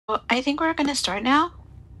I think we're going to start now.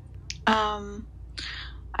 Um,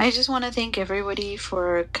 I just want to thank everybody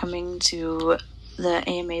for coming to the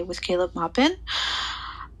AMA with Caleb Maupin.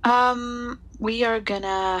 We are going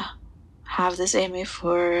to have this AMA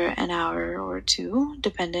for an hour or two,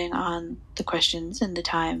 depending on the questions and the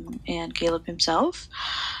time and Caleb himself.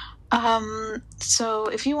 So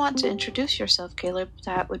if you want to introduce yourself, Caleb,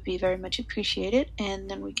 that would be very much appreciated, and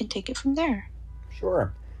then we can take it from there.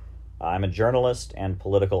 Sure. I'm a journalist and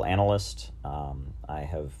political analyst. I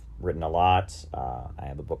have written a lot. I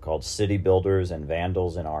have a book called City Builders and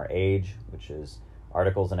Vandals in Our Age, which is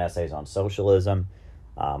articles and essays on socialism.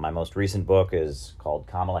 My most recent book is called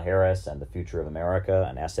Kamala Harris and the Future of America,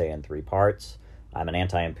 an essay in 3 parts. I'm an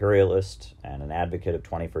anti-imperialist and an advocate of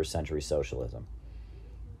 21st century socialism.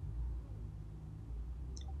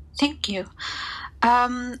 Thank you.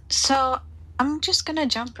 So I'm just going to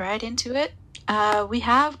jump right into it. We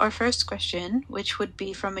have our first question, which would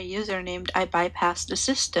be from a user named I Bypassed the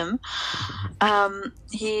System.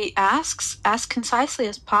 He asks, as concisely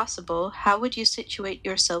as possible, how would you situate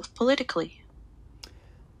yourself politically?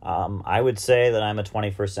 I would say that I'm a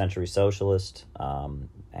 21st century socialist,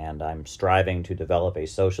 and I'm striving to develop a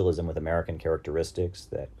socialism with American characteristics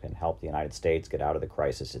that can help the United States get out of the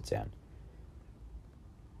crisis it's in.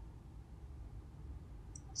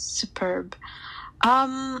 Superb.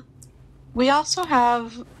 We also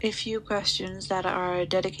have a few questions that are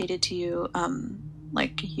dedicated to you,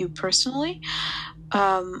 like you personally,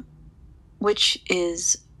 which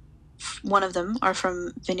is one of them are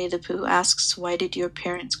from Vinny the Pooh asks, why did your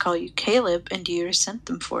parents call you Caleb, and do you resent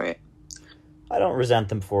them for it? I don't resent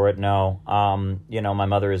them for it, no. My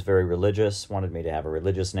mother is very religious, wanted me to have a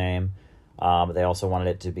religious name, but they also wanted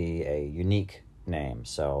it to be a unique name,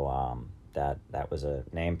 so that was a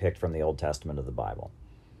name picked from the Old Testament of the Bible.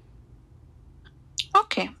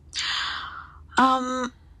 Okay.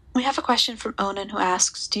 We have a question from Onan who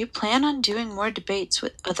asks, do you plan on doing more debates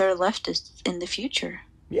with other leftists in the future?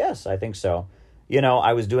 Yes, I think so.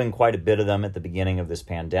 I was doing quite a bit of them at the beginning of this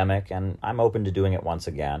pandemic, and I'm open to doing it once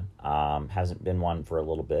again. Hasn't been one for a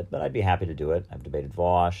little bit, but I'd be happy to do it. I've debated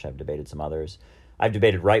Vosh, I've debated some others. I've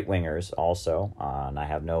debated right-wingers also, and I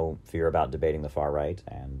have no fear about debating the far right,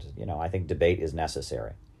 and, I think debate is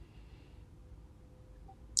necessary.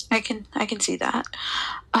 I can see that.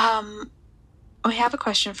 We have a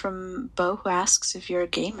question from Bo who asks if you're a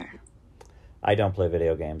gamer. I don't play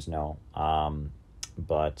video games, no.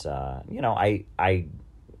 But I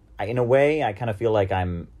in a way, I kind of feel like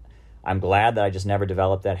I'm glad that I just never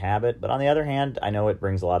developed that habit. But on the other hand, I know it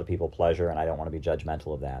brings a lot of people pleasure, and I don't want to be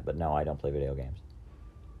judgmental of that. But no, I don't play video games.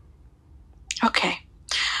 Okay.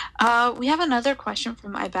 We have another question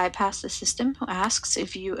from I Bypass the System who asks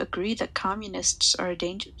if you agree that communists are a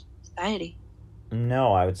danger to society.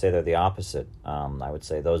 No, I would say they're the opposite. I would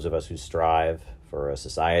say those of us who strive for a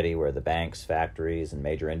society where the banks, factories, and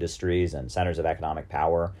major industries and centers of economic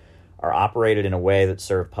power are operated in a way that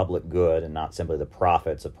serve public good and not simply the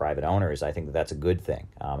profits of private owners, I think that that's a good thing,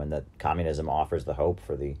 and that communism offers the hope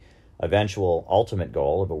for the eventual ultimate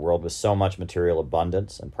goal of a world with so much material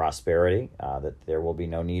abundance and prosperity that there will be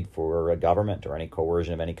no need for a government or any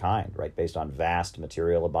coercion of any kind, right, based on vast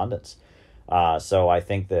material abundance. So I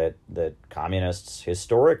think that communists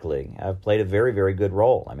historically have played a very, very good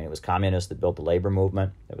role. I mean, it was communists that built the labor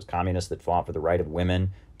movement. It was communists that fought for the right of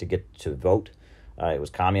women to get to vote. It was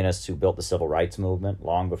communists who built the civil rights movement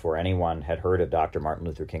long before anyone had heard of Dr. Martin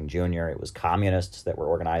Luther King Jr. It was communists that were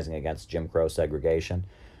organizing against Jim Crow segregation.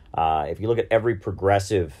 If you look at every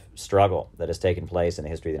progressive struggle that has taken place in the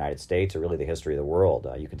history of the United States, or really the history of the world,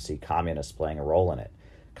 you can see communists playing a role in it.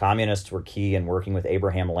 Communists were key in working with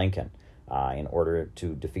Abraham Lincoln in order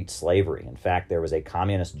to defeat slavery. In fact, there was a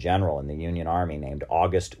communist general in the Union Army named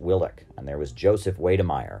August Willich, and there was Joseph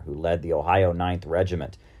Wedemeyer, who led the Ohio 9th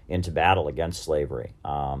Regiment into battle against slavery.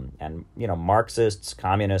 Marxists,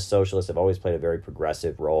 communists, socialists have always played a very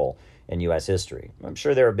progressive role in U.S. history. I'm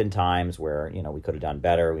sure there have been times where, we could have done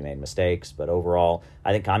better, we made mistakes, but overall,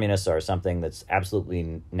 I think communists are something that's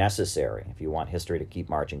absolutely necessary if you want history to keep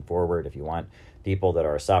marching forward, if you want people that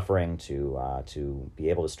are suffering to be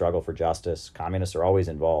able to struggle for justice. Communists are always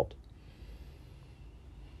involved.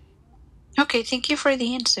 Okay, thank you for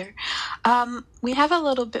the answer. We have a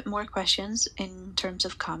little bit more questions in terms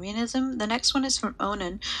of communism. The next one is from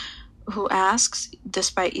Onan, who asks,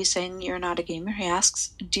 despite you saying you're not a gamer, he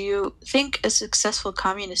asks, do you think a successful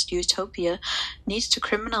communist utopia needs to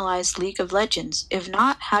criminalize League of Legends? If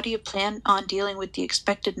not, how do you plan on dealing with the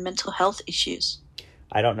expected mental health issues?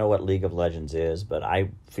 I don't know what League of Legends is, but I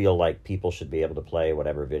feel like people should be able to play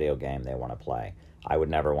whatever video game they want to play. I would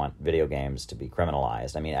never want video games to be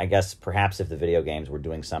criminalized. I mean, I guess perhaps if the video games were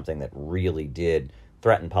doing something that really did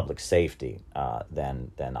threaten public safety,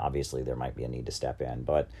 then obviously there might be a need to step in.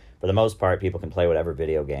 But for the most part, people can play whatever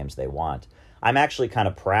video games they want. I'm actually kind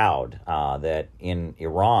of proud that in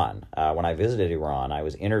Iran, when I visited Iran, I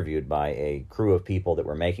was interviewed by a crew of people that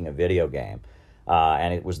were making a video game.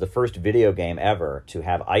 And it was the first video game ever to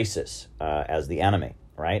have ISIS as the enemy,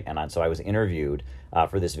 right? And so I was interviewed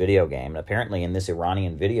for this video game. And apparently in this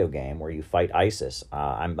Iranian video game where you fight ISIS,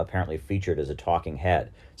 I'm apparently featured as a talking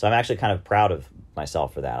head. So I'm actually kind of proud of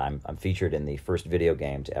myself for that. I'm featured in the first video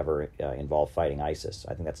game to ever involve fighting ISIS.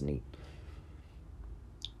 I think that's neat.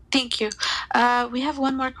 Thank you. We have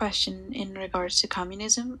one more question in regards to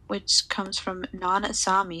communism, which comes from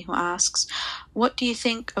Non-Asami, who asks, what do you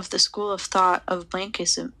think of the school of thought of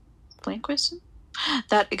blankism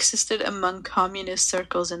that existed among communist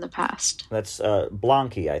circles in the past? That's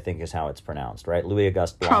Blanqui, I think is how it's pronounced, right? Louis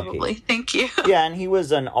Auguste Blanqui. Probably. Thank you. Yeah, and he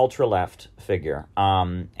was an ultra-left figure,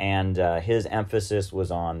 and his emphasis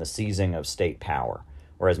was on the seizing of state power.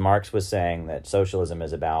 Whereas Marx was saying that socialism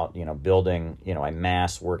is about, building, a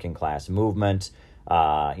mass working class movement,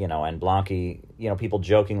 and Blanqui, people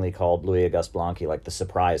jokingly called Louis Auguste Blanqui like the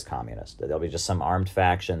surprise communist. There'll be just some armed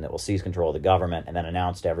faction that will seize control of the government and then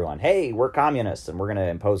announce to everyone, hey, we're communists and we're going to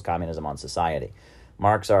impose communism on society.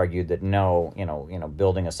 Marx argued that no,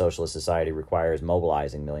 building a socialist society requires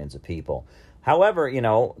mobilizing millions of people. However,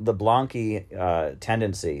 the Blanqui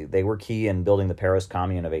tendency, they were key in building the Paris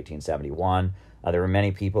Commune of 1871. There were many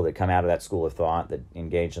people that come out of that school of thought that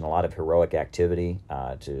engaged in a lot of heroic activity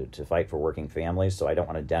to fight for working families. So I don't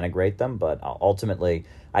want to denigrate them, but ultimately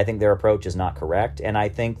I think their approach is not correct. And I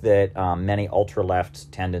think that many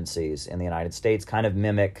ultra-left tendencies in the United States kind of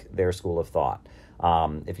mimic their school of thought.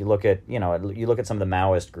 If you look at, you look at some of the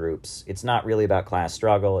Maoist groups, it's not really about class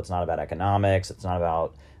struggle. It's not about economics. It's not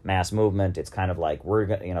about mass movement. It's kind of like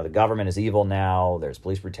the government is evil now. There's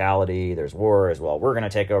police brutality. There's war as well. We're going to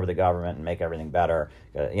take over the government and make everything better.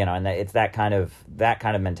 And it's that kind of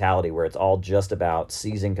mentality where it's all just about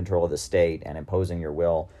seizing control of the state and imposing your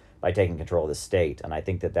will by taking control of the state. And I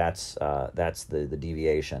think that's the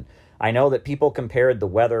deviation. I know that people compared the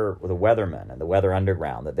Weathermen and the Weather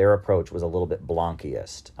Underground, that their approach was a little bit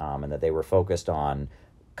Blanquiist, and that they were focused on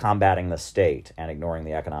combating the state and ignoring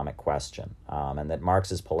the economic question, and that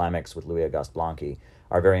Marx's polemics with Louis Auguste Blanqui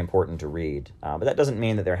are very important to read. But that doesn't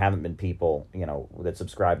mean that there haven't been people, that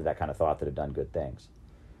subscribe to that kind of thought that have done good things.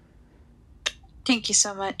 Thank you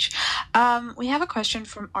so much. We have a question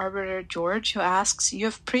from Arbiter George, who asks, you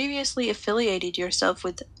have previously affiliated yourself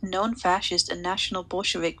with known fascist and National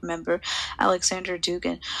Bolshevik member Alexander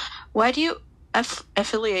Dugin. Why do you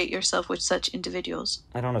affiliate yourself with such individuals?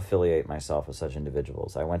 I don't affiliate myself with such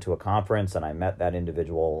individuals. I went to a conference and I met that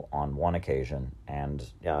individual on one occasion, and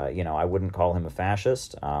I wouldn't call him a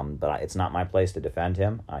fascist, but it's not my place to defend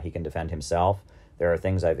him. He can defend himself. There are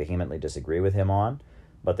things I vehemently disagree with him on,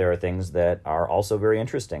 but there are things that are also very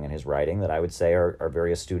interesting in his writing that I would say are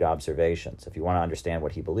very astute observations. If you want to understand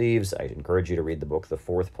what he believes, I encourage you to read the book The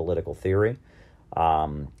Fourth Political Theory.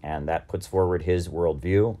 And that puts forward his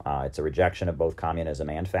worldview. It's a rejection of both communism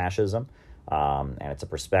and fascism, and it's a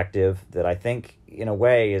perspective that I think, in a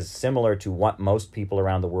way, is similar to what most people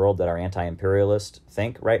around the world that are anti-imperialist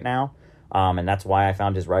think right now, and that's why I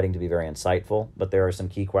found his writing to be very insightful. But there are some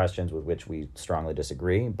key questions with which we strongly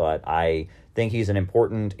disagree, but I think he's an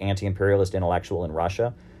important anti-imperialist intellectual in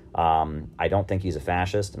Russia. I don't think he's a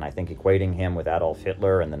fascist, and I think equating him with Adolf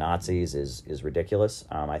Hitler and the Nazis is ridiculous.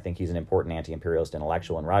 I think he's an important anti-imperialist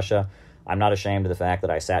intellectual in Russia. I'm not ashamed of the fact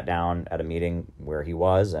that I sat down at a meeting where he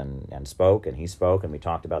was and spoke, and he spoke, and we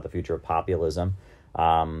talked about the future of populism. But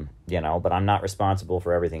I'm not responsible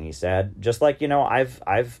for everything he said. Just like,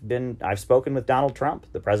 I've spoken with Donald Trump,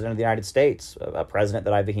 the president of the United States, a president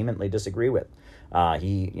that I vehemently disagree with.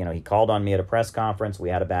 He called on me at a press conference. We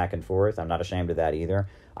had a back and forth. I'm not ashamed of that either.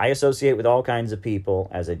 I associate with all kinds of people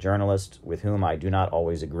as a journalist with whom I do not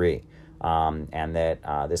always agree. And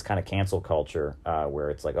that this kind of cancel culture where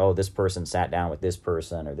it's like, oh, this person sat down with this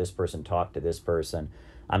person or this person talked to this person.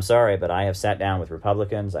 I'm sorry, but I have sat down with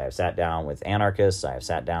Republicans. I have sat down with anarchists. I have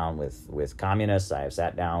sat down with communists. I have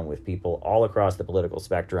sat down with people all across the political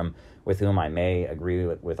spectrum with whom I may agree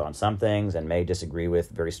with on some things and may disagree with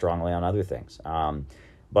very strongly on other things.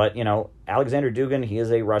 But, Alexander Dugin, he is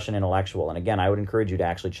a Russian intellectual. And again, I would encourage you to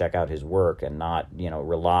actually check out his work and not,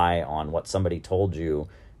 rely on what somebody told you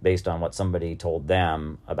based on what somebody told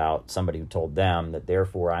them about somebody who told them that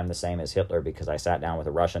therefore I'm the same as Hitler because I sat down with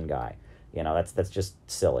a Russian guy. That's just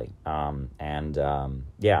silly. That's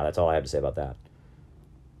all I have to say about that.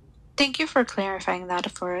 Thank you for clarifying that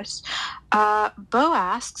for us. Bo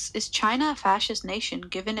asks, is China a fascist nation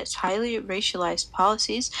given its highly racialized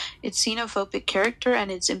policies, its xenophobic character, and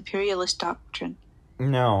its imperialist doctrine?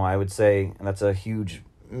 No, I would say that's a huge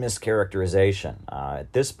mischaracterization.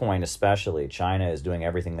 At this point, especially, China is doing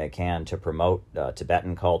everything they can to promote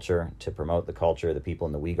Tibetan culture, to promote the culture of the people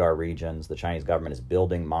in the Uyghur regions. The Chinese government is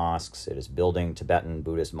building mosques, it is building Tibetan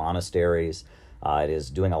Buddhist monasteries, it is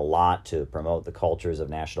doing a lot to promote the cultures of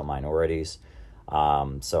national minorities.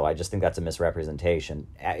 So I just think that's a misrepresentation.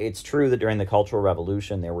 It's true that during the Cultural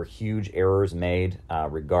Revolution, there were huge errors made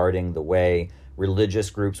regarding the way religious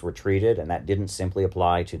groups were treated, and that didn't simply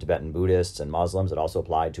apply to Tibetan Buddhists and Muslims. It also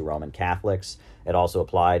applied to Roman Catholics. It also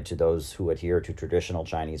applied to those who adhere to traditional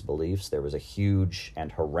Chinese beliefs. There was a huge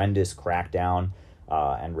and horrendous crackdown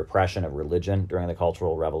and repression of religion during the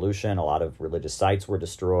Cultural Revolution. A lot of religious sites were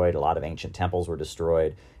destroyed. A lot of ancient temples were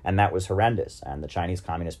destroyed, and that was horrendous. And the Chinese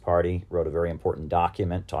Communist Party wrote a very important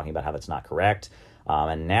document talking about how that's not correct.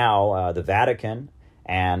 And now the Vatican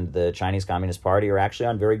and the Chinese Communist Party are actually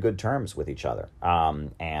on very good terms with each other.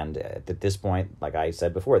 And at this point, like I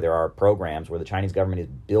said before, there are programs where the Chinese government is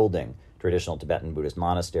building traditional Tibetan Buddhist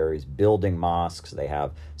monasteries, building mosques. They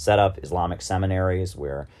have set up Islamic seminaries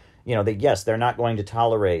where, they're not going to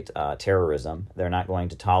tolerate terrorism. They're not going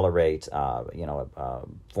to tolerate,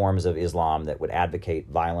 forms of Islam that would advocate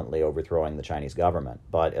violently overthrowing the Chinese government.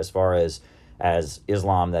 But as far as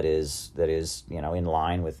Islam that is in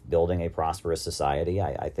line with building a prosperous society,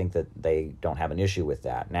 I think that they don't have an issue with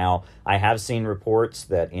that. Now, I have seen reports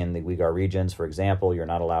that in the Uyghur regions, for example, you're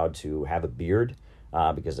not allowed to have a beard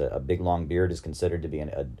because a big long beard is considered to be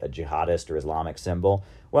a jihadist or Islamic symbol.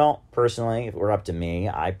 Well, personally, if it were up to me,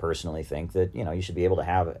 I personally think that you should be able to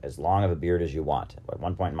have as long of a beard as you want. At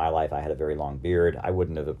one point in my life, I had a very long beard. I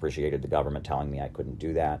wouldn't have appreciated the government telling me I couldn't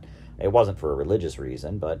do that. It wasn't for a religious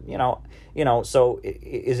reason, but so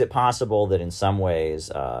is it possible that in some ways,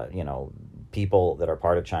 people that are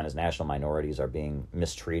part of China's national minorities are being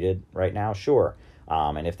mistreated right now? Sure.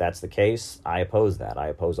 And if that's the case, I oppose that. I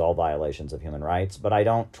oppose all violations of human rights, but I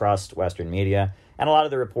don't trust Western media. And a lot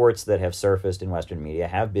of the reports that have surfaced in Western media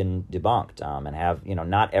have been debunked, and have,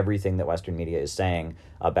 not everything that Western media is saying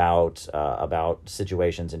about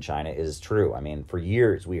situations in China is true. I mean, for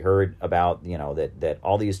years we heard about, that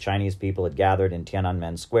all these Chinese people had gathered in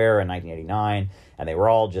Tiananmen Square in 1989, and they were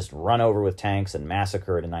all just run over with tanks and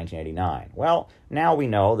massacred in 1989. Well, now we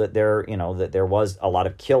know that there was a lot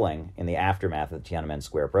of killing in the aftermath of the Tiananmen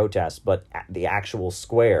Square protests, but the actual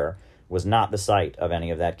square was not the site of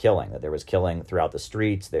any of that killing, that there was killing throughout the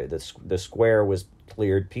streets. The square was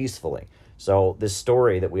cleared peacefully. So this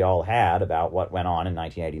story that we all had about what went on in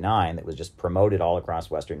 1989 that was just promoted all across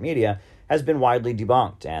Western media has been widely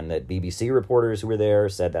debunked, and that BBC reporters who were there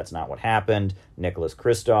said that's not what happened. Nicholas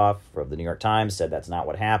Kristof of the New York Times said that's not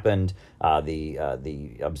what happened.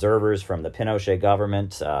 The observers from the Pinochet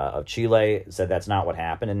government of Chile said that's not what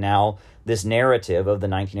happened. And now this narrative of the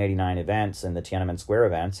 1989 events and the Tiananmen Square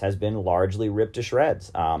events has been largely ripped to shreds.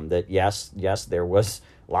 That yes, there was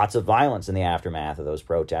lots of violence in the aftermath of those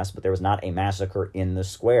protests, but there was not a massacre in the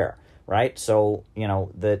square, right? So,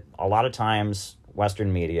 that a lot of times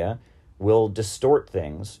Western media will distort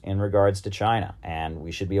things in regards to China, and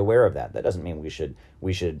we should be aware of that. That doesn't mean we should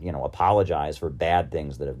apologize for bad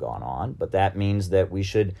things that have gone on, but that means that we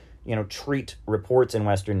should treat reports in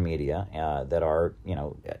Western media that are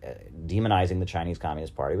demonizing the Chinese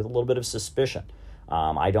Communist Party with a little bit of suspicion.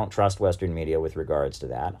 I don't trust Western media with regards to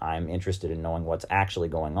that. I'm interested in knowing what's actually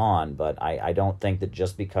going on, but I don't think that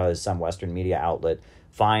just because some Western media outlet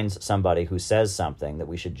finds somebody who says something that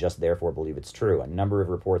we should just therefore believe it's true. A number of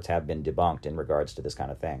reports have been debunked in regards to this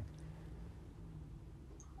kind of thing.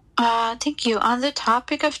 Thank you. On the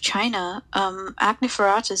topic of China,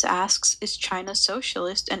 Agniforatus asks, is China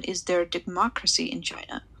socialist, and is there democracy in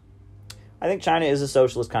China? I think China is a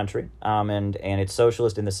socialist country, and it's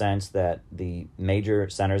socialist in the sense that the major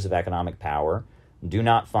centers of economic power do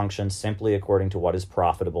not function simply according to what is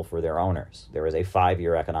profitable for their owners. There is a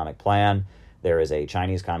 5-year economic plan. There is a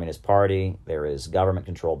Chinese Communist Party. There is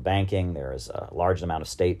government-controlled banking. There is a large amount of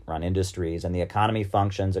state-run industries, and the economy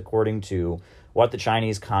functions according to what the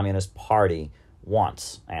Chinese Communist Party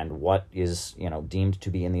wants and what is deemed to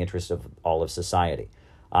be in the interest of all of society.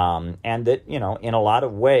 And that, in a lot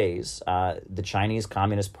of ways, the Chinese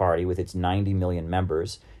Communist Party, with its 90 million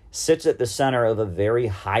members, sits at the center of a very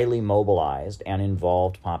highly mobilized and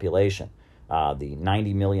involved population. The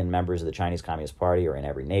 90 million members of the Chinese Communist Party are in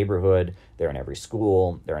every neighborhood, they're in every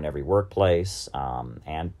school, they're in every workplace,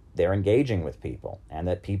 and they're engaging with people and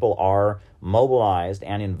that people are mobilized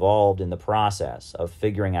and involved in the process of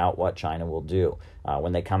figuring out what China will do.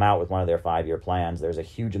 When they come out with one of their 5-year plans, there's a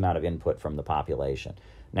huge amount of input from the population.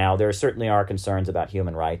 Now, there certainly are concerns about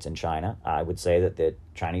human rights in China. I would say that the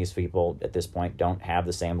Chinese people at this point don't have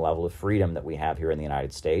the same level of freedom that we have here in the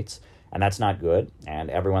United States, and that's not good. And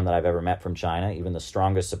everyone that I've ever met from China, even the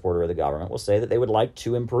strongest supporter of the government, will say that they would like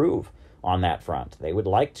to improve on that front. They would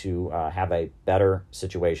like to have a better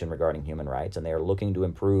situation regarding human rights, and they are looking to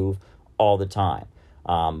improve all the time.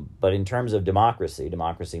 But in terms of democracy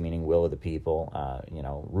meaning will of the people,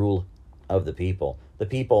 rule of the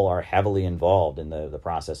people are heavily involved in the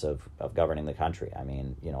process of governing the country. I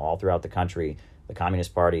mean, all throughout the country, the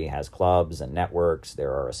Communist Party has clubs and networks.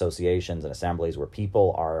 There are associations and assemblies where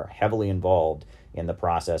people are heavily involved in the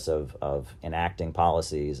process of enacting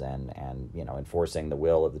policies and enforcing the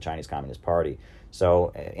will of the Chinese Communist Party.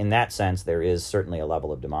 So in that sense, there is certainly a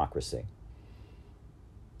level of democracy.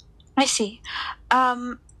 I see.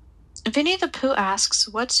 Vinny the Pooh asks,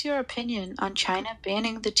 what's your opinion on China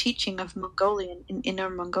banning the teaching of Mongolian in Inner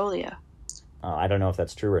Mongolia? I don't know if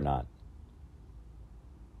that's true or not.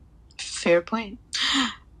 Fair point.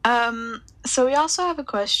 So we also have a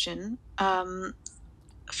question from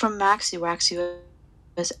Maxi Waxy,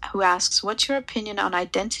 who asks, what's your opinion on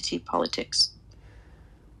identity politics?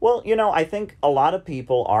 Well, I think a lot of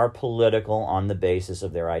people are political on the basis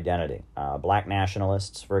of their identity. Black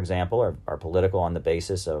nationalists, for example, are political on the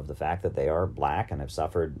basis of the fact that they are black and have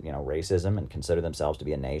suffered, racism and consider themselves to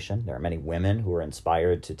be a nation. There are many women who are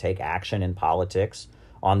inspired to take action in politics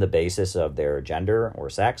on the basis of their gender or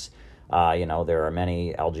sex. There are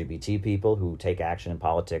many LGBT people who take action in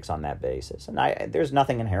politics on that basis. And there's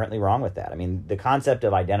nothing inherently wrong with that. I mean, the concept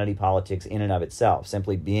of identity politics in and of itself,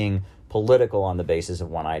 simply being political on the basis of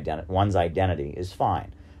one's identity is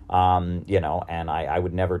fine. And I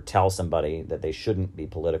would never tell somebody that they shouldn't be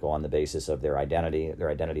political on the basis of their identity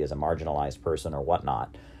as a marginalized person or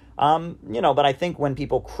whatnot. But I think when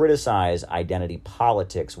people criticize identity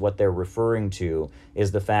politics, what they're referring to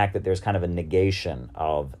is the fact that there's kind of a negation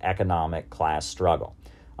of economic class struggle,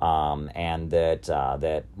 and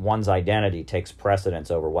that one's identity takes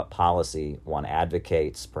precedence over what policy one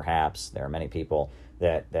advocates. Perhaps there are many people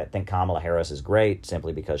that think Kamala Harris is great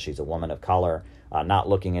simply because she's a woman of color, not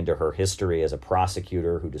looking into her history as a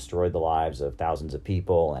prosecutor who destroyed the lives of thousands of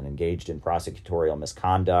people and engaged in prosecutorial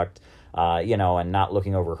misconduct. And not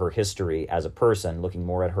looking over her history as a person, looking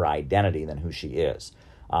more at her identity than who she is.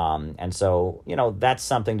 And so, that's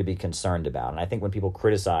something to be concerned about. And I think when people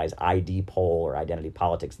criticize ID poll or identity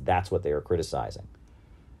politics, that's what they are criticizing.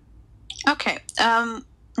 Okay.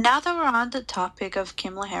 Now that we're on the topic of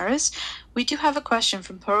Kamala Harris, we do have a question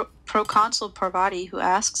from Proconsul Parvati, who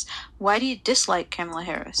asks, why do you dislike Kamala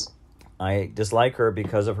Harris? I dislike her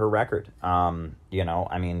because of her record.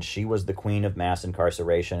 She was the queen of mass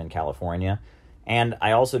incarceration in California. And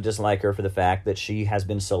I also dislike her for the fact that she has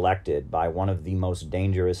been selected by one of the most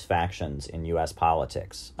dangerous factions in U.S.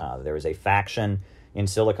 politics. There is a faction in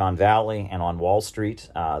Silicon Valley and on Wall Street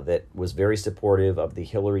that was very supportive of the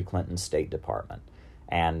Hillary Clinton State Department.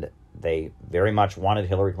 And they very much wanted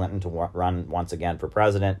Hillary Clinton to run once again for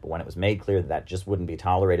president, but when it was made clear that just wouldn't be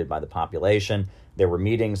tolerated by the population, there were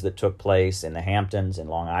meetings that took place in the Hamptons in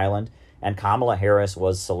Long Island, and Kamala Harris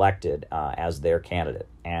was selected as their candidate.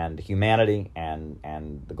 And humanity and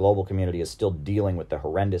the global community is still dealing with the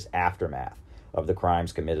horrendous aftermath of the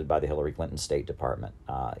crimes committed by the Hillary Clinton State Department.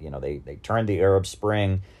 They turned the Arab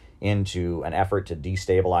Spring into an effort to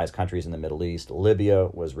destabilize countries in the Middle East. Libya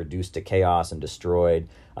was reduced to chaos and destroyed.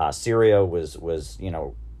 Syria was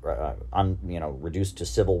reduced to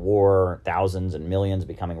civil war, thousands and millions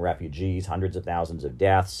becoming refugees, hundreds of thousands of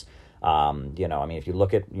deaths. If you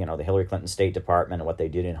look at, the Hillary Clinton State Department and what they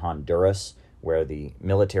did in Honduras, where the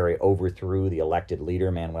military overthrew the elected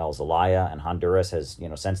leader, Manuel Zelaya, and Honduras has,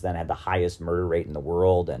 since then had the highest murder rate in the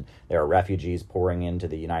world, and there are refugees pouring into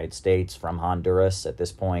the United States from Honduras at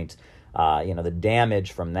this point. The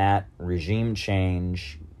damage from that regime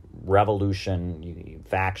change, revolution,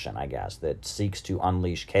 faction, I guess, that seeks to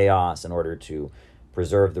unleash chaos in order to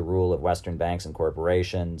preserve the rule of Western banks and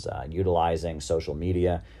corporations, utilizing social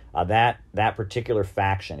media. That particular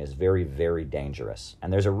faction is very, very dangerous.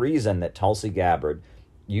 And there's a reason that Tulsi Gabbard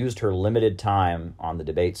used her limited time on the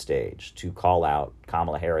debate stage to call out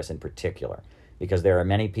Kamala Harris in particular, because there are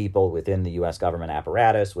many people within the U.S. government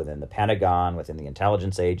apparatus, within the Pentagon, within the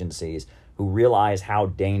intelligence agencies, who realize how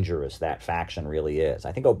dangerous that faction really is.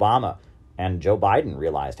 I think Obama and Joe Biden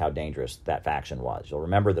realized how dangerous that faction was. You'll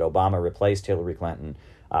remember that Obama replaced Hillary Clinton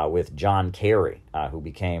with John Kerry, who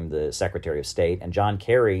became the Secretary of State. And John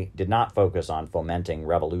Kerry did not focus on fomenting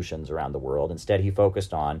revolutions around the world. Instead, he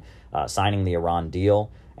focused on signing the Iran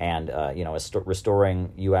deal and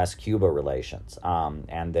restoring U.S.-Cuba relations.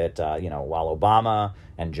 And that while Obama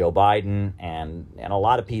and Joe Biden and a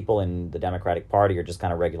lot of people in the Democratic Party are just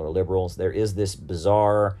kind of regular liberals, there is this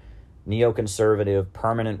bizarre neoconservative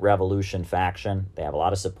permanent revolution faction. They have a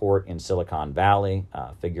lot of support in Silicon Valley.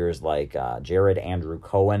 Figures like Jared Andrew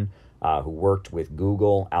Cohen, who worked with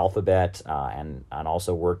Google, Alphabet, and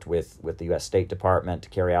also worked with the U.S. State Department to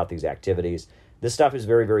carry out these activities. This stuff is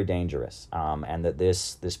very, very dangerous, and that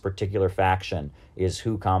this particular faction is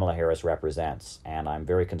who Kamala Harris represents. And I'm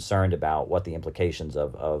very concerned about what the implications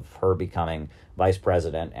of her becoming vice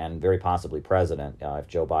president and very possibly president, if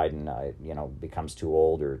Joe Biden becomes too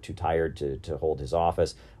old or too tired to hold his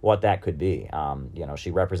office, what that could be. She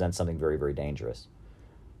represents something very, very dangerous.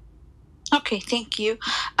 Okay, thank you.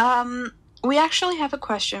 We actually have a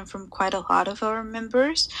question from quite a lot of our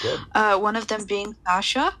members. Good. One of them being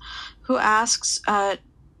Sasha, who asks,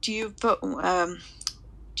 "Do you vote? Are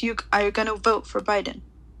you going to vote for Biden?"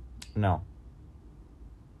 No.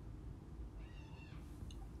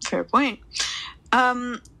 Fair point.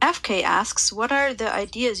 FK asks, "What are the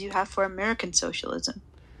ideas you have for American socialism?"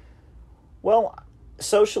 Well,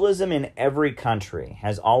 socialism in every country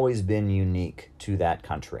has always been unique to that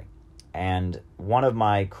country. And one of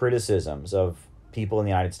my criticisms of people in the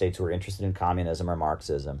United States who are interested in communism or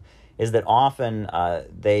Marxism is that often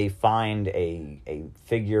they find a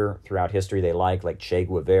figure throughout history they like Che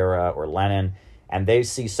Guevara or Lenin, and they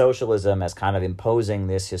see socialism as kind of imposing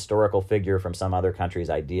this historical figure from some other country's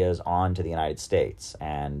ideas onto the United States.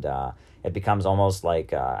 And it becomes almost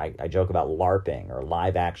like, I joke about LARPing or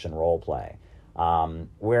live action role play.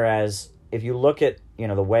 Whereas if you look at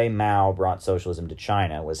the way Mao brought socialism to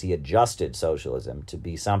China, was he adjusted socialism to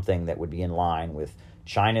be something that would be in line with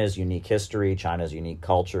China's unique history, China's unique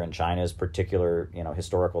culture, and China's particular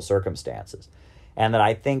historical circumstances. And that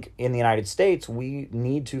I think in the United States, we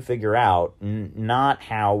need to figure out not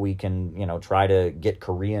how we can, try to get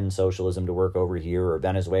Korean socialism to work over here, or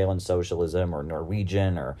Venezuelan socialism, or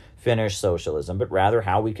Norwegian or Finnish socialism, but rather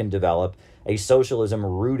how we can develop a socialism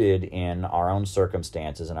rooted in our own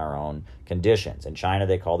circumstances and our own conditions. In China,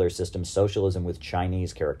 they call their system socialism with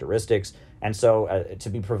Chinese characteristics. And so to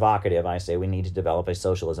be provocative, I say we need to develop a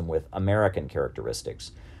socialism with American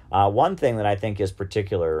characteristics. One thing that I think is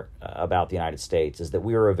particular about the United States is that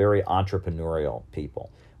we are a very entrepreneurial people.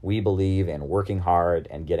 We believe in working hard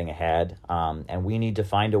and getting ahead, and we need to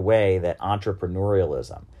find a way that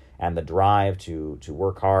entrepreneurialism and the drive to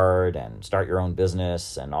work hard and start your own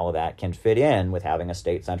business and all of that can fit in with having a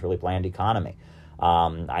state centrally planned economy.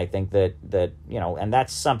 I think that and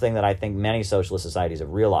that's something that I think many socialist societies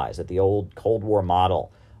have realized, that the old Cold War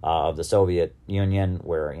model of the Soviet Union,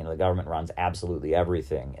 where the government runs absolutely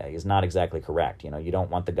everything, is not exactly correct. You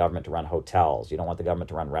don't want the government to run hotels. You don't want the government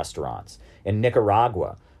to run restaurants. In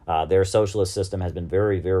Nicaragua, their socialist system has been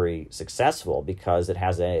very, very successful because it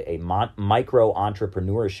has a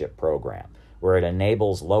micro-entrepreneurship program where it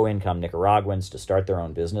enables low-income Nicaraguans to start their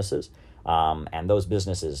own businesses. And those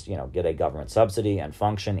businesses, get a government subsidy and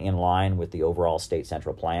function in line with the overall state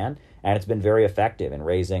central plan. And it's been very effective in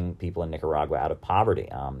raising people in Nicaragua out of poverty.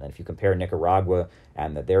 And if you compare Nicaragua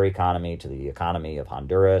and their economy to the economy of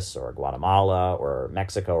Honduras or Guatemala or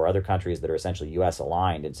Mexico or other countries that are essentially U.S.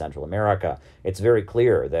 aligned in Central America, it's very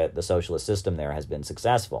clear that the socialist system there has been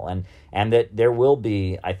successful. And that there will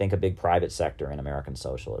be, I think, a big private sector in American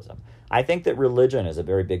socialism. I think that religion is a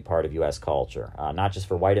very big part of U.S. culture, not just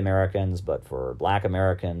for white Americans, but for black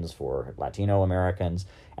Americans, for Latino Americans,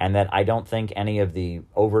 and that I don't think any of the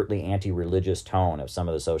overtly anti-religious tone of some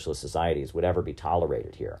of the socialist societies would ever be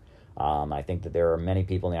tolerated here. I think that there are many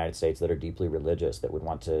people in the United States that are deeply religious that would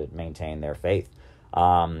want to maintain their faith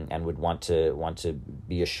and would want to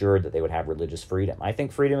be assured that they would have religious freedom. I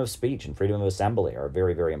think freedom of speech and freedom of assembly are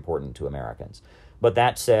very, very important to Americans. But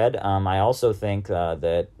that said, I also think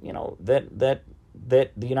that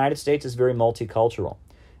the United States is very multicultural,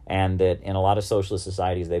 and that in a lot of socialist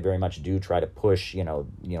societies they very much do try to push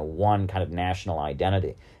one kind of national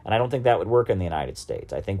identity. And I don't think that would work in the United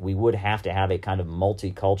States. I think we would have to have a kind of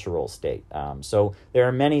multicultural state. So there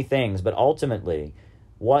are many things, but ultimately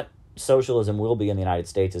what socialism will be in the United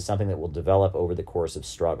States is something that will develop over the course of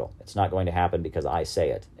struggle. It's not going to happen because I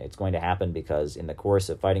say it. It's going to happen because in the course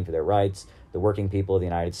of fighting for their rights, the working people of the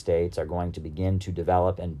United States are going to begin to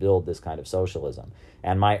develop and build this kind of socialism.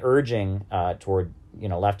 And my urging toward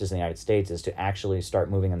leftists in the United States is to actually start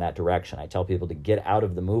moving in that direction. I tell people to get out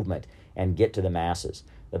of the movement and get to the masses.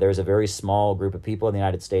 that there's a very small group of people in the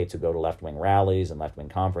United States who go to left-wing rallies and left-wing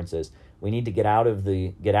conferences. We need to get out of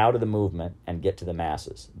the movement and get to the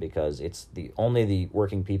masses, because it's only the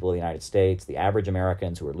working people of the United States, the average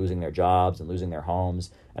Americans who are losing their jobs and losing their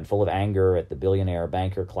homes and full of anger at the billionaire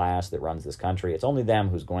banker class that runs this country. It's only them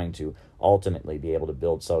who's going to ultimately be able to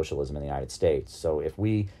build socialism in the United States. So if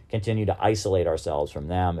we continue to isolate ourselves from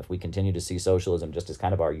them, if we continue to see socialism just as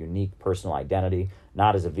kind of our unique personal identity,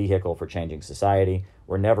 not as a vehicle for changing society,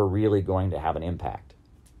 we're never really going to have an impact.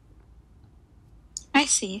 I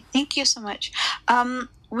see. Thank you so much.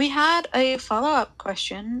 We had a follow-up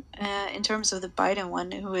question in terms of the Biden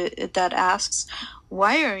one that asks,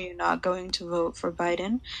 why are you not going to vote for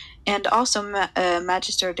Biden? And also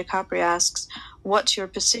Magister DiCaprio asks, what's your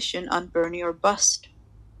position on Bernie or bust?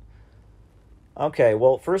 Okay,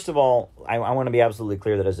 well, first of all, I want to be absolutely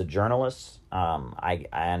clear that as a journalist,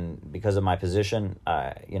 and because of my position,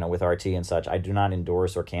 with RT and such, I do not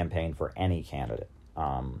endorse or campaign for any candidate.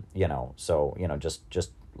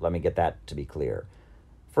 Just let me get that to be clear.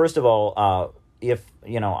 First of all,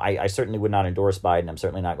 I certainly would not endorse Biden. I'm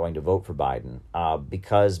certainly not going to vote for Biden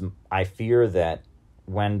because I fear that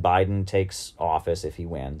when Biden takes office, if he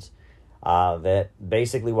wins, that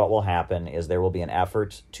basically what will happen is there will be an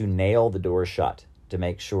effort to nail the door shut, to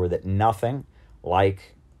make sure that nothing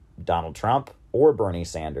like Donald Trump or Bernie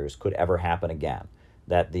Sanders could ever happen again.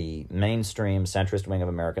 That the mainstream centrist wing of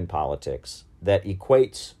American politics that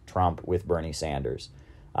equates Trump with Bernie Sanders,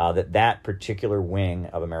 that particular wing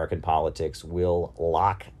of American politics will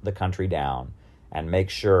lock the country down and make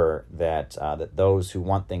sure that those who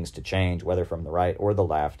want things to change, whether from the right or the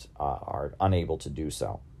left, are unable to do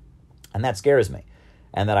so. And that scares me.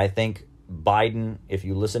 And that I think Biden, if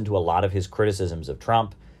you listen to a lot of his criticisms of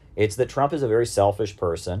Trump, it's that Trump is a very selfish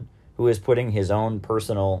person who is putting his own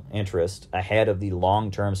personal interest ahead of the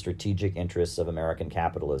long-term strategic interests of American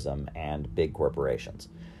capitalism and big corporations.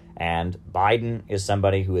 And Biden is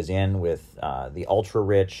somebody who is in with the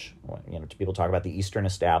ultra-rich, people talk about the Eastern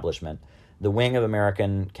establishment, the wing of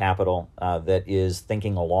American capital that is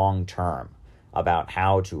thinking long-term about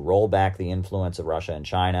how to roll back the influence of Russia and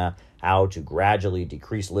China, how to gradually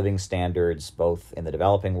decrease living standards both in the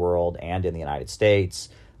developing world and in the United States,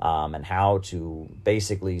 and how to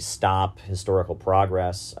basically stop historical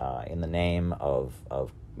progress in the name of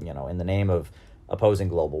opposing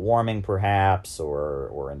global warming, perhaps,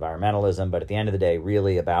 or environmentalism, but at the end of the day,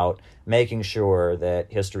 really about making sure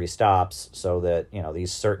that history stops so that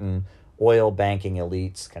these certain oil banking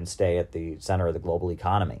elites can stay at the center of the global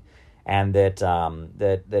economy, and that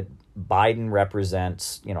Biden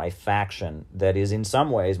represents a faction that is in some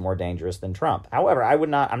ways more dangerous than Trump. However, I'm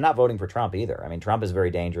not voting for Trump either. I mean, Trump is very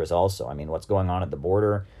dangerous also. I mean, what's going on at the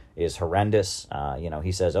border is horrendous.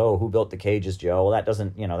 He says, "Oh, who built the cages, Joe?" Well, that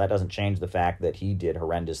doesn't change the fact that he did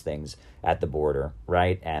horrendous things at the border,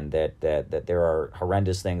 right? And that there are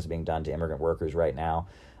horrendous things being done to immigrant workers right now.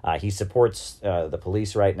 He supports the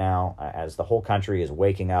police right now as the whole country is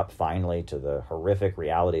waking up finally to the horrific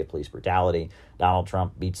reality of police brutality. Donald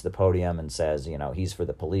Trump beats the podium and says, he's for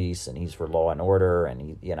the police and he's for law and order,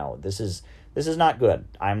 and this is not good.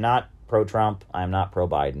 I'm not pro-Trump. I'm not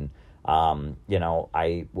pro-Biden.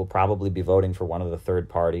 I will probably be voting for one of the third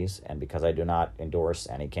parties, and because I do not endorse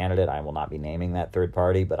any candidate, I will not be naming that third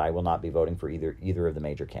party, but I will not be voting for either of the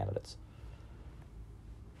major candidates.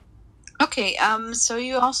 Okay, so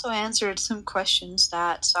you also answered some questions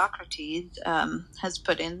that Socrates has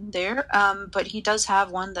put in there, but he does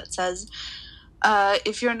have one that says,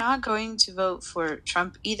 if you're not going to vote for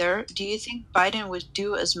Trump either, do you think Biden would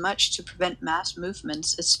do as much to prevent mass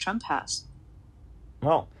movements as Trump has?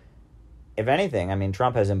 Well, if anything, I mean,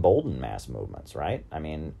 Trump has emboldened mass movements, right? I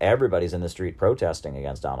mean, everybody's in the street protesting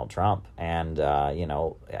against Donald Trump. And,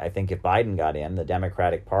 I think if Biden got in, the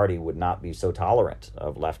Democratic Party would not be so tolerant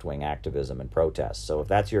of left-wing activism and protests. So if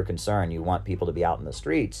that's your concern, you want people to be out in the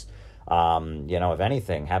streets, if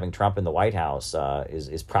anything, having Trump in the White House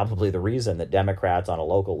is probably the reason that Democrats on a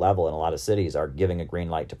local level in a lot of cities are giving a green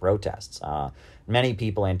light to protests. Many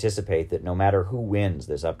people anticipate that no matter who wins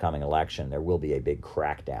this upcoming election, there will be a big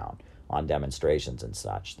crackdown on demonstrations and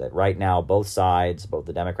such. That right now, both sides, both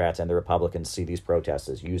the Democrats and the Republicans, see these protests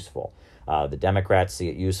as useful. The Democrats see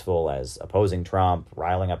it useful as opposing Trump,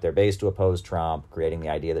 riling up their base to oppose Trump, creating the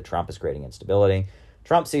idea that Trump is creating instability.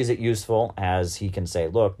 Trump sees it useful as he can say,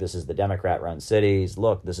 look, this is the Democrat-run cities.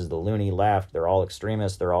 Look, this is the loony left. They're all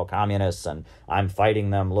extremists. They're all communists, and I'm fighting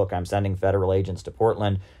them. Look, I'm sending federal agents to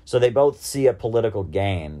Portland. So they both see a political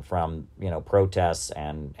gain from, protests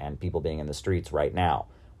and people being in the streets right now.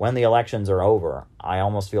 when the elections are over, I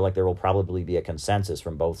almost feel like there will probably be a consensus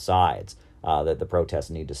from both sides that the protests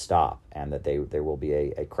need to stop, and that there will be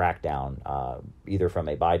a crackdown either from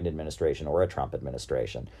a Biden administration or a Trump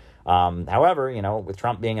administration. However, with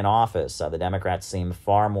Trump being in office, the Democrats seem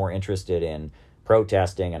far more interested in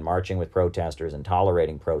protesting and marching with protesters and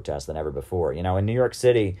tolerating protests than ever before. In New York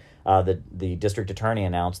City, the district attorney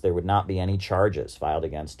announced there would not be any charges filed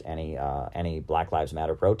against any Black Lives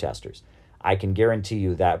Matter protesters. I can guarantee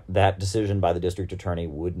you that decision by the district attorney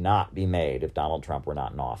would not be made if Donald Trump were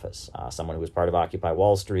not in office. Someone who was part of Occupy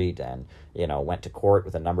Wall Street and went to court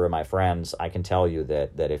with a number of my friends, I can tell you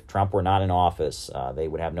that if Trump were not in office, they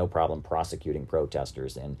would have no problem prosecuting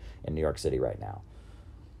protesters in New York City right now.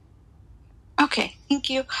 Okay, thank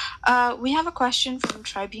you. We have a question from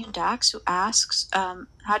Tribune Dax, who asks,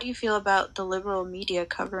 how do you feel about the liberal media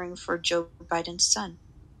covering for Joe Biden's son?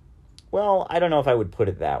 Well, I don't know if I would put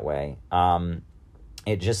it that way.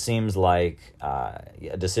 It just seems like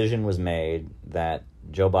a decision was made that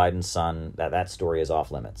Joe Biden's son, that story is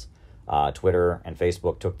off limits. Twitter and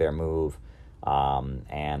Facebook took their move,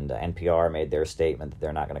 and NPR made their statement that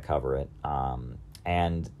they're not going to cover it.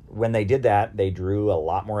 And when they did that, they drew a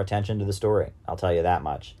lot more attention to the story. I'll tell you that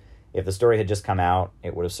much. If the story had just come out,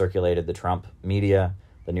 it would have circulated the Trump media.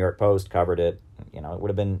 The New York Post covered it. It would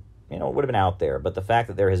have been out there. But the fact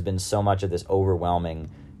that there has been so much of this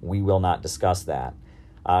overwhelming, we will not discuss that.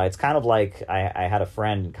 It's kind of like I had a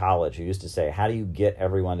friend in college who used to say, how do you get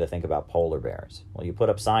everyone to think about polar bears? Well, you put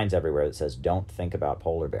up signs everywhere that says, don't think about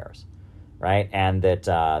polar bears, right? And that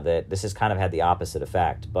this has kind of had the opposite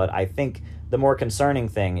effect. But I think the more concerning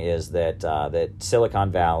thing is that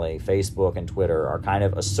Silicon Valley, Facebook, and Twitter are kind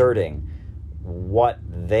of asserting what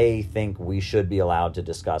they think we should be allowed to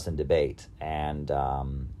discuss and debate. And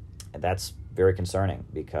that's very concerning,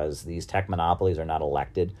 because these tech monopolies are not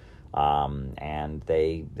elected, and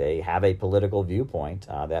they have a political viewpoint.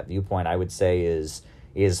 That viewpoint, I would say, is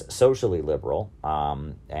socially liberal,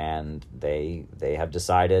 and they have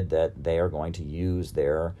decided that they are going to use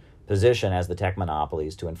their position as the tech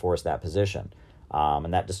monopolies to enforce that position,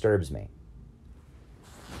 and that disturbs me.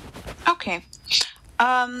 Okay.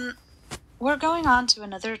 We're going on to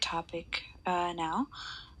another topic now,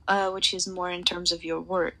 which is more in terms of your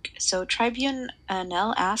work. So Tribune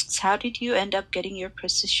Nell asks, how did you end up getting your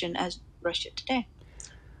position as Russia Today?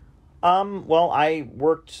 Well, I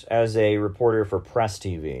worked as a reporter for Press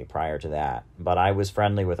TV prior to that, but I was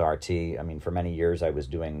friendly with RT. I mean, for many years I was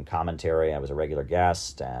doing commentary. I was a regular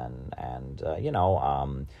guest, and I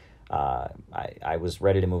was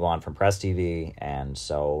ready to move on from Press TV, and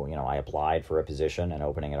so, I applied for a position and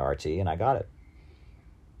opening at RT, and I got it.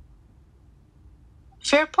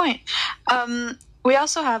 Fair point. We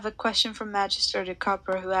also have a question from Magister de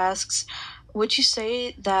Copper, who asks, would you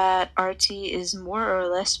say that RT is more or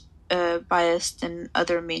less biased than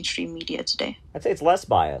other mainstream media today? I'd say it's less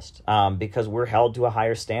biased, because we're held to a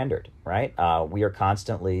higher standard, right? We are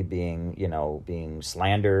constantly being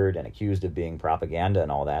slandered and accused of being propaganda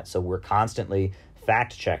and all that. So we're constantly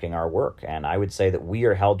fact-checking our work. And I would say that we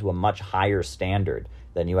are held to a much higher standard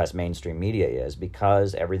than U.S. mainstream media is,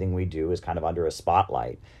 because everything we do is kind of under a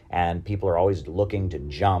spotlight, and people are always looking to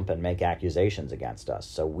jump and make accusations against us.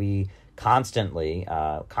 So we constantly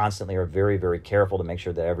are very, very careful to make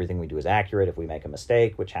sure that everything we do is accurate. If we make a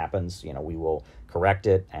mistake, which happens, we will correct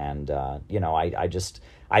it. And,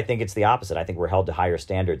 I think it's the opposite. I think we're held to higher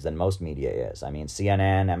standards than most media is. I mean,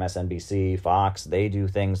 CNN, MSNBC, Fox, they do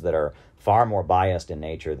things that are far more biased in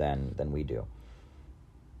nature than we do.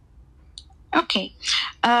 Okay.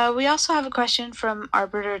 We also have a question from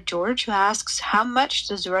Arbiter George, who asks, how much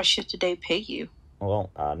does Russia Today pay you?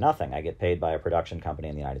 Well, nothing. I get paid by a production company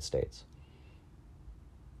in the United States.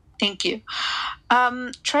 Thank you.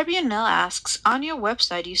 Tribunal asks, on your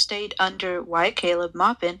website you state under Why Caleb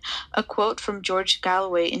Maupin a quote from George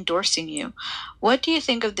Galloway endorsing you. What do you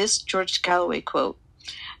think of this George Galloway quote?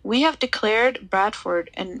 We have declared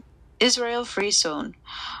Bradford an Israel-free zone.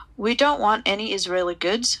 We don't want any Israeli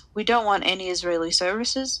goods. We don't want any Israeli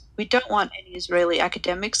services. We don't want any Israeli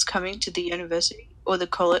academics coming to the university or the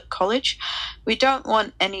college. We don't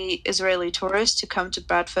want any Israeli tourists to come to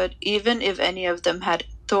Bradford, even if any of them had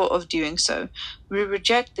thought of doing so. We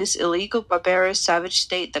reject this illegal, barbarous, savage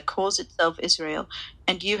state that calls itself Israel,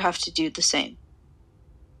 and you have to do the same.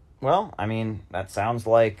 Well, I mean, that sounds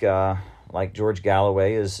like George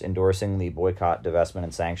Galloway is endorsing the boycott, divestment,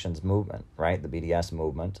 and sanctions movement, right? The BDS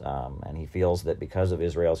movement, and he feels that because of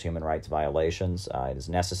Israel's human rights violations, it is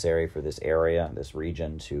necessary for this area, this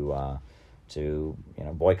region, to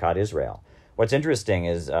boycott Israel. What's interesting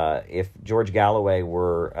is if George Galloway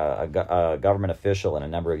were a government official in a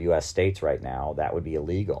number of U.S. states right now, that would be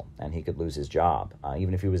illegal, and he could lose his job.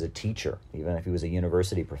 Even if he was a teacher, even if he was a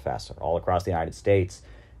university professor, all across the United States,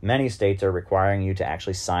 many states are requiring you to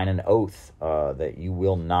actually sign an oath that you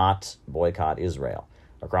will not boycott Israel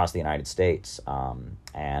across the United States.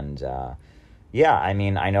 Yeah, I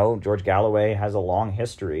mean, I know George Galloway has a long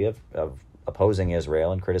history of opposing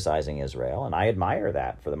Israel and criticizing Israel, and I admire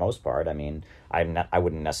that for the most part. I mean, I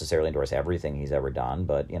wouldn't necessarily endorse everything he's ever done,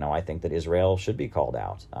 but, I think that Israel should be called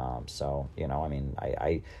out. I mean,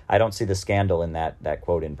 I don't see the scandal in that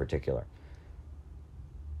quote in particular.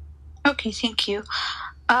 Okay, thank you.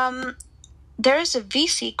 There is a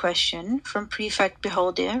VC question from Prefect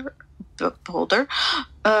Beholder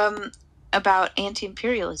about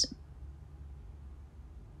anti-imperialism.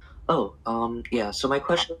 Yeah, so my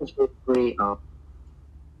question is basically,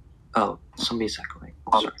 somebody's echoing.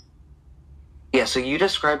 Sorry. Yeah, so you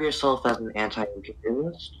describe yourself as an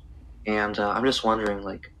anti-imperialist, and I'm just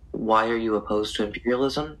wondering, why are you opposed to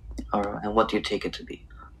imperialism, and what do you take it to be?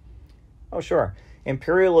 Oh, sure.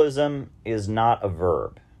 Imperialism is not a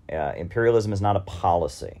verb. Imperialism is not a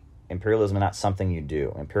policy. Imperialism is not something you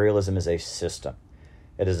do. Imperialism is a system.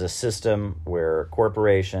 It is a system where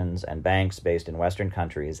corporations and banks based in Western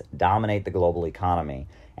countries dominate the global economy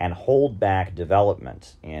and hold back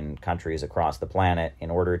development in countries across the planet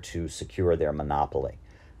in order to secure their monopoly.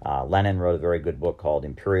 Lenin wrote a very good book called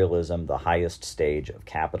Imperialism, the Highest Stage of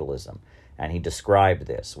Capitalism. And he described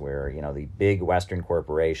this, where, the big Western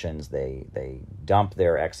corporations, they dump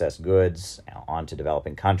their excess goods onto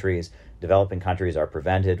developing countries. Developing countries are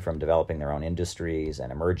prevented from developing their own industries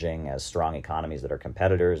and emerging as strong economies that are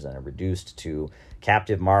competitors, and are reduced to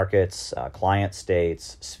captive markets, client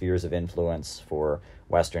states, spheres of influence for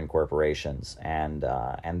Western corporations. And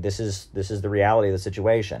this is the reality of the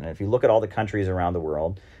situation. And if you look at all the countries around the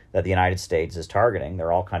world that the United States is targeting,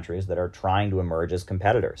 they're all countries that are trying to emerge as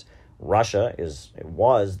competitors. Russia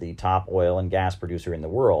was the top oil and gas producer in the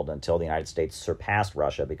world until the United States surpassed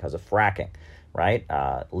Russia because of fracking, right?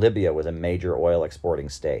 Libya was a major oil exporting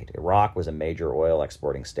state. Iraq was a major oil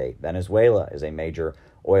exporting state. Venezuela is a major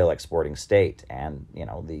oil exporting state. And,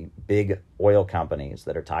 the big oil companies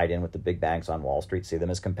that are tied in with the big banks on Wall Street see them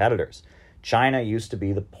as competitors. China used to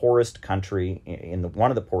be the poorest country, one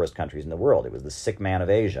of the poorest countries in the world. It was the sick man of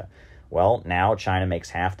Asia. Well, now China makes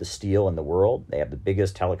half the steel in the world. They have the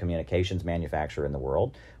biggest telecommunications manufacturer in the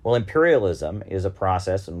world. Well, imperialism is a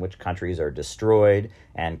process in which countries are destroyed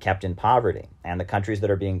and kept in poverty. And the countries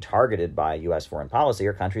that are being targeted by U.S. foreign policy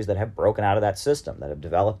are countries that have broken out of that system, that have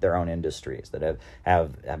developed their own industries, that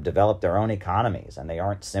have developed their own economies, and they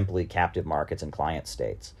aren't simply captive markets and client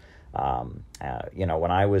states. When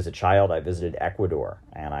I was a child, I visited Ecuador,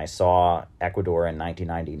 and I saw Ecuador in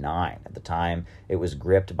 1999. At the time, it was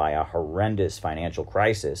gripped by a horrendous financial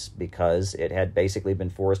crisis because it had basically been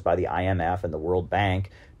forced by the IMF and the World Bank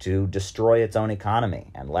to destroy its own economy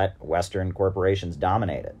and let Western corporations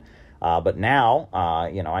dominate it. But now,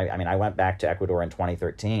 I went back to Ecuador in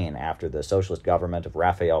 2013 after the socialist government of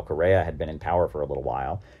Rafael Correa had been in power for a little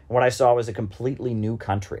while. And what I saw was a completely new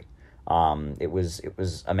country. It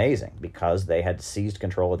was amazing because they had seized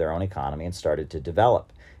control of their own economy and started to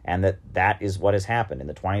develop. And that is what has happened. In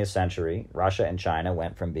the 20th century, Russia and China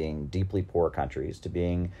went from being deeply poor countries to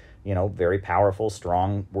being, very powerful,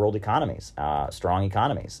 strong world economies, strong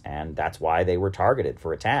economies. And that's why they were targeted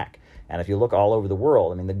for attack. And if you look all over the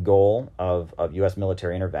world, the goal of U.S.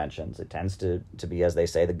 military interventions, it tends to be, as they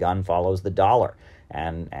say, the gun follows the dollar.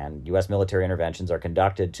 And U.S. military interventions are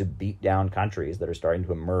conducted to beat down countries that are starting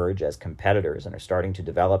to emerge as competitors and are starting to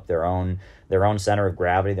develop their own center of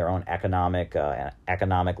gravity, their own economic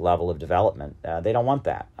level of development. They don't want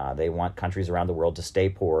that. They want countries around the world to stay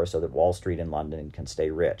poor so that Wall Street and London can stay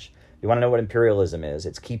rich. If you want to know what imperialism is,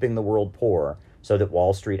 it's keeping the world poor so that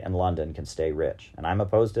Wall Street and London can stay rich. And I'm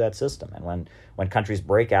opposed to that system. And when countries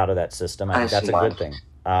break out of that system, I think that's a good thing.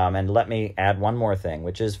 And let me add one more thing,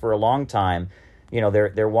 which is for a long time,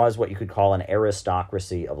 there was what you could call an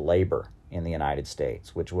aristocracy of labor in the United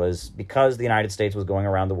States, which was because the United States was going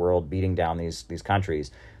around the world beating down these countries.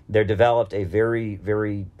 There developed a very,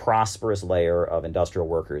 very prosperous layer of industrial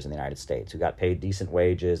workers in the United States who got paid decent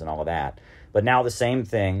wages and all of that. But now the same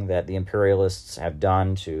thing that the imperialists have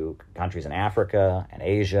done to countries in Africa and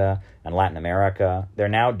Asia and Latin America, they're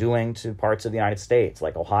now doing to parts of the United States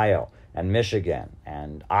like Ohio and Michigan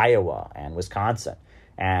and Iowa and Wisconsin.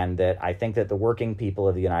 And that I think that the working people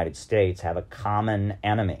of the United States have a common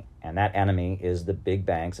enemy, and that enemy is the big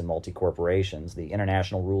banks and multi-corporations, the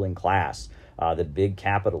international ruling class the big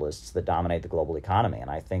capitalists that dominate the global economy. And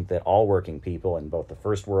I think that all working people in both the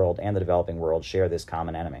first world and the developing world share this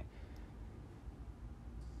common enemy.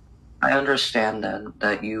 I understand then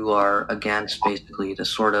that you are against basically the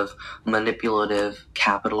sort of manipulative,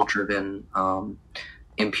 capital-driven,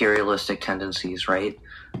 imperialistic tendencies, right?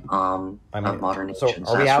 Of modern nations.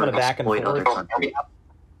 So are we having a back and forth?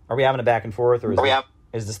 Are we having a back and forth, or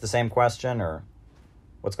is this the same question, or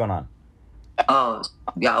what's going on? Oh,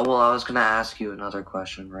 yeah, well, I was going to ask you another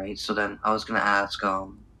question, right? So then I was going to ask,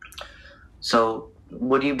 so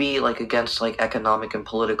would you be like against like economic and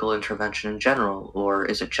political intervention in general, or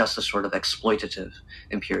is it just a sort of exploitative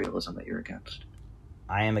imperialism that you're against?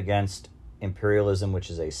 I am against imperialism, which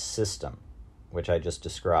is a system, which I just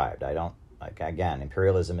described. I don't, like, again,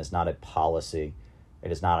 imperialism is not a policy.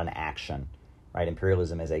 It is not an action, right?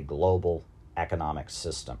 Imperialism is a global economic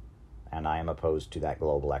system, and I am opposed to that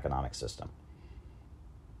global economic system.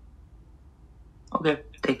 Okay,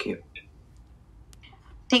 thank you.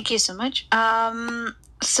 Thank you so much.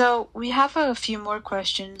 So we have a few more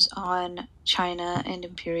questions on China and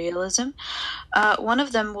imperialism. One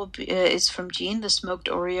of them is from Jean, the Smoked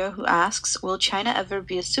Oreo, who asks, will China ever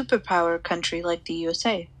be a superpower country like the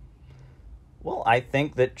USA? Well, I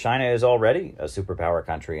think that China is already a superpower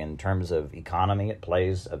country in terms of economy. It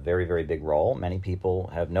plays a very, very big role. Many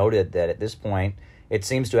people have noted that at this point, it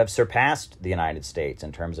seems to have surpassed the United States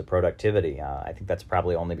in terms of productivity. I think that's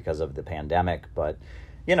probably only because of the pandemic, but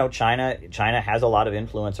you know, China has a lot of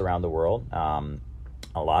influence around the world.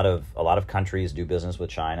 A lot of countries do business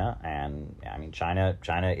with China, and I mean, China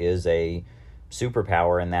is a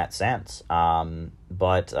superpower in that sense.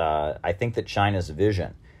 But I think that China's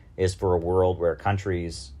vision is for a world where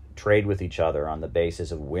countries trade with each other on the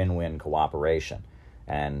basis of win-win cooperation.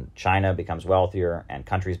 And China becomes wealthier, and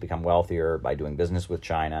countries become wealthier by doing business with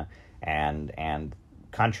China, and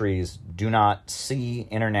countries do not see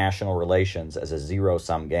international relations as a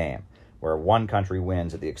zero-sum game where one country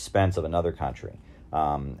wins at the expense of another country.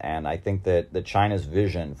 And I think that China's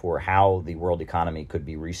vision for how the world economy could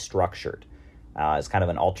be restructured as kind of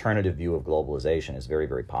an alternative view of globalization is very,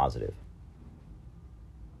 very positive.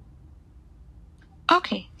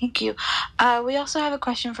 Okay, thank you. We also have a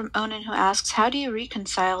question from Onan, who asks, how do you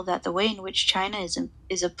reconcile that the way in which China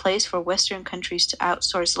is a place for Western countries to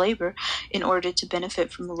outsource labor in order to benefit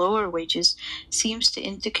from lower wages seems to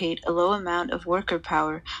indicate a low amount of worker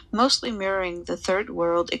power, mostly mirroring the third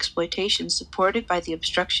world exploitation supported by the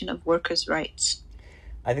obstruction of workers' rights?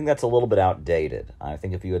 I think that's a little bit outdated. I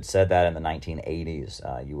think if you had said that in the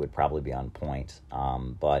 1980s, you would probably be on point.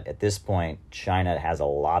 But at this point, China has a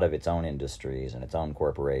lot of its own industries and its own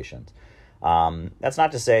corporations. That's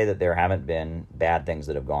not to say that there haven't been bad things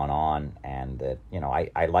that have gone on, and that, you know,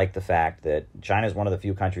 I like the fact that China is one of the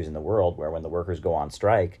few countries in the world where when the workers go on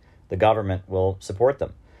strike, the government will support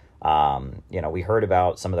them. You know, we heard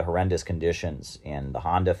about some of the horrendous conditions in the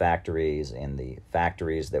Honda factories, in the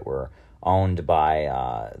factories that were owned by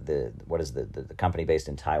the company based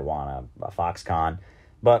in Taiwan, Foxconn.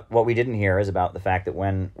 But what we didn't hear is about the fact that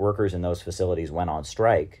when workers in those facilities went on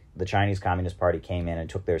strike, the Chinese Communist Party came in and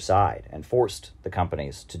took their side and forced the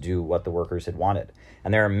companies to do what the workers had wanted.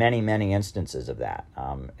 And there are many, many instances of that.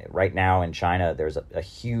 Right now in China, there's a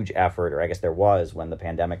huge effort, or I guess there was when the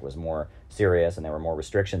pandemic was more serious and there were more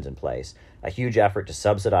restrictions in place, a huge effort to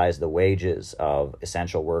subsidize the wages of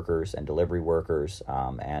essential workers and delivery workers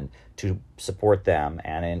and to support them.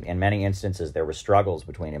 And in many instances, there were struggles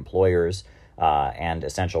between employers and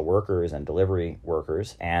essential workers and delivery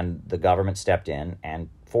workers, and the government stepped in and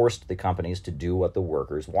forced the companies to do what the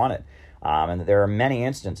workers wanted. And there are many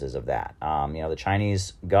instances of that. You know, the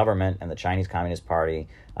Chinese government and the Chinese Communist Party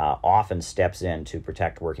often steps in to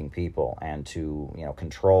protect working people and to, you know,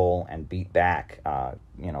 control and beat back,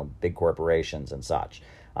 you know, big corporations and such.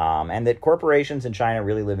 And that corporations in China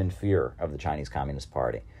really live in fear of the Chinese Communist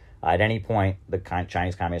Party. At any point, the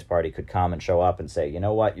Chinese Communist Party could come and show up and say, you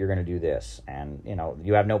know what, you're going to do this. And, you know,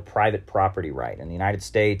 you have no private property right. In the United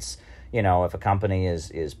States, you know, if a company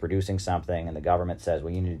is producing something and the government says,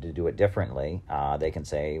 well, you need to do it differently, they can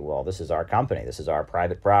say, well, this is our company. This is our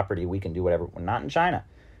private property. We can do whatever. Not in China.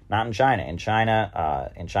 Not in China.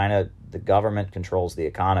 In China, the government controls the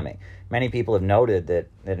economy. Many people have noted that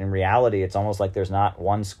in reality, it's almost like there's not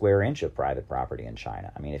 1 square inch of private property in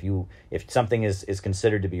China. I mean, if something is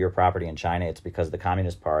considered to be your property in China, it's because the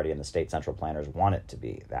Communist Party and the state central planners want it to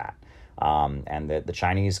be that. and that the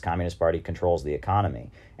Chinese Communist Party controls the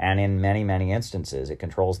economy. And in many, many instances, it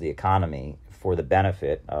controls the economy for the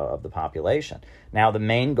benefit of the population. Now, the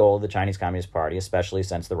main goal of the Chinese Communist Party, especially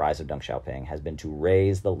since the rise of Deng Xiaoping, has been to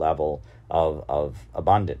raise the level of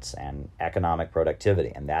abundance and economic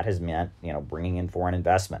productivity. And that has meant, bringing in foreign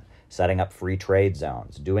investment, setting up free trade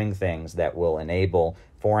zones, doing things that will enable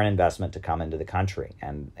foreign investment to come into the country.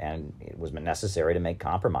 And it was necessary to make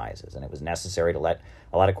compromises, and it was necessary to let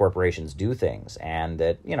a lot of corporations do things. And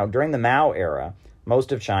that, during the Mao era,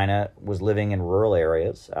 most of China was living in rural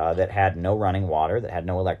areas that had no running water, that had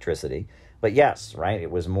no electricity. But yes, right, it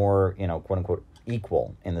was more, quote unquote,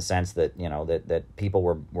 equal in the sense that, that people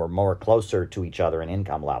were more closer to each other in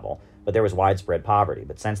income level, but there was widespread poverty.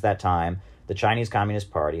 But since that time, the Chinese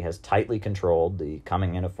Communist Party has tightly controlled the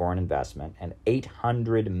coming in of foreign investment, and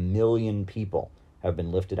 800 million people have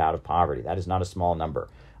been lifted out of poverty. That is not a small number.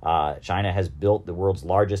 China has built the world's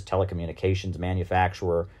largest telecommunications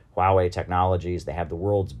manufacturer, Huawei Technologies. They have the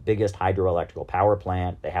world's biggest hydroelectrical power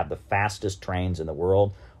plant. They have the fastest trains in the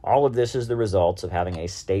world. All of this is the results of having a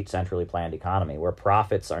state centrally planned economy where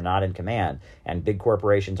profits are not in command and big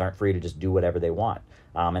corporations aren't free to just do whatever they want.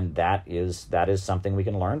 And that is something we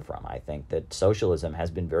can learn from. I think that socialism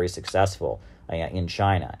has been very successful in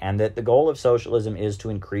China, and that the goal of socialism is to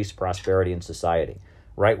increase prosperity in society.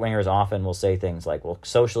 Right-wingers often will say things like, well,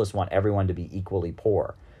 socialists want everyone to be equally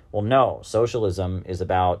poor. Well, no, socialism is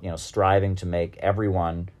about striving to make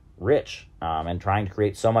everyone rich and trying to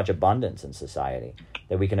create so much abundance in society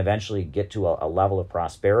that we can eventually get to a level of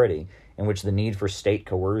prosperity in which the need for state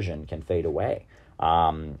coercion can fade away.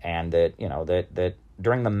 And that that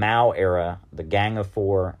during the Mao era, the Gang of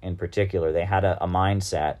Four in particular, they had a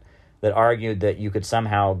mindset that argued that you could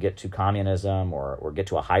somehow get to communism or get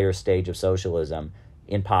to a higher stage of socialism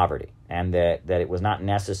in poverty, and that it was not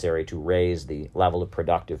necessary to raise the level of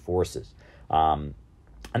productive forces. And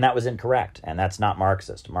that was incorrect, and that's not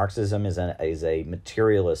Marxist. Marxism is a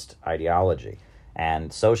materialist ideology.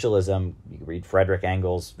 And socialism, you read Frederick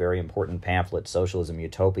Engels' very important pamphlet, Socialism,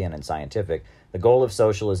 Utopian and Scientific. The goal of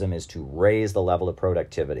socialism is to raise the level of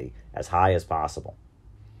productivity as high as possible.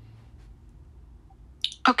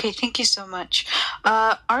 Okay, thank you so much.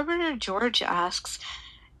 Arbiter George asks,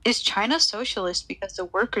 is China socialist because the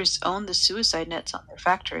workers own the suicide nets on their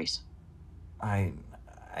factories? I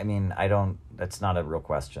mean, I don't, that's not a real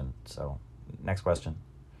question. So, next question.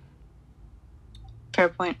 Fair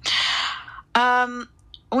point.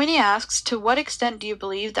 Winnie asks, to what extent do you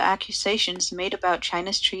believe the accusations made about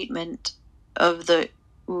China's treatment of the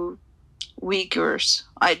Uyghurs?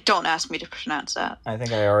 Don't ask me to pronounce that. I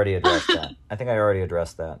think I already addressed that. I think I already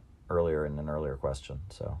addressed that earlier in an earlier question.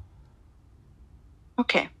 So.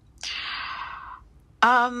 Okay.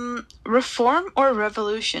 Reform or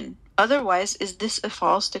revolution? Otherwise, is this a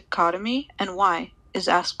false dichotomy, and why? Is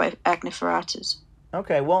asked by Agniferatsis.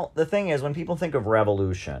 Okay, well, the thing is, when people think of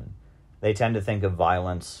revolution, they tend to think of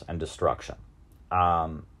violence and destruction.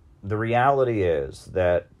 The reality is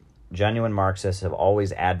that genuine Marxists have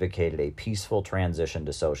always advocated a peaceful transition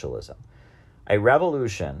to socialism. A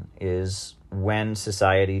revolution is when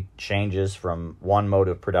society changes from one mode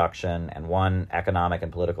of production and one economic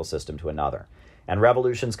and political system to another. And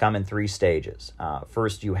revolutions come in three stages.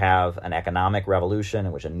 First, you have an economic revolution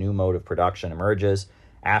in which a new mode of production emerges.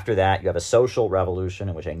 After that, you have a social revolution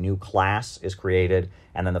in which a new class is created.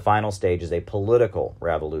 And then the final stage is a political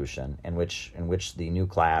revolution in which the new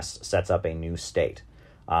class sets up a new state.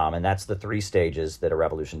 And that's the three stages that a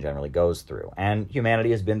revolution generally goes through. And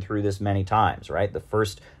humanity has been through this many times, right? The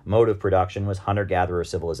first mode of production was hunter-gatherer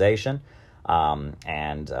civilization.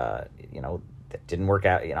 That didn't work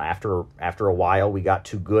out. After a while, we got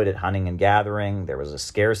too good at hunting and gathering. There was a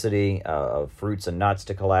scarcity of fruits and nuts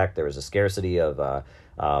to collect. There was a scarcity of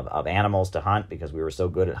animals to hunt because we were so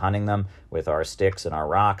good at hunting them with our sticks and our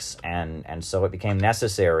rocks. And so it became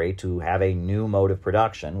necessary to have a new mode of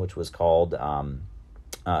production, which was called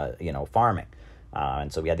farming.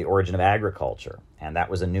 And so we had the origin of agriculture, and that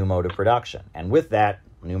was a new mode of production. And with that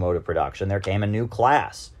new mode of production, there came a new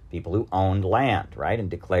class, people who owned land, right, and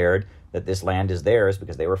declared that this land is theirs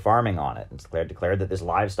because they were farming on it, and declared that this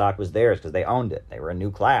livestock was theirs because they owned it. They were a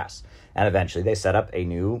new class. And eventually they set up a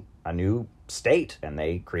new state, and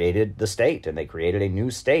they created the state, and they created a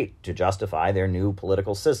new state to justify their new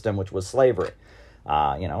political system, which was slavery.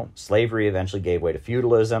 Slavery eventually gave way to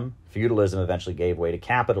feudalism. Feudalism eventually gave way to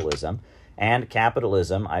capitalism. And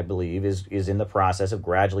capitalism, I believe, is in the process of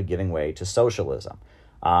gradually giving way to socialism.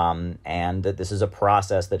 And that this is a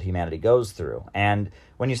process that humanity goes through. And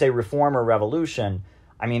when you say reform or revolution,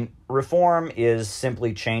 I mean, reform is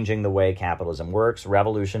simply changing the way capitalism works.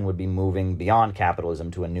 Revolution would be moving beyond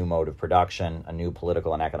capitalism to a new mode of production, a new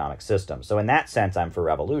political and economic system. So in that sense, I'm for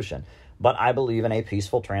revolution. But I believe in a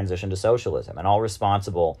peaceful transition to socialism, and all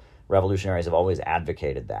responsible revolutionaries have always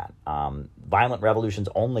advocated that. Violent revolutions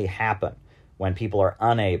only happen when people are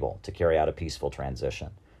unable to carry out a peaceful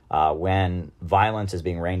transition. When violence is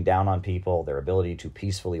being rained down on people, their ability to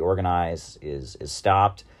peacefully organize is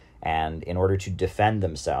stopped. And in order to defend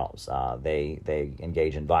themselves, they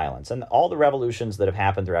engage in violence. And all the revolutions that have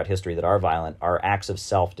happened throughout history that are violent are acts of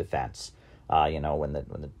self-defense. When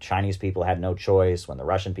the Chinese people had no choice, when the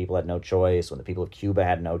Russian people had no choice, when the people of Cuba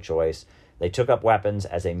had no choice, they took up weapons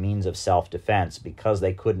as a means of self-defense because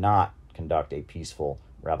they could not conduct a peaceful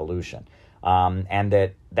revolution.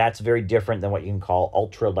 And that's very different than what you can call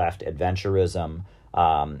ultra-left adventurism.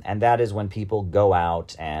 And that is when people go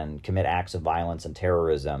out and commit acts of violence and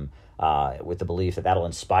terrorism with the belief that that'll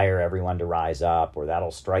inspire everyone to rise up, or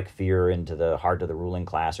that'll strike fear into the heart of the ruling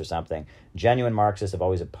class or something. Genuine Marxists have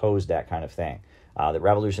always opposed that kind of thing. That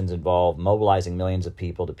revolutions involve mobilizing millions of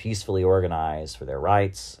people to peacefully organize for their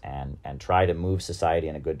rights and try to move society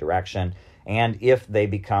in a good direction. And if they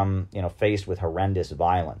become, faced with horrendous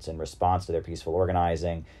violence in response to their peaceful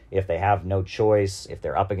organizing, if they have no choice, if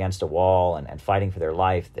they're up against a wall and fighting for their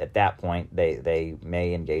life, at that point they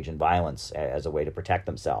may engage in violence as a way to protect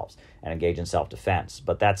themselves and engage in self-defense.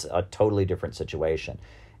 But that's a totally different situation.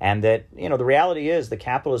 And that, the reality is the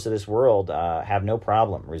capitalists of this world have no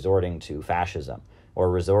problem resorting to fascism or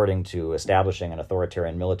resorting to establishing an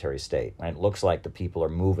authoritarian military state when it looks like the people are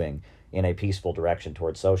moving in a peaceful direction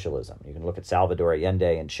towards socialism. You can look at Salvador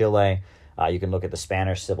Allende in Chile. You can look at the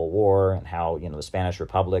Spanish Civil War and how the Spanish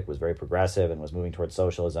Republic was very progressive and was moving towards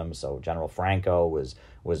socialism. So General Franco was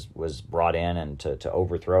brought in and to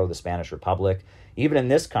overthrow the Spanish Republic. Even in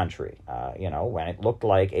this country, when it looked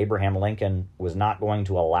like Abraham Lincoln was not going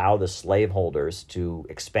to allow the slaveholders to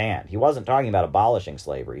expand. He wasn't talking about abolishing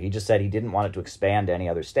slavery. He just said he didn't want it to expand to any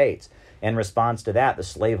other states. In response to that, the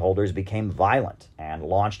slaveholders became violent and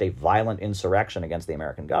launched a violent insurrection against the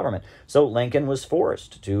American government. So Lincoln was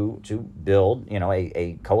forced to build,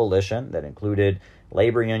 a coalition that included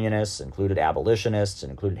labor unionists, included abolitionists,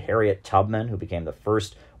 and included Harriet Tubman, who became the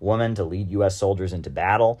first woman to lead U.S. soldiers into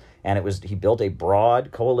battle. And he built a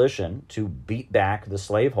broad coalition to beat back the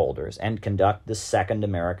slaveholders and conduct the Second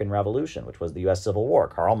American Revolution, which was the U.S. Civil War.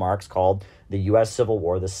 Karl Marx called the U.S. Civil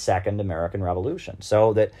War the Second American Revolution.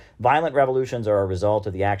 So that violent revolutions are a result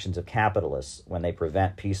of the actions of capitalists when they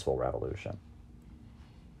prevent peaceful revolution.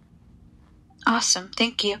 Awesome,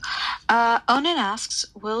 thank you. Onan asks,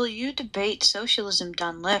 will you debate socialism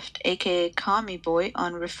done left, aka Commie Boy,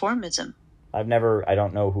 on reformism? I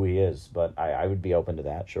don't know who he is, but I would be open to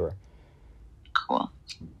that, sure. Cool.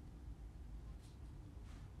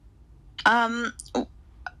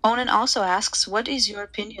 Onan also asks, what is your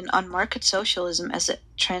opinion on market socialism as a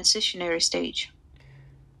transitionary stage?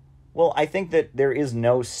 Well, I think that there is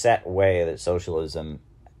no set way that socialism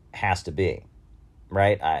has to be.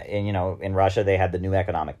 Right? In Russia, they had the new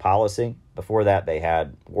economic policy. Before that, they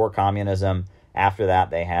had war communism. After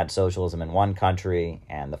that, they had socialism in one country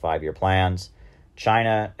and the 5-year plans.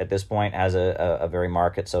 China, at this point, has a very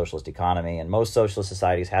market socialist economy, and most socialist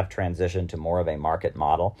societies have transitioned to more of a market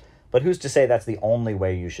model. But who's to say that's the only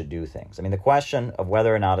way you should do things? I mean, the question of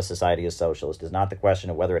whether or not a society is socialist is not the question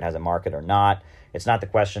of whether it has a market or not. It's not the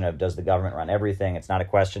question of does the government run everything. It's not a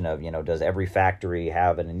question of, does every factory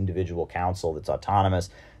have an individual council that's autonomous.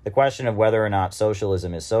 The question of whether or not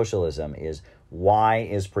socialism is why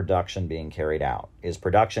is production being carried out? Is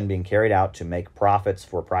production being carried out to make profits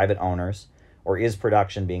for private owners, or is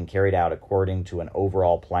production being carried out according to an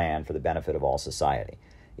overall plan for the benefit of all society?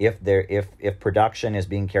 If production is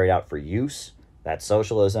being carried out for use, that's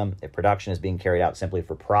socialism. If production is being carried out simply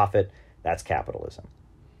for profit, that's capitalism.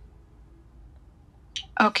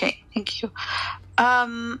 Okay, thank you.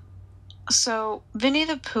 So Winnie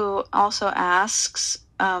the Pooh also asks,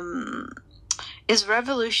 is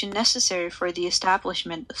revolution necessary for the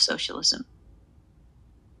establishment of socialism?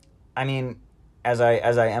 I mean, as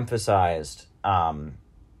I emphasized,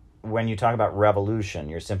 when you talk about revolution,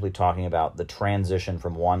 you're simply talking about the transition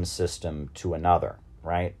from one system to another,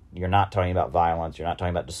 right? You're not talking about violence. You're not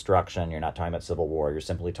talking about destruction. You're not talking about civil war. You're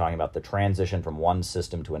simply talking about the transition from one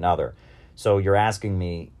system to another. So you're asking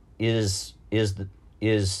me, is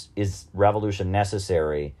revolution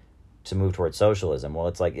necessary to move towards socialism? Well,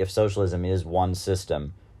 it's like if socialism is one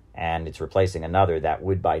system and it's replacing another, that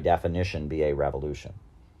would by definition be a revolution.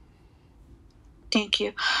 Thank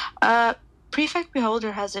you. Prefect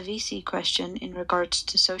Beholder has a VC question in regards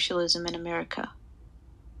to socialism in America.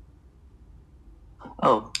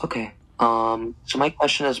 Oh, okay. So my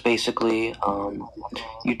question is basically,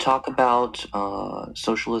 you talk about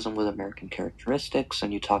socialism with American characteristics,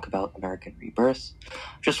 and you talk about American rebirth.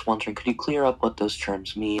 Just wondering, could you clear up what those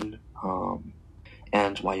terms mean,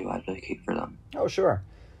 and why you advocate for them? Oh, sure.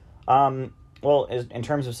 Well, in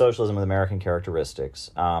terms of socialism with American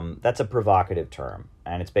characteristics, that's a provocative term,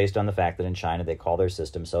 and it's based on the fact that in China they call their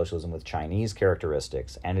system socialism with Chinese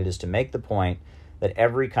characteristics, and it is to make the point that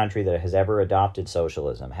every country that has ever adopted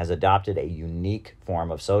socialism has adopted a unique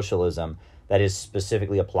form of socialism that is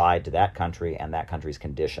specifically applied to that country and that country's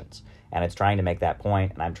conditions. And it's trying to make that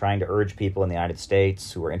point, and I'm trying to urge people in the United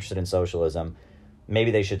States who are interested in socialism,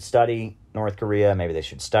 maybe they should study North Korea, maybe they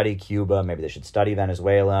should study Cuba, maybe they should study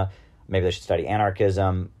Venezuela, maybe they should study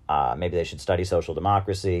anarchism, maybe they should study social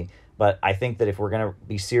democracy. But I think that if we're going to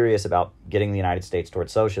be serious about getting the United States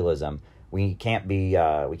towards socialism, we can't be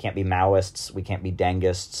Maoists, we can't be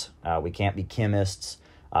Dengists, we can't be Kimists,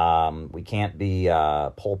 we can't be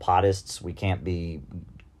Pol Potists, we can't be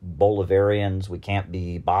Bolivarians, we can't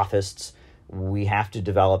be Baathists. We have to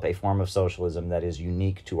develop a form of socialism that is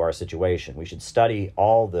unique to our situation. We should study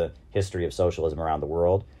all the history of socialism around the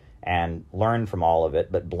world and learn from all of it,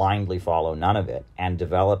 but blindly follow none of it, and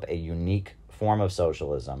develop a unique form of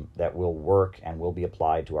socialism that will work and will be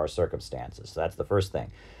applied to our circumstances. So that's the first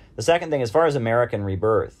thing. The second thing, as far as American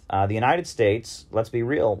rebirth, the United States, let's be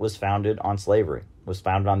real, was founded on slavery, was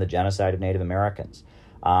founded on the genocide of Native Americans.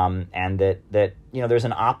 And that there's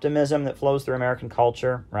an optimism that flows through American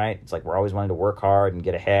culture, right? It's like we're always wanting to work hard and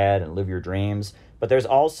get ahead and live your dreams. But there's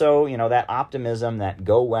also, that optimism, that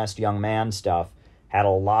go west young man stuff had a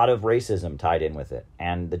lot of racism tied in with it.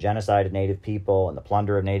 And the genocide of Native people and the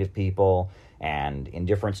plunder of Native people and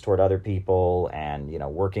indifference toward other people and,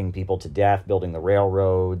 working people to death, building the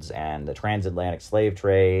railroads and the transatlantic slave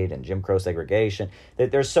trade and Jim Crow segregation.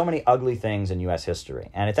 There's so many ugly things in U.S. history.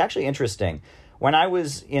 And it's actually interesting. When I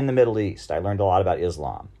was in the Middle East, I learned a lot about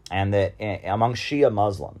Islam, and that among Shia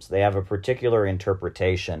Muslims, they have a particular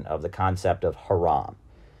interpretation of the concept of haram,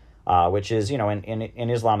 which is, in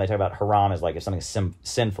Islam, they talk about haram as like if something's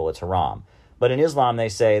sinful, it's haram. But in Islam, they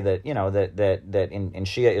say that, that in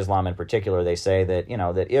Shia Islam in particular, they say that,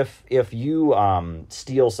 that if you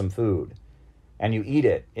steal some food and you eat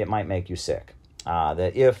it, it might make you sick.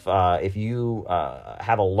 That if you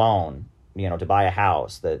have a loan, to buy a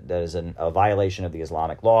house that is a violation of the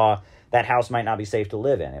Islamic law, that house might not be safe to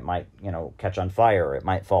live in. It might, catch on fire. It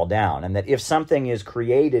might fall down. And that if something is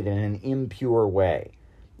created in an impure way,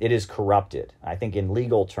 it is corrupted. I think in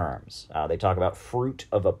legal terms, they talk about fruit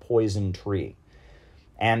of a poison tree.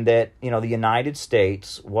 And that, the United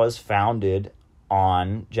States was founded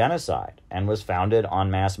on genocide and was founded on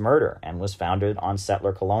mass murder and was founded on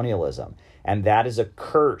settler colonialism. And that is a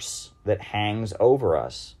curse that hangs over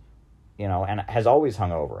us, and has always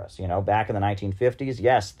hung over us. Back in the 1950s,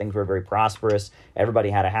 yes, things were very prosperous. Everybody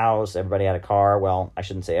had a house. Everybody had a car. Well, I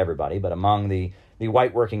shouldn't say everybody, but among the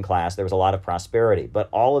white working class, there was a lot of prosperity. But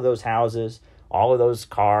all of those houses, all of those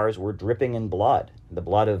cars were dripping in blood. The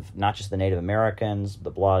blood of not just the Native Americans,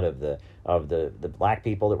 the blood of the black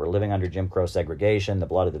people that were living under Jim Crow segregation, the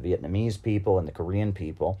blood of the Vietnamese people and the Korean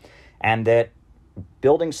people. And that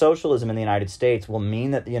building socialism in the United States will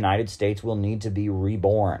mean that the United States will need to be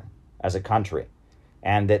reborn as a country,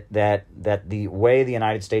 and that the way the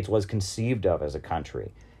United States was conceived of as a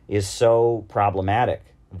country is so problematic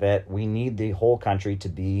that we need the whole country to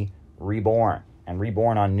be reborn, and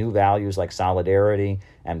reborn on new values like solidarity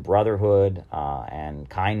and brotherhood and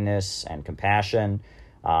kindness and compassion,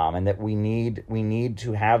 and that we need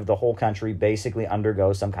to have the whole country basically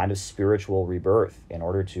undergo some kind of spiritual rebirth in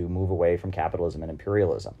order to move away from capitalism and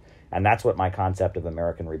imperialism. And that's what my concept of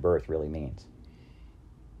American rebirth really means.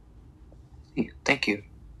 Thank you.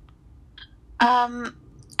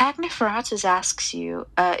 Agniferatus asks you,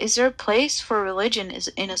 is there a place for religion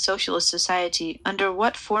in a socialist society? Under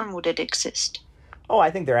what form would it exist? Oh,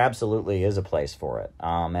 I think there absolutely is a place for it,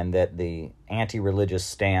 and that the anti-religious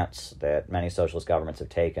stance that many socialist governments have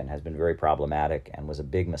taken has been very problematic and was a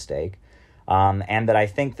big mistake, and that I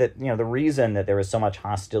think that the reason that there is so much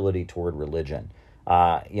hostility toward religion,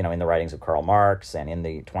 in the writings of Karl Marx and in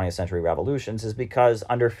the 20th century revolutions, is because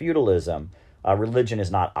under feudalism, religion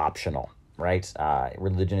is not optional, right?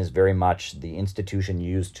 Religion is very much the institution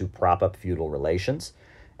used to prop up feudal relations,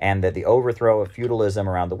 and that the overthrow of feudalism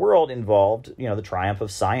around the world involved, the triumph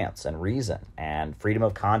of science and reason and freedom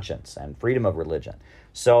of conscience and freedom of religion.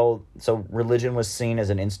 So religion was seen as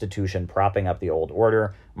an institution propping up the old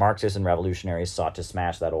order. Marxists and revolutionaries sought to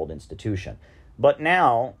smash that old institution. But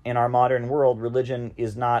now, in our modern world, religion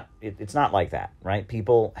is not, it's not like that, right?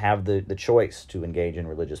 People have the choice to engage in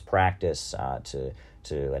religious practice,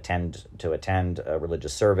 to attend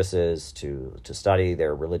religious services, to study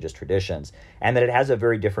their religious traditions, and that it has a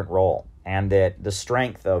very different role. And that the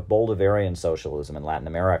strength of Bolivarian socialism in Latin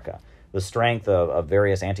America, the strength of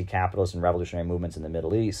various anti-capitalist and revolutionary movements in the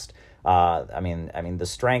Middle East, the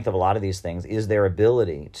strength of a lot of these things is their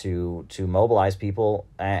ability to mobilize people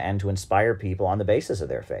and to inspire people on the basis of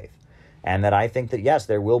their faith. And that I think that, yes,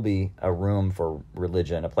 there will be a room for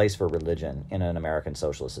religion, a place for religion in an American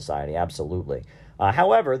socialist society, absolutely.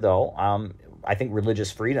 However, though, I think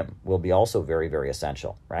religious freedom will be also very, very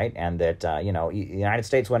essential, right? And that, the United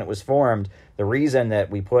States, when it was formed, the reason that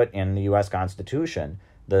we put in the U.S. Constitution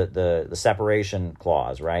the separation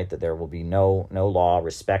clause, right, that there will be no law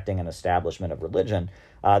respecting an establishment of religion,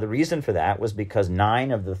 the reason for that was because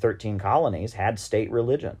 9 of the 13 colonies had state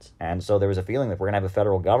religions. And so there was a feeling that if we're going to have a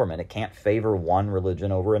federal government, it can't favor one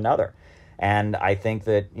religion over another. And I think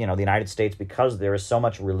that, the United States, because there is so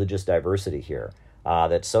much religious diversity here,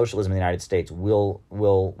 that socialism in the United States will,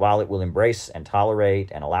 while it will embrace and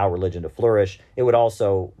tolerate and allow religion to flourish, it would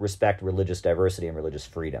also respect religious diversity and religious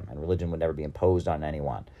freedom, and religion would never be imposed on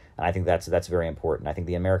anyone. And I think that's very important. I think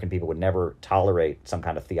the American people would never tolerate some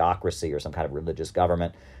kind of theocracy or some kind of religious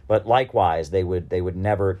government, but likewise, they would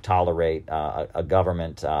never tolerate a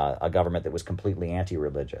government that was completely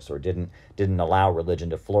anti-religious or didn't allow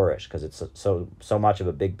religion to flourish, because it's so much of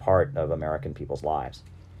a big part of American people's lives.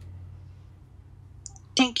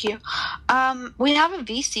 Thank you. We have a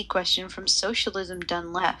VC question from Socialism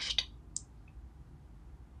Done Left.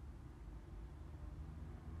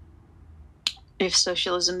 If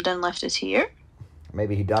Socialism Done Left is here?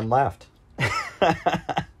 Maybe he done left.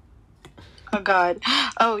 Oh, God.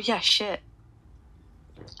 Oh, yeah, shit.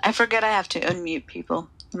 I forget I have to unmute people.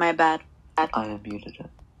 My bad. I unmuted it.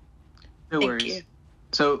 No worries. Thank you.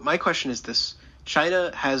 So my question is this.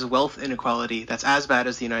 China has wealth inequality that's as bad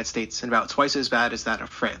as the United States and about twice as bad as that of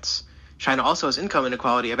France. China also has income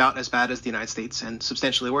inequality about as bad as the United States and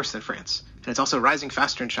substantially worse than France. And it's also rising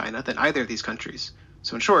faster in China than either of these countries.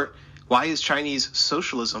 So in short, why is Chinese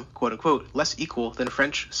socialism, quote unquote, less equal than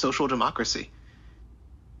French social democracy?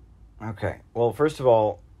 Okay. Well, first of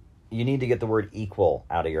all, you need to get the word equal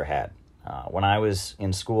out of your head. When I was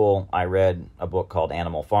in school, I read a book called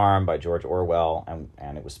Animal Farm by George Orwell,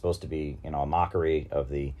 and it was supposed to be, a mockery of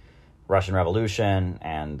the Russian Revolution,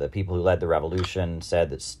 and the people who led the revolution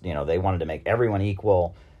said that, they wanted to make everyone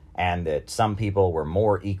equal, and that some people were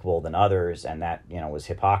more equal than others, and that, was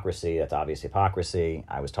hypocrisy. That's obvious hypocrisy.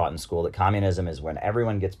 I was taught in school that communism is when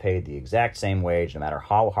everyone gets paid the exact same wage, no matter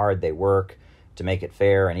how hard they work, to make it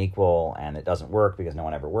fair and equal, and it doesn't work because no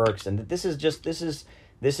one ever works. And this is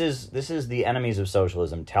the enemies of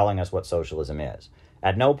socialism telling us what socialism is.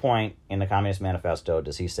 At no point in the Communist Manifesto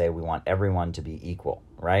does he say we want everyone to be equal,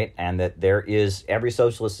 right? And that every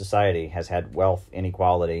socialist society has had wealth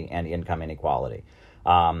inequality and income inequality.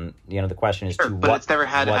 The question is, sure, to but what, it's never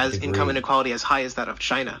had as degree? Income inequality as high as that of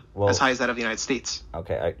China, as high as that of the United States.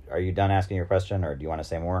 Okay, are you done asking your question, or do you want to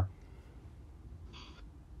say more?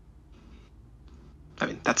 I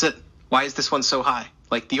mean, that's it. Why is this one so high?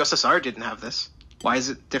 Like, the USSR didn't have this. Why is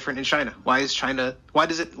it different in China? Let's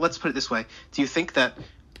put it this way. Do you think that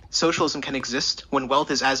socialism can exist when wealth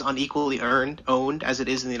is as unequally owned as it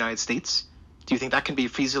is in the United States? Do you think that can be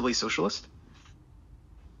feasibly socialist?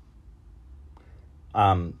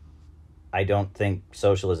 I don't think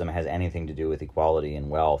socialism has anything to do with equality in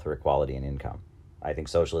wealth or equality in income. I think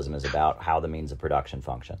socialism is about how the means of production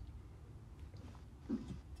function.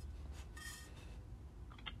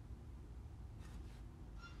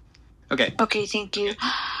 Okay. Okay, thank you.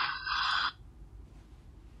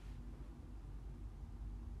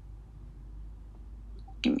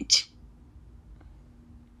 Give me 2.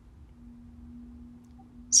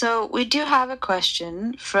 So we do have a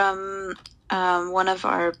question from one of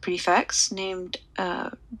our prefects named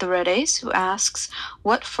the Red Ace, who asks,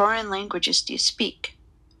 what foreign languages do you speak?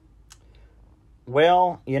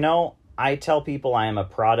 Well, I tell people I am a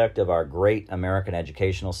product of our great American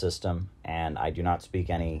educational system, and I do not speak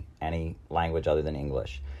any language other than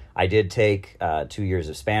English. I did take 2 years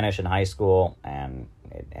of Spanish in high school, and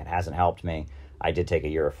it hasn't helped me. I did take a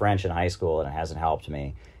year of French in high school, and it hasn't helped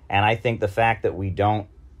me. And I think the fact that we don't,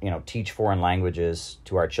 teach foreign languages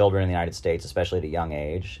to our children in the United States, especially at a young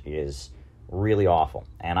age, is really awful.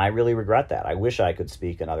 And I really regret that. I wish I could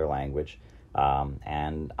speak another language.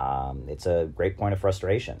 It's a great point of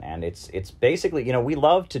frustration. And it's basically, we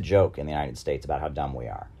love to joke in the United States about how dumb we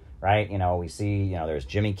are, right? We see, there's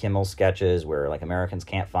Jimmy Kimmel sketches where like Americans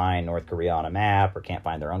can't find North Korea on a map or can't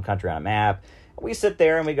find their own country on a map. we sit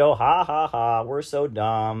there and we go, ha, ha, ha, we're so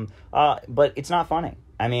dumb. But it's not funny.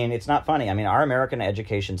 I mean, it's not funny. I mean, our American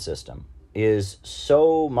education system is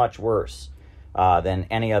so much worse than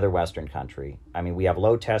any other Western country. I mean, we have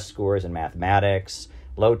low test scores in mathematics,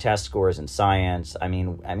 low test scores in science. I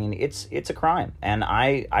mean, it's a crime. And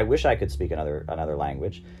I wish I could speak another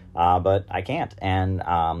language, but I can't. And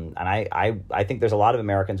I think there's a lot of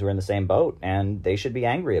Americans who are in the same boat, and they should be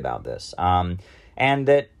angry about this. And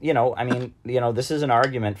that, this is an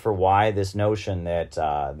argument for why this notion that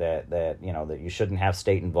you shouldn't have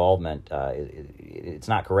state involvement, it's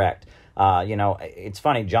not correct. It's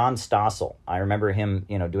funny, John Stossel, I remember him,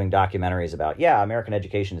 doing documentaries about, American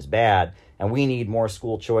education is bad and we need more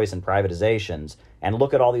school choice and privatizations. And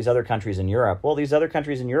look at all these other countries in Europe. Well, these other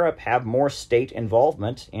countries in Europe have more state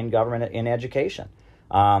involvement in government, in education.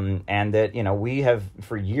 And that, we have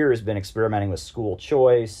for years been experimenting with school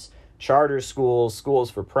choice, charter schools, schools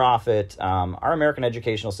for profit. Our American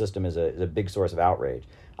educational system is a big source of outrage.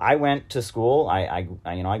 I went to school. I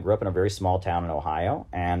grew up in a very small town in Ohio,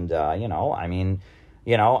 and I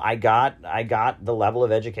got the level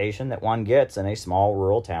of education that one gets in a small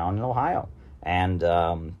rural town in Ohio, and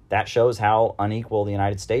that shows how unequal the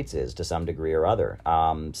United States is to some degree or other.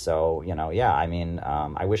 I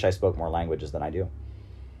wish I spoke more languages than I do.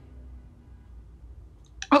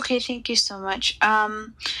 Okay, thank you so much.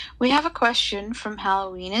 We have a question from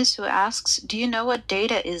Halloweenis who asks, do you know what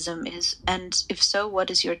dataism is? And if so, what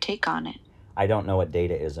is your take on it? I don't know what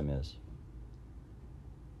dataism is.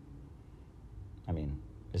 I mean,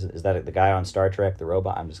 is that the guy on Star Trek, the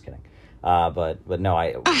robot? I'm just kidding. But no,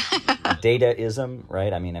 dataism,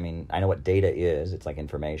 right? I mean, I know what data is. It's like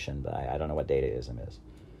information, but I don't know what dataism is.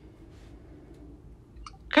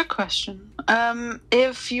 Good question.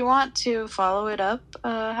 If you want to follow it up,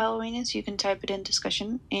 Halloweenis, you can type it in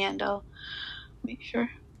discussion, and I'll make sure.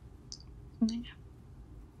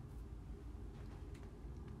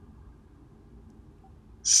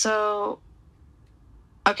 So,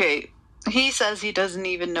 okay, he says he doesn't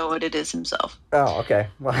even know what it is himself. Oh, okay.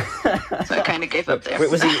 Well, so I kind of gave up there.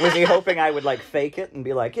 Was he hoping I would fake it and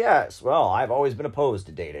be like, yes, well, I've always been opposed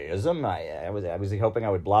to dataism. Was he hoping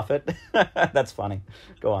I would bluff it? That's funny.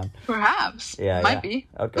 Go on. Perhaps. Yeah. Might be.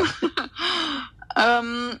 Okay.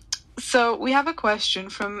 So we have a question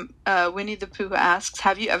from Winnie the Pooh who asks,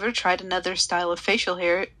 have you ever tried another style of facial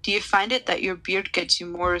hair? Do you find it that your beard gets you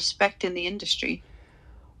more respect in the industry?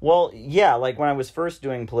 Well, yeah, like when I was first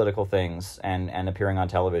doing political things and appearing on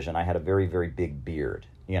television, I had a very, very big beard,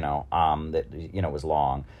 that, was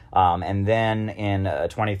long. And then in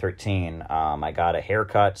 2013, I got a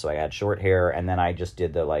haircut, so I had short hair, and then I just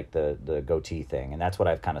did the goatee thing, and that's what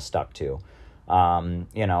I've kind of stuck to.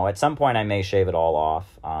 At some point I may shave it all off,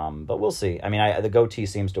 but we'll see. I mean, the goatee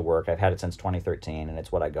seems to work. I've had it since 2013, and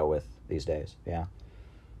it's what I go with these days, yeah.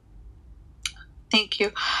 Thank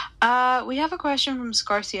you. We have a question from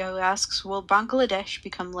Scarcia who asks, will Bangladesh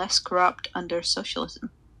become less corrupt under socialism?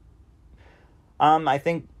 I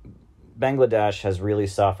think Bangladesh has really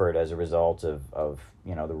suffered as a result of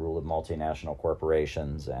the rule of multinational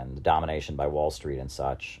corporations and the domination by Wall Street and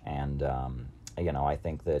such. And I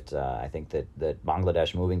think that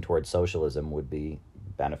Bangladesh moving towards socialism would be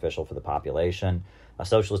beneficial for the population. A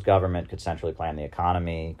socialist government could centrally plan the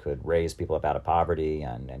economy, could raise people up out of poverty,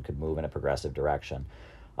 and could move in a progressive direction.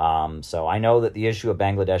 So I know that the issue of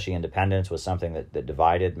Bangladeshi independence was something that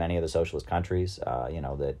divided many of the socialist countries.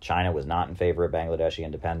 That China was not in favor of Bangladeshi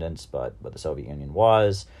independence, but the Soviet Union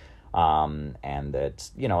was. And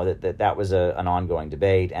that was an ongoing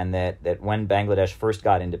debate. And that when Bangladesh first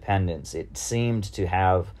got independence, it seemed to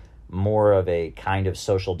have more of a kind of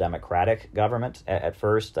social democratic government at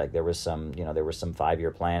first. Like there was some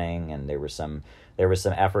 5-year planning, and there was some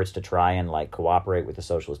efforts to try and cooperate with the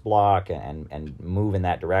socialist bloc and move in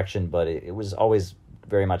that direction. But it was always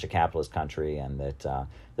very much a capitalist country, and that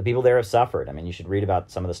the people there have suffered. I mean, you should read about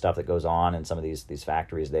some of the stuff that goes on in some of these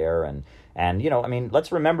factories there, and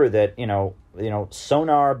let's remember that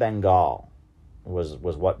Sonar Bengal was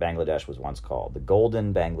what Bangladesh was once called, the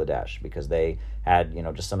Golden Bangladesh, because they had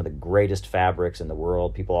just some of the greatest fabrics in the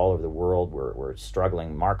world. People all over the world were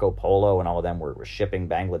struggling. Marco Polo and all of them were shipping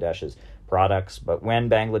Bangladesh's products. But when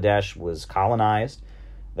Bangladesh was colonized,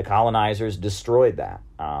 the colonizers destroyed that.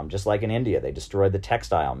 Just like in India, they destroyed the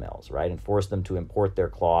textile mills, right, and forced them to import their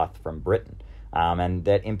cloth from Britain. And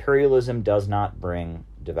that imperialism does not bring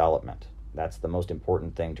development. That's the most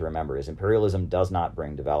important thing to remember, is imperialism does not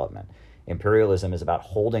bring development. Imperialism is about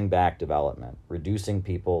holding back development, reducing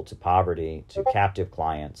people to poverty, to captive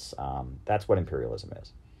clients. That's what imperialism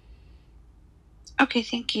is. Okay,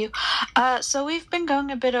 thank you. So we've been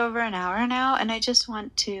going a bit over an hour now, and I just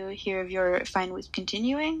want to hear if you're fine with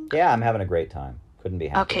continuing. Yeah, I'm having a great time. Couldn't be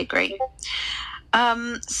happier. Okay, great.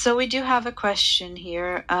 So we do have a question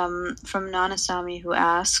here from Nanasami, who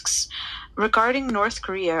asks, regarding North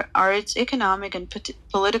Korea, are its economic and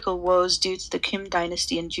political woes due to the Kim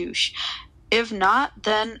dynasty and Juche? If not,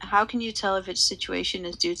 then how can you tell if its situation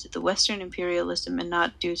is due to the Western imperialism and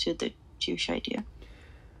not due to the Juche idea?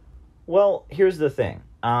 Well, here's the thing.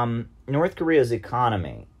 North Korea's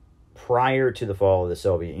economy prior to the fall of the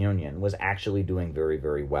Soviet Union was actually doing very,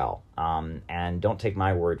 very well. And don't take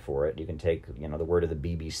my word for it. You can take, the word of the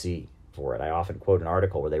BBC for it. I often quote an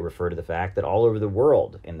article where they refer to the fact that all over the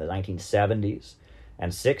world in the 1970s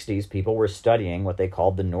and 60s, people were studying what they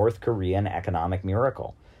called the North Korean economic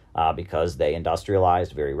miracle. Because they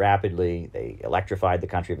industrialized very rapidly, they electrified the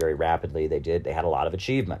country very rapidly. They had a lot of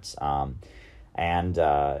achievements.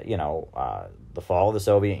 The fall of the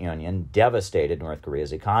Soviet Union devastated North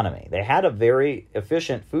Korea's economy. They had a very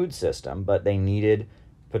efficient food system, but they needed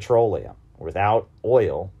petroleum. Without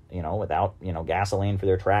oil, without gasoline for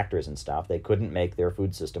their tractors and stuff, they couldn't make their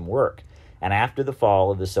food system work. And after the fall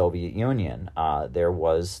of the Soviet Union, there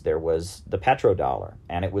was the petrodollar,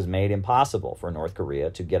 and it was made impossible for North Korea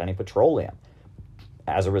to get any petroleum.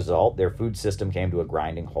 As a result, their food system came to a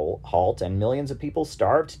grinding halt, and millions of people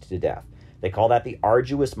starved to death. They call that the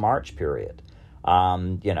arduous March period,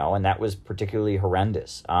 and that was particularly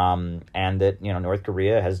horrendous. And that North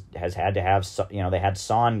Korea has had to have they had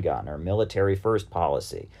Songun, or military first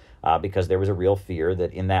policy, because there was a real fear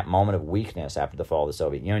that in that moment of weakness after the fall of the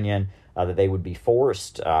Soviet Union, that they would be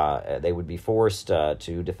forced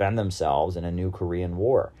to defend themselves in a new Korean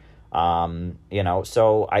War.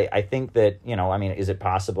 So I think that, is it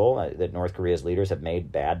possible that North Korea's leaders have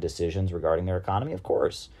made bad decisions regarding their economy? Of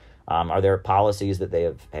course. Are there policies that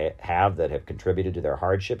they have that have contributed to their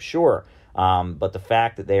hardship? Sure. But the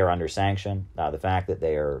fact that they are under sanction, the fact that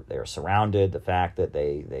they are surrounded, the fact that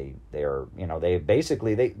the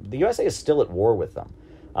USA is still at war with them.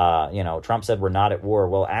 Trump said we're not at war.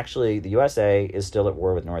 Well, actually, the USA is still at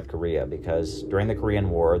war with North Korea, because during the Korean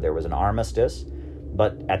War, there was an armistice,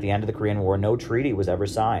 but at the end of the Korean War, no treaty was ever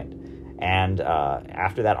signed. And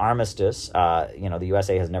after that armistice, the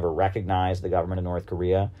USA has never recognized the government of North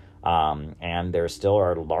Korea. And there still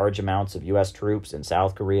are large amounts of U.S. troops in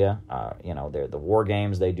South Korea. The war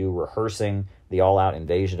games they do rehearsing the all-out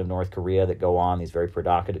invasion of North Korea that go on, these very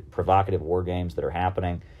provocative war games that are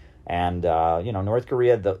happening. And, North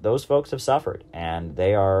Korea, those folks have suffered, and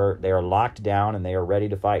they are locked down, and they are ready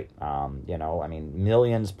to fight.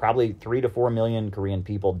 Millions, probably 3 to 4 million Korean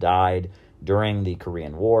people died during the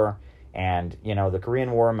Korean War. And, the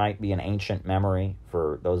Korean War might be an ancient memory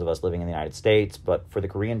for those of us living in the United States, but for the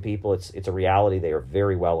Korean people, it's a reality they are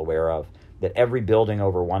very well aware of, that every building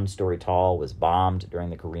over 1 story tall was bombed during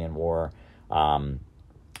the Korean War.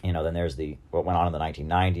 Then there's what went on in the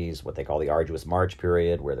 1990s, what they call the arduous March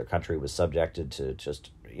period, where the country was subjected to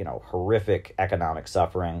just, horrific economic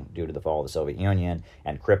suffering due to the fall of the Soviet Union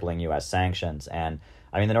and crippling U.S. sanctions. And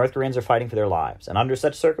the North Koreans are fighting for their lives. And under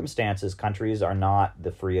such circumstances, countries are not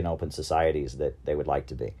the free and open societies that they would like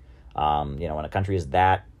to be. When a country is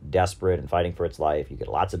that desperate and fighting for its life, you get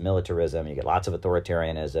lots of militarism, you get lots of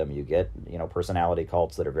authoritarianism, you get, personality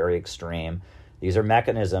cults that are very extreme. These are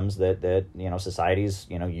mechanisms that societies,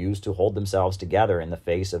 use to hold themselves together in the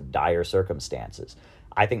face of dire circumstances.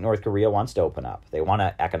 I think North Korea wants to open up. They want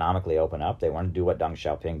to economically open up. They want to do what Deng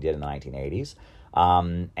Xiaoping did in the 1980s.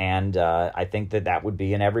 I think that would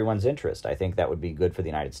be in everyone's interest. I think that would be good for the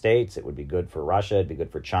United States. It would be good for Russia. It'd be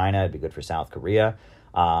good for China. It'd be good for South Korea.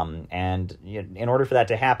 In order for that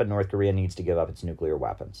to happen, North Korea needs to give up its nuclear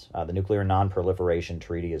weapons. The Nuclear Non-Proliferation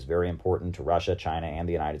Treaty is very important to Russia, China, and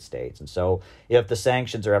the United States. And so if the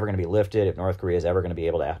sanctions are ever going to be lifted, if North Korea is ever going to be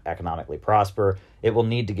able to economically prosper, it will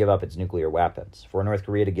need to give up its nuclear weapons. For North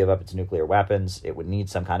Korea to give up its nuclear weapons, it would need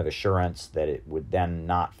some kind of assurance that it would then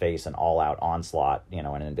not face an all-out onslaught,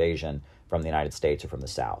 an invasion from the United States or from the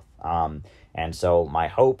South. And so my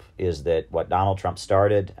hope is that what Donald Trump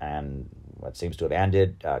started and what seems to have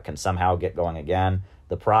ended can somehow get going again.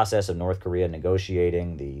 The process of North Korea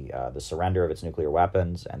negotiating the surrender of its nuclear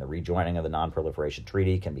weapons and the rejoining of the Non-Proliferation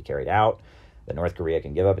Treaty can be carried out. That North Korea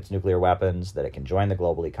can give up its nuclear weapons, that it can join the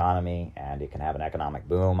global economy, and it can have an economic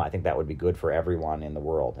boom. I think that would be good for everyone in the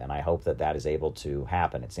world, and I hope that is able to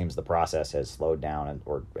happen. It seems the process has slowed down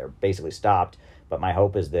or basically stopped, but my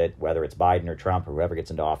hope is that whether it's Biden or Trump or whoever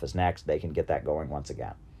gets into office next, they can get that going once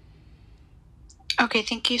again. Okay,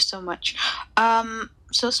 thank you so much.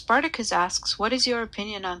 So Spartacus asks, what is your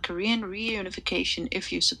opinion on Korean reunification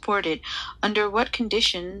if you support it? Under what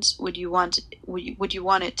conditions would you want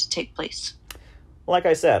it to take place? Like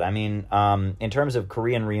I said, I mean, in terms of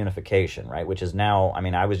Korean reunification, right, which is now, I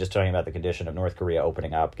mean, I was just talking about the condition of North Korea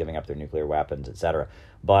opening up, giving up their nuclear weapons, etc.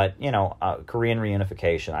 But, Korean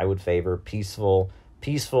reunification, I would favor peaceful,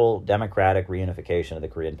 democratic reunification of the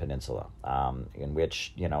Korean Peninsula, in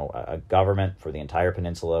which, a government for the entire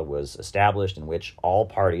peninsula was established, in which all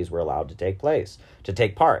parties were allowed to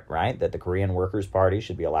take part, right? That the Korean Workers' Party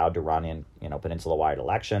should be allowed to run in, peninsula-wide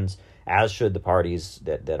elections, as should the parties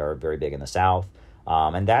that are very big in the South.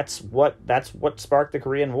 And that's what sparked the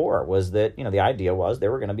Korean War, was that, the idea was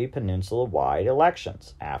there were going to be peninsula-wide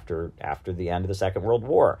elections after the end of the Second World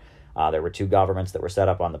War. There were two governments that were set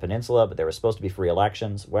up on the peninsula, but there were supposed to be free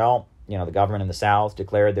elections. Well, the government in the South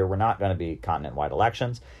declared there were not going to be continent-wide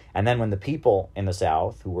elections. And then when the people in the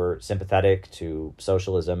South, who were sympathetic to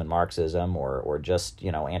socialism and Marxism, or just,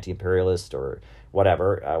 anti-imperialist or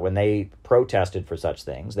whatever, when they protested for such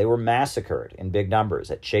things, they were massacred in big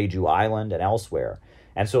numbers at Jeju Island and elsewhere.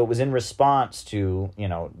 And so it was in response to,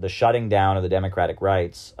 the shutting down of the democratic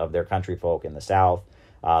rights of their countryfolk in the South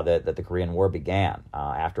that the Korean War began,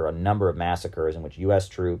 after a number of massacres in which U.S.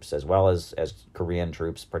 troops, as well as Korean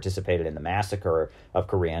troops, participated in the massacre of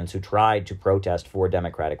Koreans who tried to protest for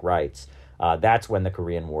democratic rights. That's when the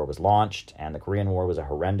Korean War was launched, and the Korean War was a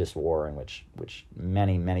horrendous war in which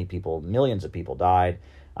many people, millions of people died.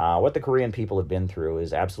 What the Korean people have been through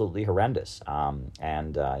is absolutely horrendous.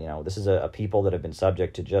 This is a people that have been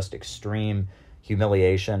subject to just extreme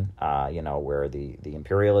humiliation, where the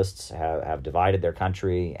imperialists have divided their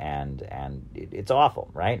country, and it's awful,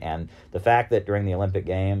 right? And the fact that during the Olympic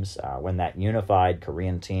Games, when that unified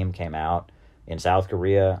Korean team came out in South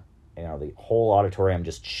Korea, the whole auditorium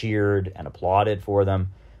just cheered and applauded for them.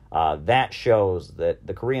 That shows that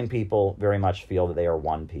the Korean people very much feel that they are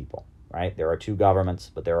one people, right? There are two governments,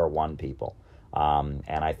 but there are one people. And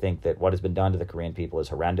I think that what has been done to the Korean people is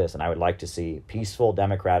horrendous, and I would like to see peaceful,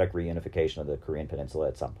 democratic reunification of the Korean Peninsula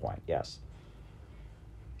at some point, yes.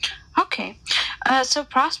 Okay. So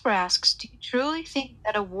Prosper asks, do you truly think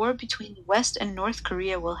that a war between the West and North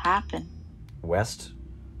Korea will happen? West?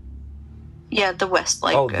 Yeah, the West,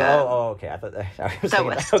 like. Okay. I thought I was thinking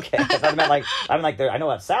West. Okay, I thought I know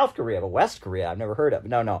about South Korea, but West Korea I've never heard of.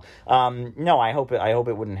 No. I hope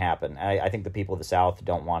it wouldn't happen. I think the people of the South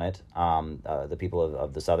don't want it. The people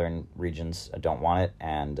of the southern regions don't want it,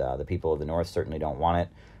 and the people of the North certainly don't want it.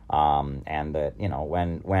 And that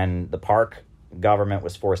when the Park government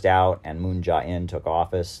was forced out and Moon Jae-in took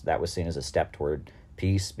office, that was seen as a step toward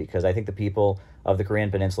peace, because I think the people of the Korean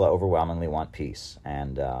Peninsula overwhelmingly want peace,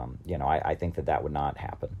 and I think that would not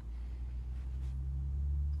happen.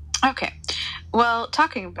 Okay. Well,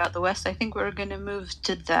 talking about the West, I think we're going to move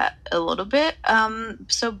to that a little bit.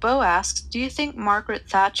 So Bo asks, do you think Margaret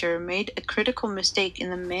Thatcher made a critical mistake in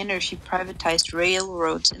the manner she privatized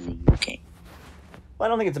railroads in the UK? Well, I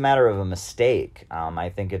don't think it's a matter of a mistake. I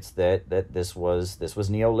think it's that this was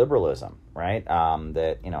neoliberalism, right?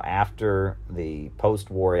 That after the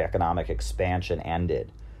post-war economic expansion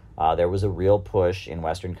ended, there was a real push in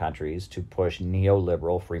Western countries to push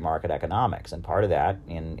neoliberal free market economics, and part of that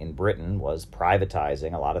in Britain was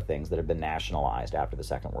privatizing a lot of things that had been nationalized after the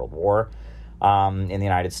Second World War. In the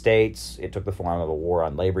United States, it took the form of a war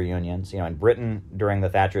on labor unions. In Britain, during the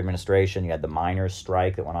Thatcher administration, you had the miners'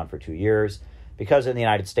 strike that went on for 2 years. Because in the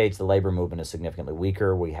United States, the labor movement is significantly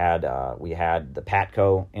weaker. We had the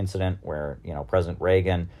Patco incident where President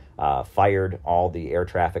Reagan fired all the air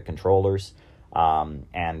traffic controllers,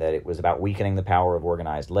 and that it was about weakening the power of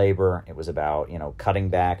organized labor. It was about cutting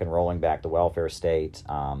back and rolling back the welfare state,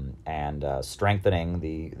 and strengthening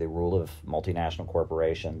the rule of multinational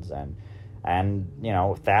corporations. And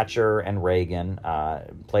Thatcher and Reagan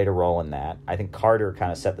played a role in that. I think Carter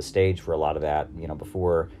kind of set the stage for a lot of that,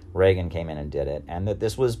 before Reagan came in and did it, and that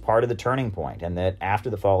this was part of the turning point, and that after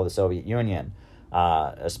the fall of the Soviet Union,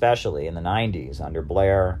 especially in the 90s, under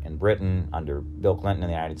Blair in Britain, under Bill Clinton in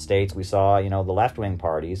the United States, we saw, the left-wing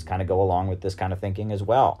parties kind of go along with this kind of thinking as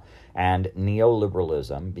well. And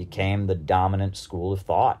neoliberalism became the dominant school of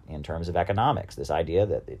thought in terms of economics, this idea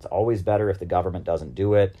that it's always better if the government doesn't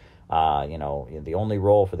do it. The only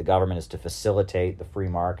role for the government is to facilitate the free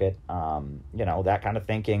market. That kind of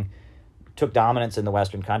thinking took dominance in the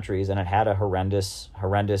Western countries, and it had a horrendous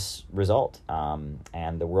result.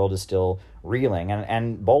 And the world is still reeling.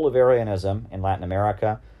 And Bolivarianism in Latin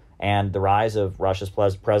America and the rise of Russia's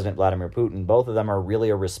President Vladimir Putin, both of them are really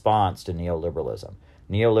a response to neoliberalism.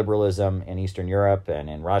 Neoliberalism in Eastern Europe and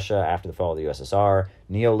in Russia after the fall of the USSR,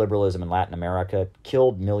 neoliberalism in Latin America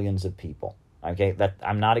killed millions of people. Okay, that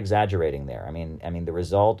I'm not exaggerating there. I mean the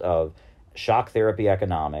result of shock therapy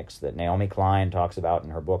economics that Naomi Klein talks about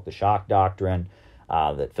in her book, The Shock Doctrine,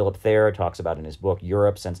 that Philip Thayer talks about in his book,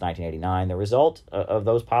 Europe Since 1989, the result of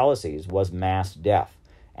those policies was mass death.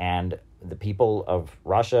 And the people of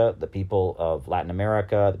Russia, the people of Latin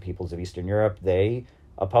America, the peoples of Eastern Europe, they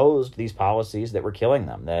opposed these policies that were killing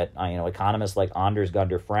them, that economists like Anders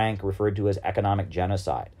Gunter Frank referred to as economic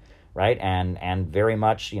genocide, right? And very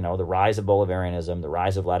much, the rise of Bolivarianism, the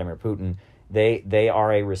rise of Vladimir Putin, they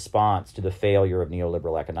are a response to the failure of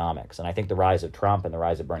neoliberal economics. And I think the rise of Trump and the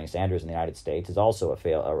rise of Bernie Sanders in the United States is also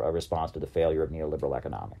a response to the failure of neoliberal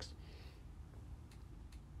economics.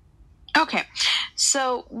 Okay,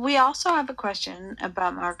 so we also have a question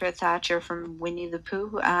about Margaret Thatcher from Winnie the Pooh,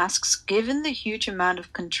 who asks, given the huge amount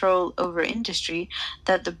of control over industry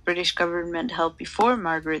that the British government held before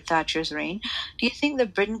Margaret Thatcher's reign, do you think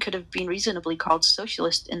that Britain could have been reasonably called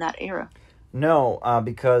socialist in that era? No,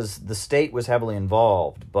 because the state was heavily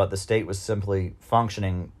involved, but the state was simply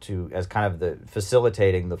functioning as kind of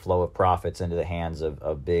facilitating the flow of profits into the hands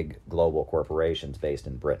of big global corporations based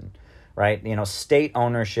in Britain. Right? State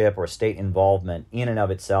ownership or state involvement in and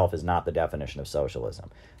of itself is not the definition of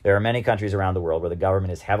socialism. There are many countries around the world where the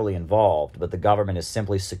government is heavily involved, but the government is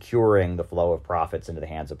simply securing the flow of profits into the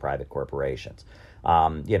hands of private corporations.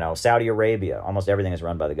 Saudi Arabia, almost everything is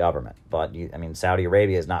run by the government, but Saudi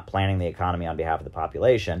Arabia is not planning the economy on behalf of the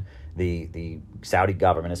population. The Saudi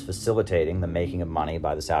government is facilitating the making of money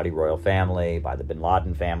by the Saudi royal family, by the bin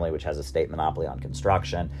Laden family, which has a state monopoly on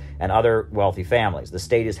construction, and other wealthy families. The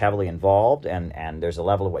state is heavily involved, and there's a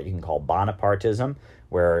level of what you can call Bonapartism,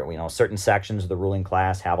 where certain sections of the ruling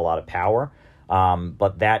class have a lot of power,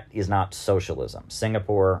 but that is not socialism.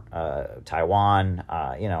 Singapore, Taiwan,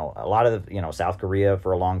 a lot of South Korea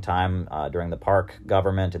for a long time during the Park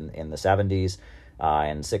government in the 70s.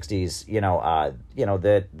 And 60s,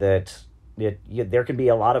 there can be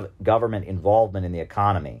a lot of government involvement in the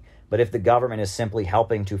economy. But if the government is simply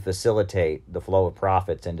helping to facilitate the flow of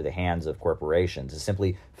profits into the hands of corporations, is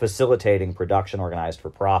simply facilitating production organized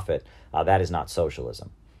for profit, that is not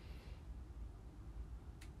socialism.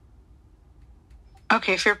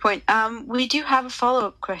 Okay, fair point. We do have a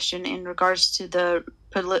follow-up question in regards to the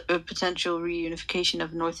potential reunification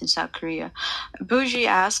of North and South Korea. Bougie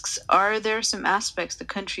asks, are there some aspects the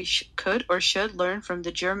country could or should learn from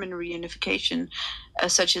the German reunification,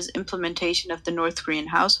 such as implementation of the North Korean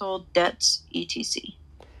household, debts, etc.?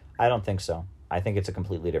 I don't think so. I think it's a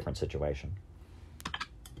completely different situation.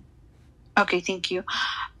 Okay, thank you.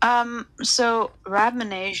 So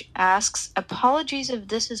Rabmanaj asks, apologies if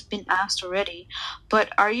this has been asked already, but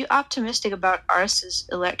are you optimistic about Arce's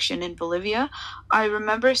election in Bolivia? I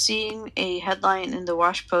remember seeing a headline in the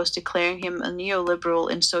Wash Post declaring him a neoliberal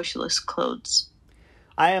in socialist clothes.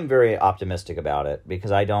 I am very optimistic about it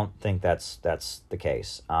because I don't think that's the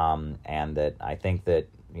case, and that I think that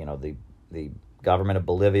the government of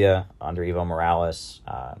Bolivia under Evo Morales,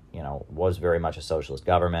 was very much a socialist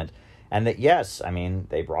government. And that, yes,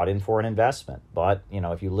 they brought in foreign investment. But,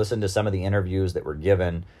 if you listen to some of the interviews that were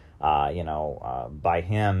given, by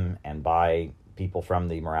him and by people from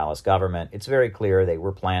the Morales government, it's very clear they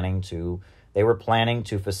were planning to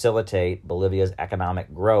facilitate Bolivia's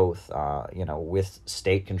economic growth, with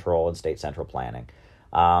state control and state central planning.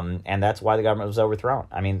 And that's why the government was overthrown.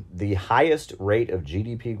 The highest rate of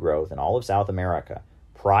GDP growth in all of South America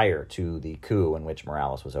prior to the coup in which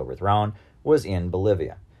Morales was overthrown was in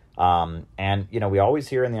Bolivia. We always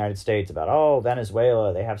hear in the United States about,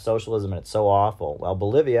 Venezuela, they have socialism and it's so awful. Well,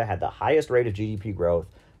 Bolivia had the highest rate of GDP growth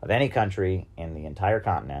of any country in the entire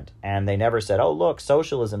continent, and they never said, look,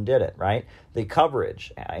 socialism did it, right? The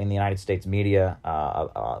coverage in the United States media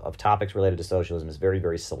of topics related to socialism is very,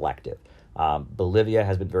 very selective. Bolivia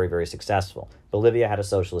has been very, very successful. Bolivia had a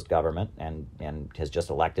socialist government and has just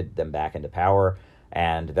elected them back into power.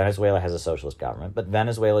 And Venezuela has a socialist government, but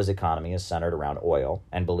Venezuela's economy is centered around oil,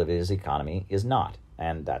 and Bolivia's economy is not.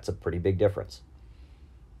 And that's a pretty big difference.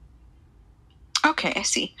 Okay, I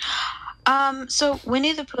see. So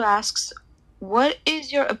Winnie the Pooh asks, what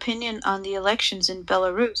is your opinion on the elections in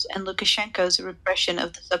Belarus and Lukashenko's repression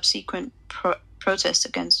of the subsequent protests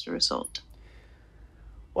against the result?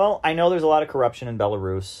 Well, I know there's a lot of corruption in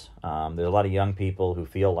Belarus. There's a lot of young people who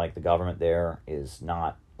feel like the government there is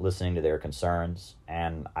not listening to their concerns,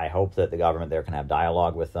 and I hope that the government there can have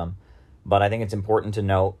dialogue with them. But I think it's important to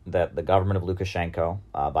note that the government of Lukashenko,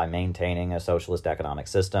 by maintaining a socialist economic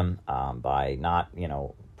system, by not,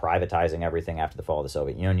 privatizing everything after the fall of the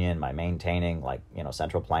Soviet Union, by maintaining,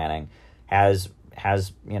 central planning, has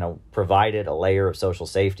has, provided a layer of social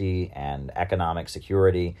safety and economic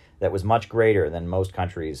security that was much greater than most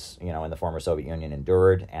countries, in the former Soviet Union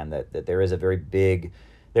endured, and that there is a big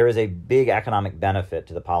economic benefit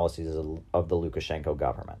to the policies of the Lukashenko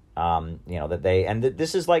government.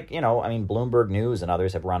 This is like, Bloomberg News and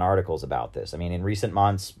others have run articles about this. I mean, in recent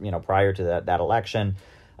months, prior to that election,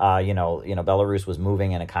 Belarus was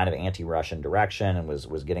moving in a kind of anti-Russian direction and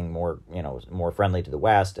was getting more friendly to the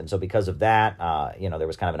West. And so because of that, there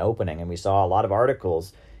was kind of an opening, and we saw a lot of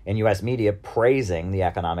articles in U.S. media praising the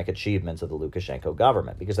economic achievements of the Lukashenko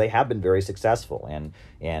government, because they have been very successful in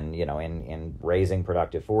raising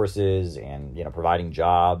productive forces and, providing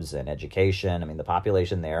jobs and education. I mean, the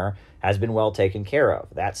population there has been well taken care of.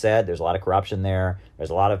 That said, there's a lot of corruption there. There's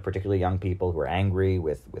a lot of particularly young people who are angry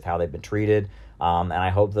with how they've been treated. And I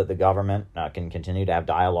hope that the government can continue to have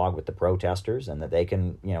dialogue with the protesters, and that they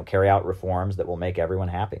can, carry out reforms that will make everyone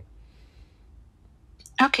happy.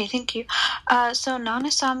 Okay, thank you. So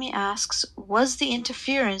Nanasamy asks, was the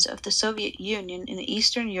interference of the Soviet Union in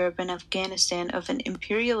Eastern Europe and Afghanistan of an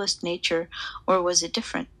imperialist nature, or was it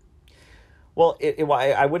different? Well,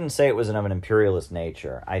 I wouldn't say it was of an imperialist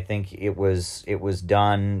nature. I think it was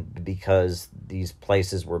done because these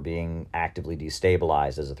places were being actively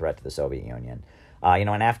destabilized as a threat to the Soviet Union. In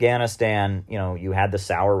Afghanistan, you had the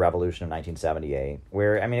Sour Revolution of 1978,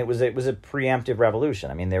 where, it was a preemptive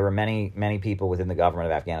revolution. I mean, there were many people within the government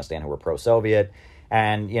of Afghanistan who were pro-Soviet,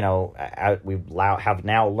 and, we have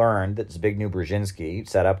now learned that Zbigniew Brzezinski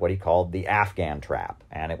set up what he called the Afghan trap.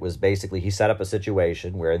 And it was basically, he set up a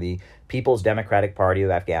situation where the People's Democratic Party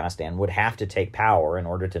of Afghanistan would have to take power in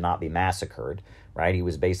order to not be massacred. Right, he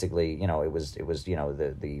was basically,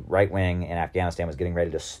 the right wing in Afghanistan was getting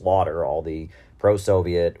ready to slaughter all the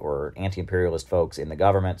pro-Soviet or anti-imperialist folks in the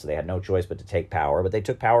government, so they had no choice but to take power. But they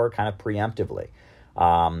took power kind of preemptively,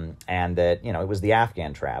 and that it was the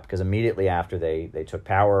Afghan trap, because immediately after they took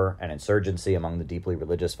power, an insurgency among the deeply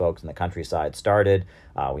religious folks in the countryside started.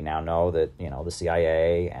 We now know that the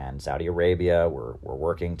CIA and Saudi Arabia were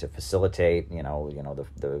working to facilitate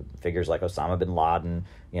the figures like Osama bin Laden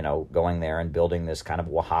going there and building this kind of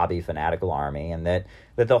Wahhabi fanatical army, and that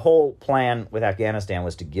the whole plan with Afghanistan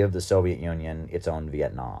was to give the Soviet Union its own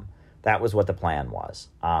Vietnam. That was what the plan was,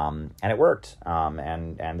 and it worked.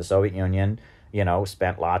 And the Soviet Union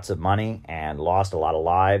spent lots of money and lost a lot of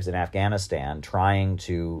lives in Afghanistan trying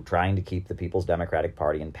to keep the People's Democratic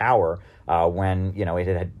Party in power when it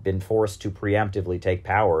had been forced to preemptively take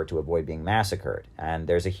power to avoid being massacred. And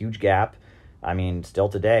there's a huge gap, still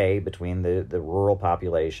today, between the rural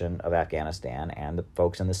population of Afghanistan and the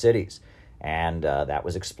folks in the cities. And that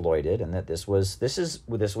was exploited, and that this was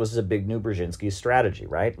Zbigniew Brzezinski's strategy,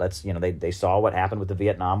 right? They saw what happened with the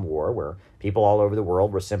Vietnam War, where people all over the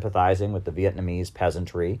world were sympathizing with the Vietnamese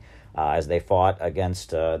peasantry as they fought against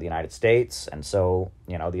the United States, and so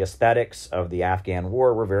the aesthetics of the Afghan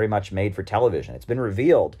war were very much made for television. It's been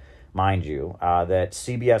revealed, mind you, that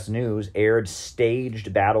CBS News aired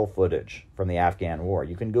staged battle footage from the Afghan war.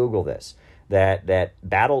 You can Google this. That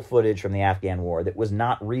battle footage from the Afghan war that was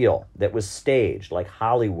not real, that was staged, like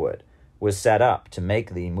Hollywood was set up to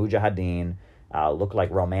make the Mujahideen look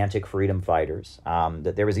like romantic freedom fighters.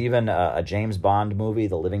 That there was even a James Bond movie,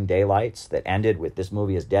 The Living Daylights, that ended with this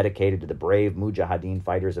movie is dedicated to the brave Mujahideen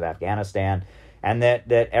fighters of Afghanistan, and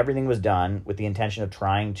that everything was done with the intention of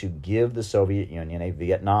trying to give the Soviet Union a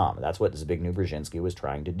Vietnam. That's what Zbigniew Brzezinski was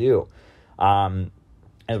trying to do.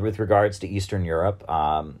 And with regards to Eastern Europe,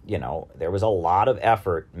 there was a lot of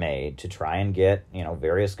effort made to try and get,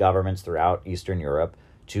 various governments throughout Eastern Europe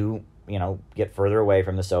to, get further away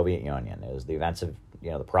from the Soviet Union. It was the events of,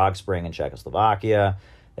 the Prague Spring in Czechoslovakia.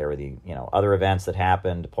 There were the, other events that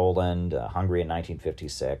happened, Poland, Hungary in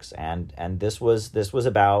 1956. And this was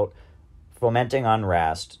about fomenting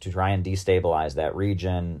unrest to try and destabilize that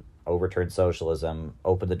region, overturn socialism,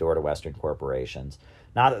 open the door to Western corporations.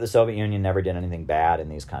 Not that the Soviet Union never did anything bad in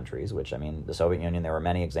these countries, which, the Soviet Union, there were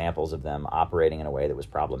many examples of them operating in a way that was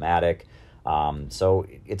problematic. So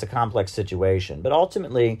it's a complex situation. But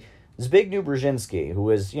ultimately, Zbigniew Brzezinski, who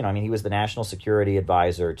was, he was the national security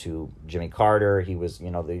advisor to Jimmy Carter. He was,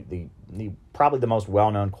 the probably the most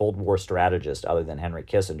well-known Cold War strategist other than Henry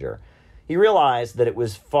Kissinger. He realized that it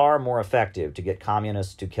was far more effective to get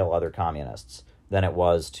communists to kill other communists than it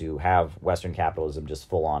was to have Western capitalism just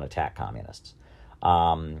full-on attack communists.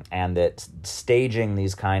 And that staging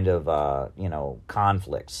these kind of,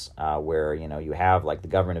 conflicts where, you have like the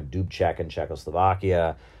government of Dubček in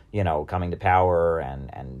Czechoslovakia, coming to power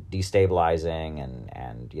and destabilizing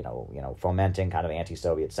and fomenting kind of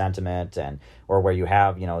anti-Soviet sentiment, or where you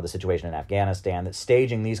have the situation in Afghanistan, that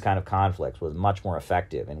staging these kind of conflicts was much more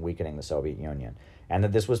effective in weakening the Soviet Union, and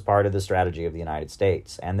that this was part of the strategy of the United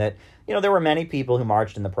States, and that there were many people who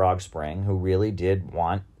marched in the Prague Spring who really did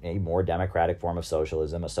want a more democratic form of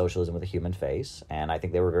socialism, a socialism with a human face, and I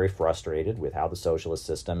think they were very frustrated with how the socialist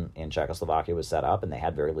system in Czechoslovakia was set up, and they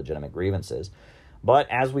had very legitimate grievances. But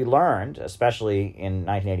as we learned, especially in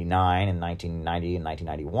 1989 and 1990 and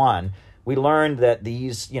 1991, we learned that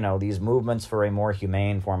these movements for a more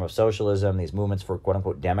humane form of socialism, these movements for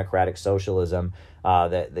quote-unquote democratic socialism,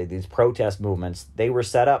 these protest movements, they were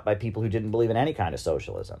set up by people who didn't believe in any kind of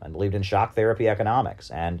socialism and believed in shock therapy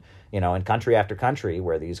economics. And, in country after country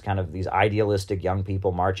where these idealistic young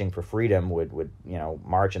people marching for freedom would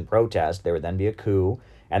march and protest, there would then be a coup,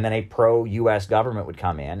 and then a pro-U.S. government would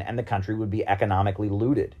come in, and the country would be economically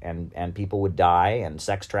looted, and people would die, and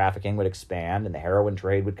sex trafficking would expand, and the heroin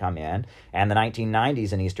trade would come in, and the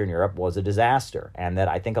 1990s in Eastern Europe was a disaster. And that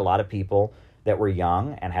I think a lot of people that were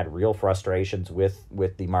young and had real frustrations with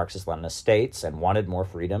the Marxist-Leninist states and wanted more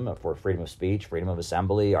freedom, for freedom of speech, freedom of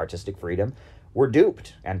assembly, artistic freedom, were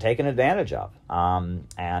duped and taken advantage of. And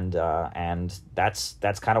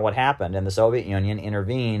that's kind of what happened, and the Soviet Union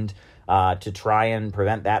intervened to try and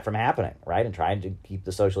prevent that from happening, right? And trying to keep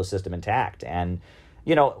the socialist system intact. And,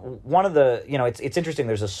 one of the, it's interesting,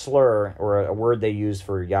 there's a slur or a word they use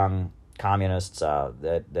for young communists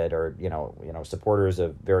that are, supporters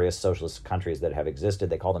of various socialist countries that have existed.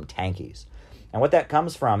 They call them tankies. And what that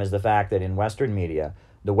comes from is the fact that in Western media,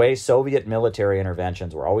 the way Soviet military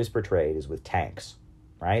interventions were always portrayed is with tanks,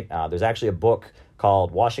 right? There's actually a book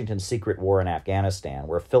called Washington's Secret War in Afghanistan,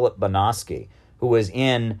 where Philip Bonosky, who was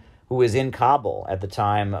in Kabul at the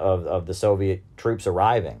time of the Soviet troops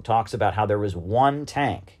arriving, talks about how there was one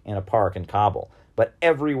tank in a park in Kabul, but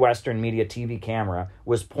every Western media TV camera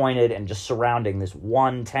was pointed and just surrounding this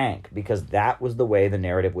one tank, because that was the way the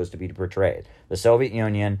narrative was to be portrayed. The Soviet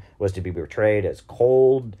Union was to be portrayed as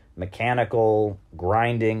cold, mechanical,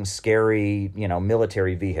 grinding, scary,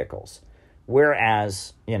 military vehicles.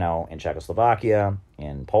 Whereas, in Czechoslovakia,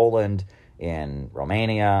 in Poland, in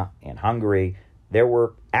Romania, in Hungary, there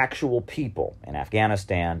were actual people in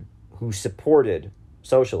Afghanistan who supported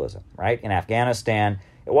socialism, right? In Afghanistan,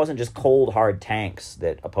 it wasn't just cold, hard tanks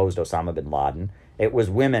that opposed Osama bin Laden. It was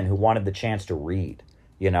women who wanted the chance to read.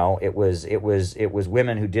 It was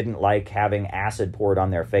women who didn't like having acid poured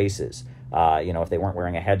on their faces, if they weren't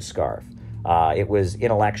wearing a headscarf. It was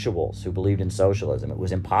intellectuals who believed in socialism. It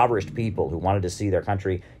was impoverished people who wanted to see their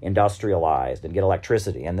country industrialized and get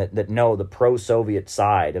electricity, and that the pro-Soviet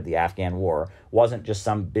side of the Afghan war wasn't just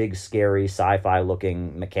some big, scary,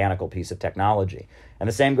 sci-fi-looking mechanical piece of technology. And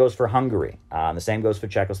the same goes for Hungary, and the same goes for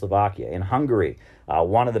Czechoslovakia. In Hungary,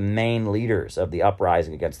 one of the main leaders of the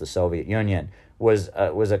uprising against the Soviet Union was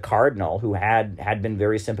a cardinal who had been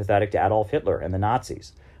very sympathetic to Adolf Hitler and the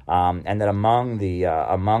Nazis. And that among the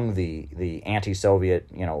anti-Soviet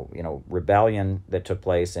rebellion that took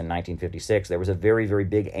place in 1956, there was a very, very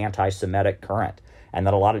big anti-Semitic current, and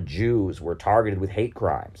that a lot of Jews were targeted with hate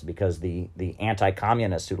crimes because the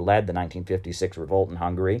anti-communists who led the 1956 revolt in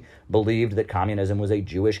Hungary believed that communism was a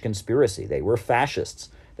Jewish conspiracy. They were fascists.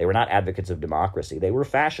 They were not advocates of democracy. They were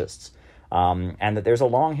fascists. And that there's a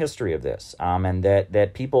long history of this, and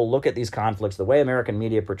that people look at these conflicts the way American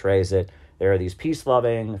media portrays it. There are these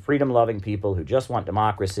peace-loving, freedom-loving people who just want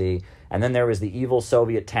democracy, and then there is the evil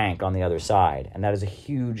Soviet tank on the other side, and that is a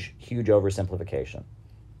huge, huge oversimplification.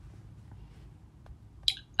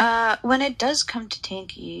 When it does come to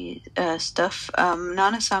tanky stuff,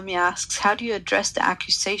 Nanasamy asks, how do you address the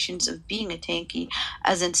accusations of being a tanky,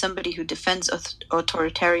 as in somebody who defends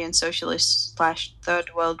authoritarian socialist / third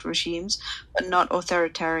world regimes, but not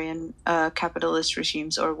authoritarian capitalist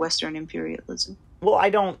regimes or Western imperialism? Well,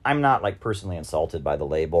 I'm not personally insulted by the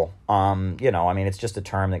label. It's just a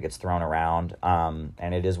term that gets thrown around,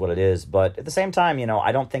 and it is what it is. But at the same time,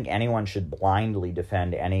 I don't think anyone should blindly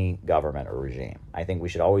defend any government or regime. I think we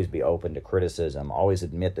should always be open to criticism, always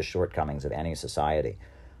admit the shortcomings of any society.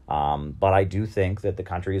 But I do think that the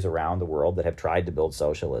countries around the world that have tried to build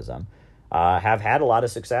socialism have had a lot of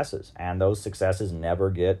successes, and those successes never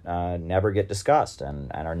get discussed and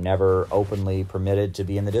are never openly permitted to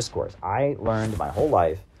be in the discourse. I learned my whole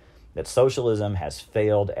life that socialism has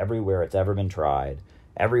failed everywhere it's ever been tried.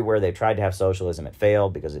 Everywhere they've tried to have socialism, it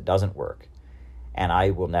failed because it doesn't work. And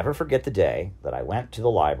I will never forget the day that I went to the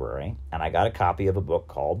library and I got a copy of a book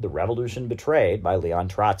called The Revolution Betrayed by Leon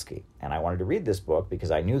Trotsky. And I wanted to read this book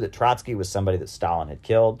because I knew that Trotsky was somebody that Stalin had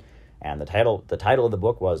killed, And the title of the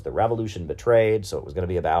book was The Revolution Betrayed. So it was going to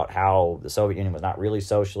be about how the Soviet Union was not really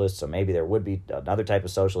socialist, so maybe there would be another type of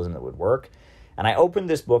socialism that would work. And I opened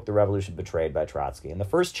this book, The Revolution Betrayed by Trotsky, and the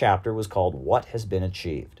first chapter was called What Has Been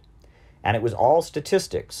Achieved? And it was all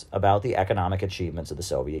statistics about the economic achievements of the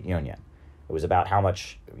Soviet Union. It was about how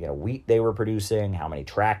much wheat they were producing, how many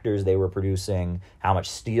tractors they were producing, how much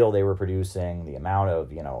steel they were producing, the amount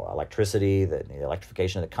of electricity, the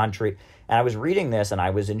electrification of the country. And I was reading this and I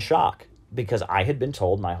was in shock because I had been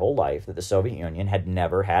told my whole life that the Soviet Union had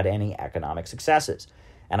never had any economic successes.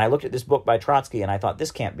 And I looked at this book by Trotsky and I thought,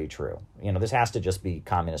 this can't be true. This has to just be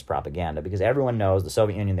communist propaganda because everyone knows the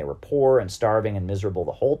Soviet Union, they were poor and starving and miserable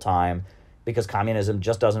the whole time because communism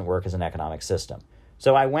just doesn't work as an economic system.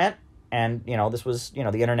 So I went. And, this was, the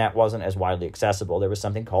internet wasn't as widely accessible. There was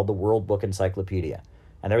something called the World Book Encyclopedia.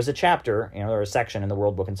 And there was a chapter, there was a section in the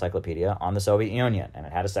World Book Encyclopedia on the Soviet Union. And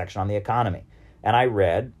it had a section on the economy. And I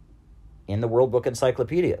read in the World Book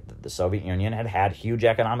Encyclopedia that the Soviet Union had had huge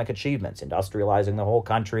economic achievements, industrializing the whole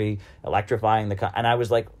country, electrifying the country. And I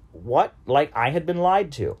was like, what? Like I had been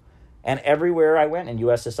lied to. And everywhere I went in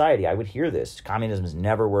U.S. society, I would hear this. Communism has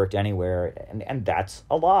never worked anywhere. And that's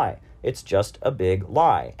a lie. It's just a big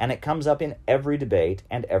lie. And it comes up in every debate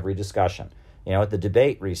and every discussion. At the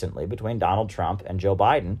debate recently between Donald Trump and Joe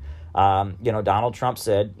Biden, Donald Trump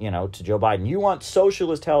said, to Joe Biden, you want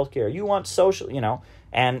socialist healthcare, you want social,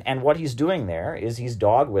 and what he's doing there is he's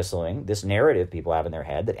dog whistling this narrative people have in their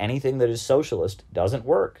head that anything that is socialist doesn't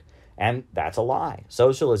work. And that's a lie.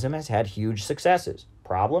 Socialism has had huge successes.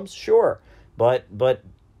 Problems? Sure. But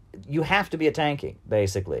you have to be a tanky,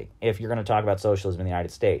 basically, if you're going to talk about socialism in the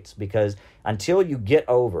United States, because until you get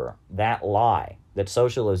over that lie that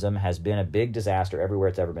socialism has been a big disaster everywhere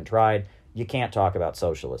it's ever been tried, you can't talk about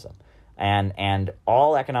socialism. And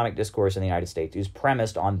all economic discourse in the United States is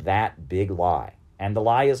premised on that big lie. And the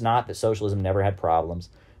lie is not that socialism never had problems.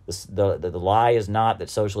 The lie is not that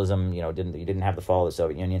socialism, you didn't have the fall of the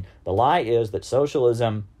Soviet Union. The lie is that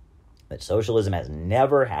socialism has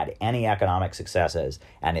never had any economic successes,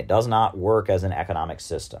 and it does not work as an economic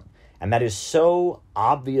system. And that is so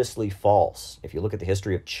obviously false. If you look at the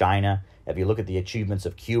history of China, if you look at the achievements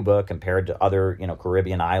of Cuba compared to other,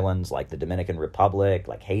 Caribbean islands like the Dominican Republic,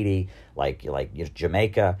 like Haiti, like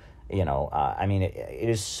Jamaica, it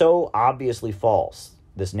is so obviously false.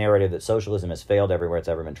 This narrative that socialism has failed everywhere it's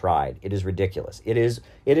ever been tried. It is ridiculous. It is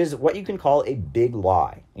what you can call a big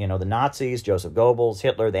lie. The Nazis, Joseph Goebbels,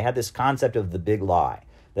 Hitler, they had this concept of the big lie.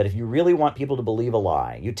 That if you really want people to believe a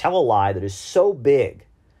lie, you tell a lie that is so big.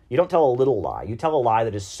 You don't tell a little lie. You tell a lie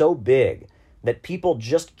that is so big that people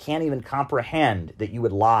just can't even comprehend that you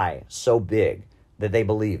would lie so big that they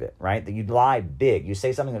believe it, right? That you lie big. You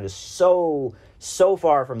say something that is so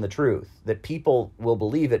far from the truth that people will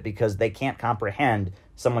believe it because they can't comprehend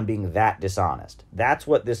someone being that dishonest. That's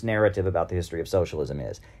what this narrative about the history of socialism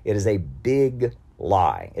is. It is a big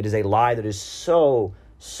lie. It is a lie that is so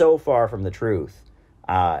far from the truth.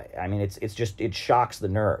 It shocks the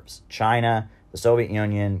nerves. China, the Soviet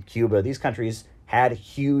Union, Cuba, these countries had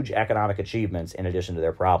huge economic achievements in addition to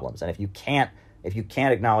their problems. And if you can't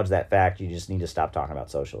acknowledge that fact, you just need to stop talking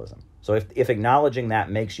about socialism. So if acknowledging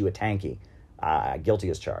that makes you a tanky, guilty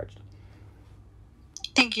as charged.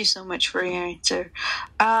 Thank you so much for your answer.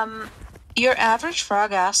 Your average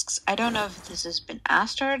frog asks, I don't know if this has been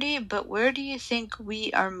asked already, but where do you think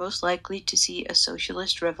we are most likely to see a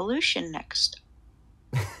socialist revolution next?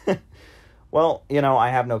 Well, I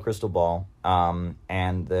have no crystal ball,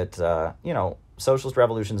 and that, socialist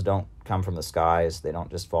revolutions don't come from the skies. They don't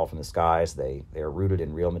just fall from the skies. They are rooted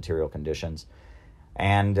in real material conditions.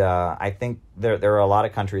 And I think there are a lot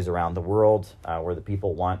of countries around the world where the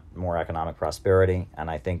people want more economic prosperity. And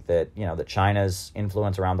I think that, that China's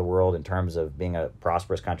influence around the world in terms of being a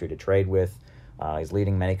prosperous country to trade with is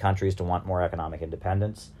leading many countries to want more economic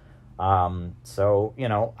independence.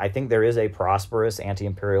 I think there is a prosperous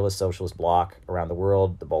anti-imperialist socialist bloc around the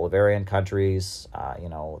world. The Bolivarian countries,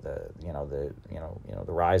 the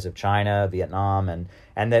rise of China, Vietnam,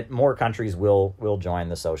 and that more countries will join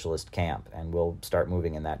the socialist camp and will start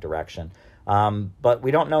moving in that direction. But we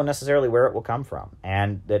don't know necessarily where it will come from,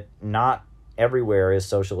 and that not everywhere is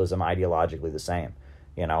socialism ideologically the same.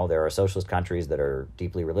 There are socialist countries that are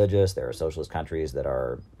deeply religious. There are socialist countries that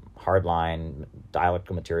are hardline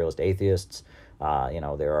dialectical materialist atheists.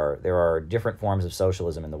 There are different forms of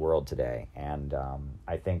socialism in the world today, and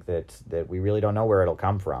I think that we really don't know where it'll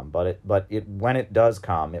come from. But when it does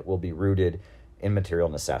come, it will be rooted in material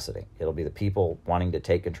necessity. It'll be the people wanting to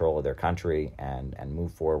take control of their country and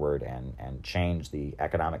move forward and change the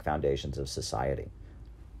economic foundations of society.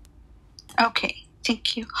 Okay,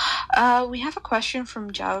 Thank you. We have a question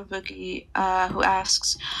from Java Boogie who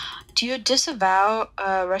asks, do you disavow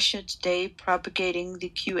Russia Today propagating the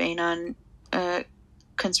QAnon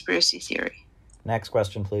conspiracy theory? Next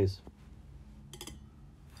question, please.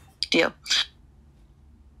 Deal.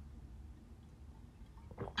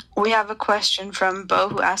 We have a question from Bo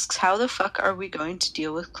who asks, how the fuck are we going to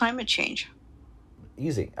deal with climate change?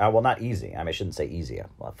 Easy. Well, not easy. I shouldn't say easy.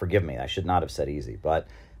 Well, forgive me. I should not have said easy. But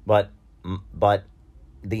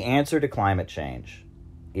the answer to climate change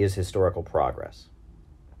is historical progress.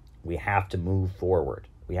 We have to move forward.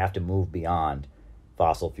 We have to move beyond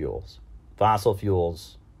fossil fuels. Fossil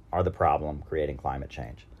fuels are the problem creating climate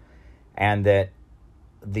change. And that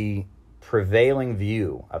the prevailing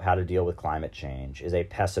view of how to deal with climate change is a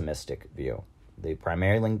pessimistic view. The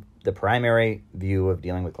primary view of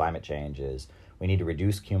dealing with climate change is we need to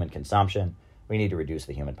reduce human consumption, we need to reduce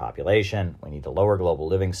the human population, we need to lower global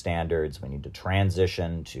living standards, we need to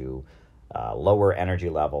transition to lower energy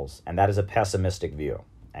levels, and that is a pessimistic view.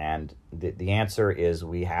 And the answer is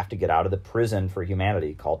we have to get out of the prison for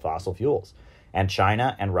humanity called fossil fuels. And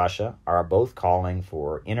China and Russia are both calling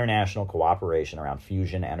for international cooperation around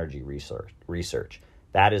fusion energy research.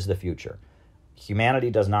 That is the future. Humanity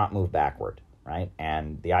does not move backward, right?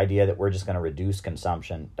 And the idea that we're just going to reduce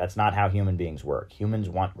consumption, that's not how human beings work. Humans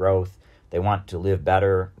want growth. They want to live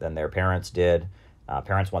better than their parents did.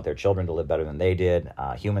 Parents want their children to live better than they did.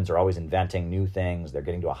 Humans are always inventing new things. They're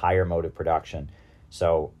getting to a higher mode of production.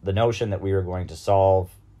 So the notion that we are going to solve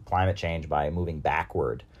climate change by moving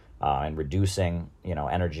backward and reducing,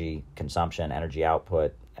 energy consumption, energy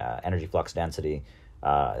output, energy flux density,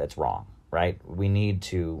 that's wrong, right? We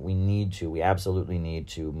absolutely need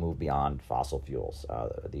to move beyond fossil fuels.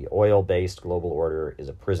 The oil-based global order is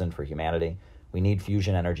a prison for humanity. We need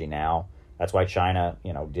fusion energy now. That's why China,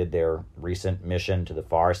 did their recent mission to the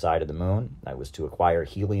far side of the moon. That was to acquire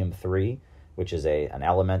helium-3, which is an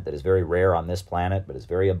element that is very rare on this planet, but is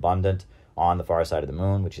very abundant on the far side of the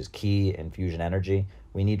moon, which is key in fusion energy.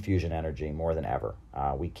 We need fusion energy more than ever.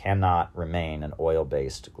 We cannot remain an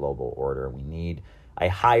oil-based global order. We need a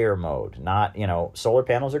higher mode. Not, solar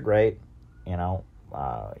panels are great.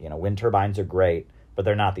 Wind turbines are great, but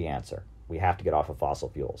they're not the answer. We have to get off of fossil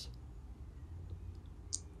fuels.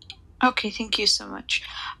 Okay, thank you so much.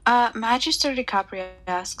 Magister DiCaprio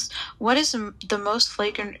asks, what is the most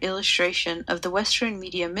flagrant illustration of the Western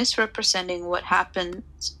media misrepresenting what happens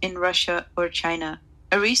in Russia or China?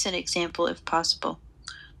 A recent example, if possible.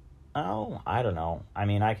 Oh, I don't know.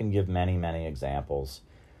 I can give many, many examples.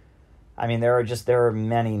 There are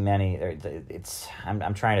many.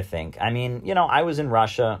 I'm trying to think. I was in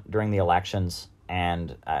Russia during the elections.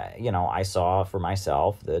 And, I saw for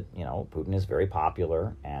myself that, Putin is very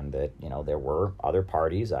popular and that, there were other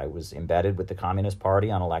parties. I was embedded with the Communist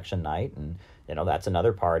Party on election night and, that's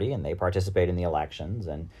another party and they participate in the elections.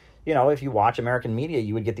 And, if you watch American media,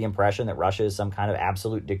 you would get the impression that Russia is some kind of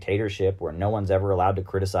absolute dictatorship where no one's ever allowed to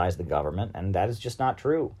criticize the government. And that is just not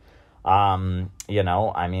true.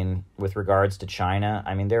 With regards to China,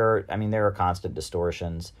 there are constant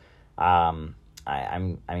distortions. I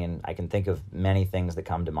can think of many things that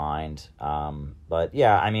come to mind. But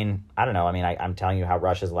yeah, I don't know. I'm telling you how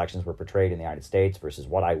Russia's elections were portrayed in the United States versus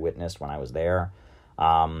what I witnessed when I was there.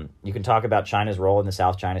 You can talk about China's role in the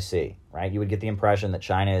South China Sea, right? You would get the impression that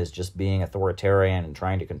China is just being authoritarian and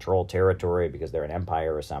trying to control territory because they're an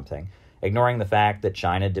empire or something, ignoring the fact that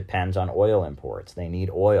China depends on oil imports. They need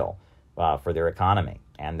oil for their economy.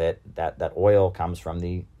 And that oil comes from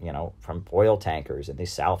from oil tankers in the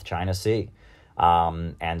South China Sea.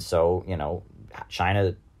 And so,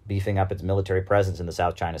 China beefing up its military presence in the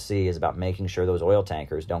South China Sea is about making sure those oil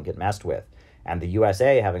tankers don't get messed with. And the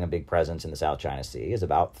USA having a big presence in the South China Sea is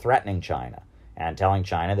about threatening China and telling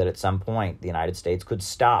China that at some point the United States could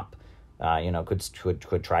stop,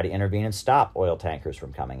 could try to intervene and stop oil tankers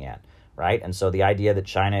from coming in, right? And so the idea that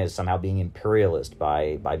China is somehow being imperialist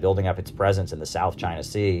by building up its presence in the South China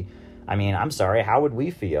Sea, I'm sorry, how would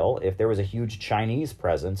we feel if there was a huge Chinese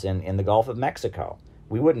presence in the Gulf of Mexico?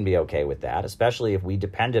 We wouldn't be okay with that, especially if we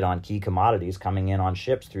depended on key commodities coming in on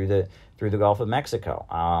ships through the Gulf of Mexico.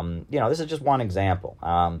 This is just one example.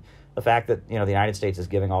 The fact that, the United States is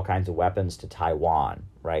giving all kinds of weapons to Taiwan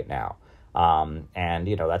right now. And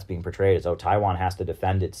that's being portrayed as, Taiwan has to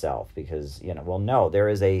defend itself because, no, there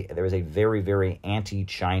is a very, very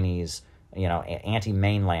anti-Chinese,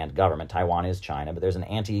 anti-mainland government. Taiwan is China, but there's an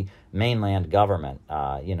anti-mainland government,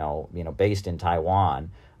 based in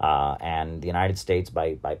Taiwan. And the United States,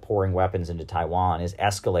 by pouring weapons into Taiwan, is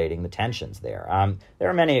escalating the tensions there. There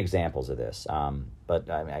are many examples of this, but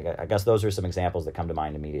I guess those are some examples that come to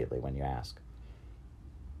mind immediately when you ask.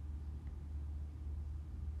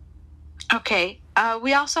 Okay.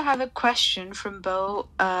 We also have a question from Bo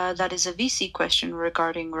that is a VC question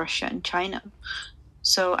regarding Russia and China.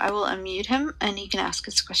 So I will unmute him and he can ask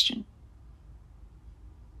his question.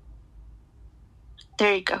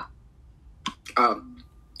 There you go.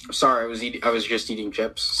 Sorry, I was just eating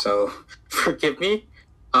chips, so forgive me.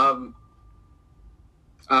 Given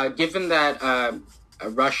that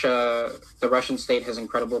the Russian state has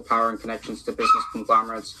incredible power and connections to business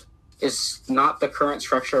conglomerates, is not the current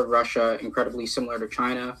structure of Russia incredibly similar to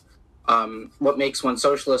China? What makes one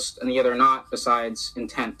socialist and the other not, besides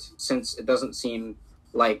intent, since it doesn't seem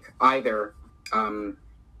like either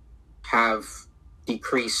have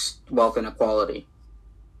decreased wealth inequality?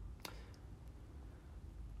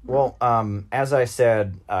 Well, as I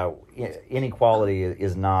said, inequality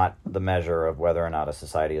is not the measure of whether or not a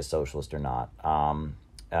society is socialist or not.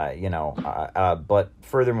 But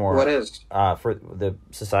furthermore, What is? For the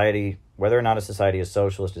society, whether or not a society is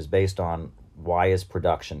socialist is based on why is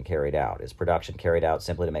production carried out? Is production carried out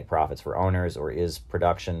simply to make profits for owners, or is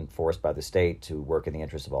production forced by the state to work in the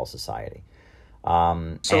interest of all society?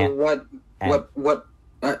 I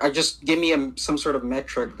just give me some sort of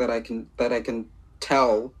metric that I can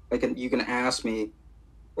tell. You can ask me,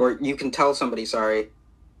 or you can tell somebody, sorry,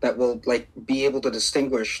 that will be able to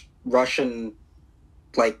distinguish Russian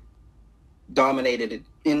dominated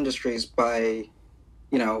industries by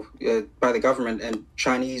by the government and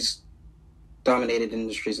Chinese dominated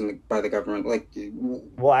industries by the government.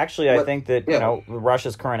 Well, actually, I think that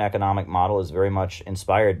Russia's current economic model is very much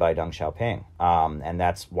inspired by Deng Xiaoping, and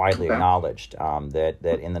that's widely acknowledged.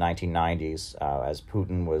 That in the 1990s, as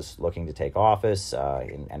Putin was looking to take office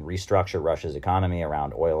and restructure Russia's economy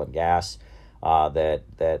around oil and gas,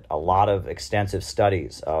 that a lot of extensive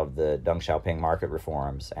studies of the Deng Xiaoping market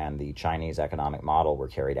reforms and the Chinese economic model were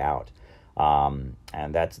carried out. And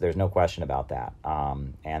there's no question about that.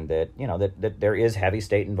 And that there is heavy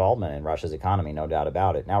state involvement in Russia's economy, no doubt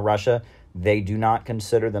about it. Now, Russia, they do not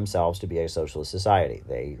consider themselves to be a socialist society.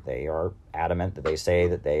 They are adamant that they say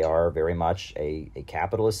that they are very much a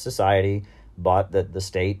capitalist society, but that the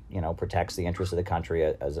state, protects the interests of the country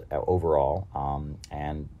as overall.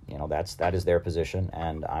 And that is their position.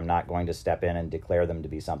 And I'm not going to step in and declare them to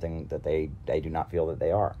be something that they do not feel that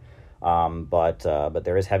they are. But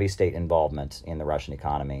there is heavy state involvement in the Russian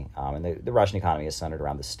economy, and the Russian economy is centered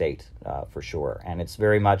around the state for sure. And it's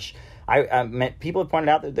very much. People have pointed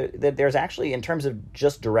out that there's actually, in terms of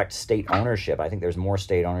just direct state ownership, I think there's more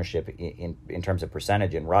state ownership in terms of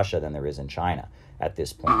percentage in Russia than there is in China at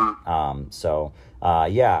this point. And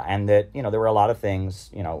that there were a lot of things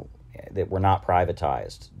that were not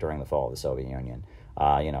privatized during the fall of the Soviet Union.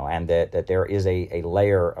 And that there is a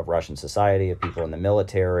layer of Russian society, of people in the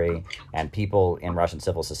military and people in Russian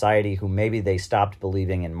civil society who maybe they stopped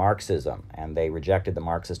believing in Marxism and they rejected the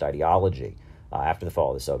Marxist ideology after the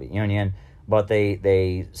fall of the Soviet Union, but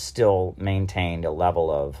they still maintained a level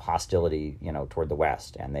of hostility, toward the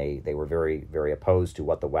West, and they were very, very opposed to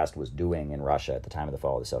what the West was doing in Russia at the time of the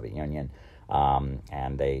fall of the Soviet Union.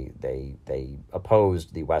 And they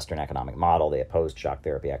opposed the Western economic model. They opposed shock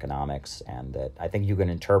therapy economics, and that I think you can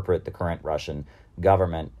interpret the current Russian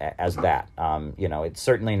government as that. It's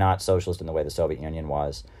certainly not socialist in the way the Soviet Union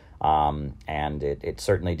was, and it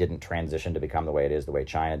certainly didn't transition to become the way it is, the way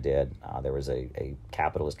China did. There was a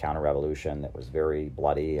capitalist counter-revolution that was very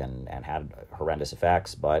bloody and had horrendous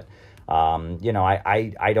effects, but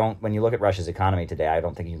I don't. When you look at Russia's economy today, I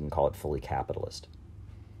don't think you can call it fully capitalist.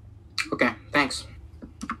 Okay, thanks.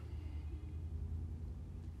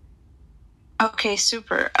 Okay,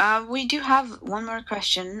 super. We do have one more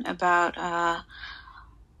question about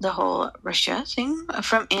the whole Russia thing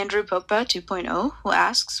from Andrew Popa 2.0, who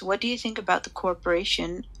asks, what do you think about the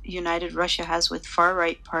cooperation United Russia has with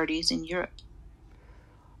far-right parties in Europe?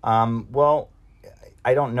 Well,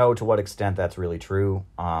 I don't know to what extent that's really true.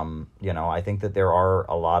 I think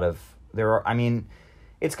that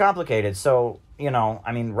it's complicated. So,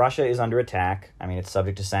 Russia is under attack. It's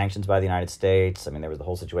subject to sanctions by the United States. There was the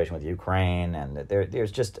whole situation with Ukraine, and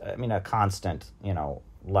there's just, a constant,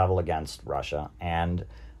 level against Russia. And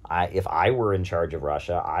if I were in charge of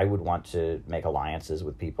Russia, I would want to make alliances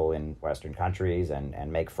with people in Western countries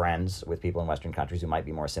and make friends with people in Western countries who might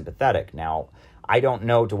be more sympathetic. Now, I don't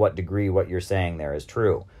know to what degree what you're saying there is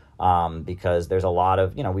true. Because there's a lot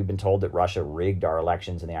of, we've been told that Russia rigged our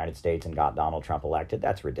elections in the United States and got Donald Trump elected.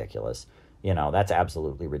 That's ridiculous. That's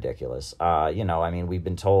absolutely ridiculous. We've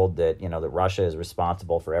been told that, that Russia is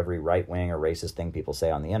responsible for every right-wing or racist thing people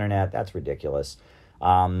say on the internet. That's ridiculous.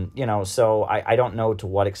 So I don't know to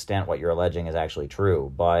what extent what you're alleging is actually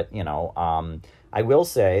true. But, I will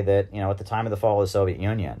say that, at the time of the fall of the Soviet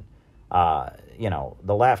Union,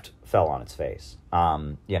 the left fell on its face.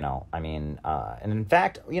 And in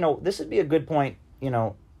fact, this would be a good point.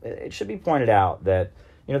 It should be pointed out that,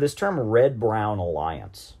 this term red-brown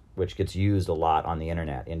alliance, which gets used a lot on the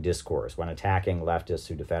internet in discourse when attacking leftists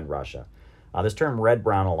who defend Russia. This term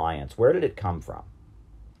red-brown alliance, where did it come from?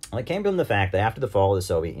 Well, it came from the fact that after the fall of the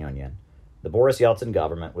Soviet Union, the Boris Yeltsin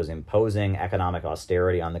government was imposing economic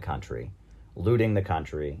austerity on the country, looting the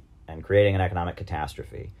country, and creating an economic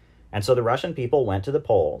catastrophe. And so the Russian people went to the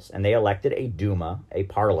polls and they elected a Duma, a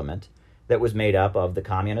parliament, that was made up of the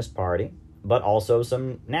Communist Party, but also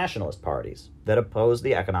some nationalist parties that opposed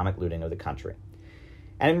the economic looting of the country.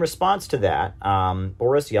 And in response to that,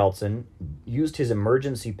 Boris Yeltsin used his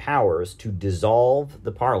emergency powers to dissolve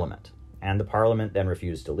the parliament. And the parliament then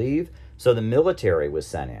refused to leave, so the military was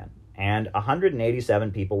sent in. And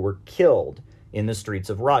 187 people were killed in the streets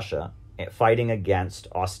of Russia fighting against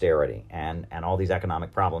austerity and all these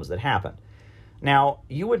economic problems that happened. Now,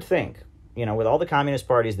 you would think, with all the communist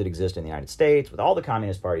parties that exist in the United States, with all the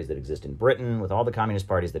communist parties that exist in Britain, with all the communist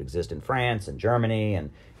parties that exist in France and Germany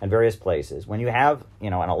and various places, when you have,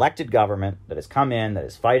 an elected government that has come in, that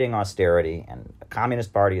is fighting austerity, and a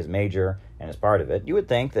communist party is major and is part of it, you would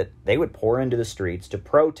think that they would pour into the streets to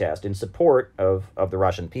protest in support of the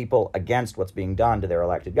Russian people against what's being done to their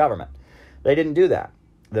elected government. They didn't do that.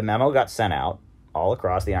 The memo got sent out all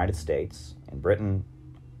across the United States, in Britain,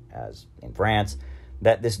 as in France,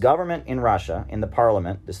 that this government in Russia, in the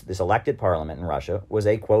parliament, this elected parliament in Russia, was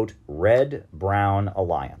a, quote, red-brown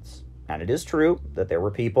alliance. And it is true that there were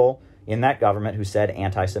people in that government who said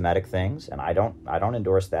anti-Semitic things, and I don't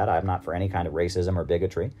endorse that. I'm not for any kind of racism or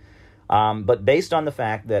bigotry. But based on the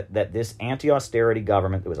fact that this anti-austerity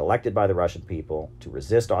government that was elected by the Russian people to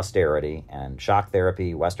resist austerity and shock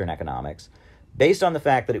therapy, Western economics, based on the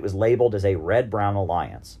fact that it was labeled as a red-brown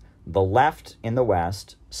alliance, the left in the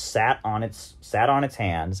West sat on its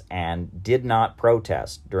hands and did not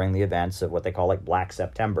protest during the events of what they call Black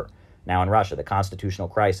September, now in Russia, the constitutional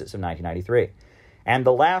crisis of 1993. And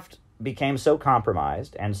the left became so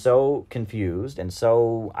compromised and so confused and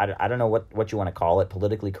so, I don't know what you want to call it,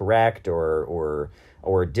 politically correct or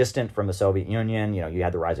distant from the Soviet Union. You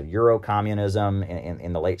had the rise of Euro-communism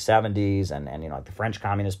in the late 70s and the French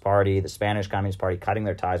Communist Party, the Spanish Communist Party cutting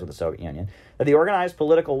their ties with the Soviet Union. That the organized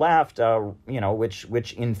political left,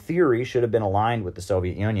 which in theory should have been aligned with the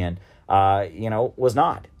Soviet Union, was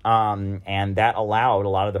not. And that allowed a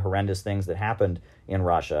lot of the horrendous things that happened in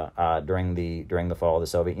Russia during the fall of the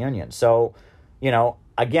Soviet Union. So,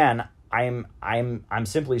 again, I'm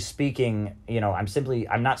simply speaking,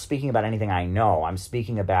 I'm not speaking about anything I know. I'm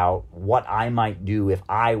speaking about what I might do if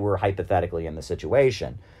I were hypothetically in the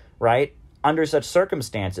situation, right? Under such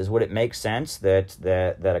circumstances, would it make sense that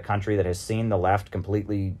a country that has seen the left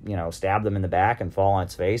completely, stab them in the back and fall on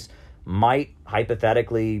its face might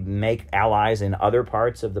hypothetically make allies in other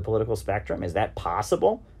parts of the political spectrum? Is that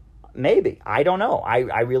possible? Maybe. I don't know.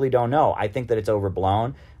 I really don't know. I think that it's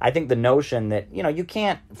overblown. I think the notion that, you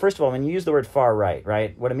can't, first of all, when you use the word far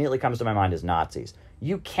right, what immediately comes to my mind is Nazis.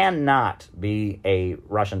 You cannot be a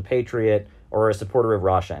Russian patriot or a supporter of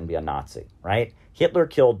Russia and be a Nazi, right? Hitler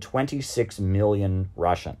killed 26 million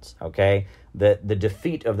Russians, okay? The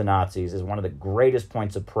defeat of the Nazis is one of the greatest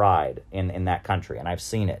points of pride in that country, and I've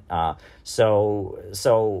seen it. So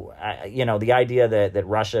the idea that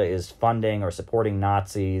Russia is funding or supporting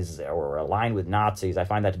Nazis or aligned with Nazis, I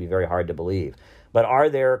find that to be very hard to believe. But are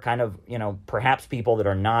there kind of, perhaps people that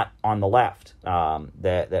are not on the left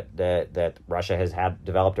that Russia has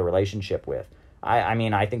developed a relationship with?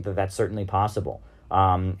 I think that that's certainly possible.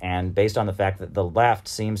 And based on the fact that the left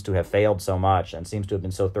seems to have failed so much and seems to have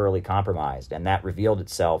been so thoroughly compromised, and that revealed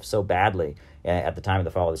itself so badly at the time of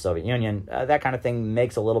the fall of the Soviet Union, that kind of thing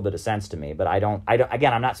makes a little bit of sense to me. But I don't.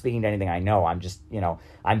 Again, I'm not speaking to anything I know. I'm just,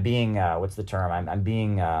 I'm being, what's the term?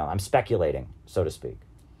 I'm speculating, so to speak.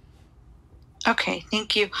 Okay,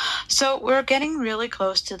 thank you. So we're getting really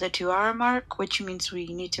close to the 2-hour mark, which means we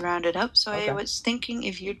need to round it up. So okay. I was thinking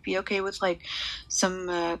if you'd be okay with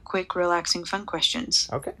some quick, relaxing, fun questions.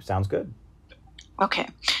 Okay, sounds good. Okay,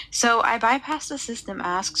 so I bypass the system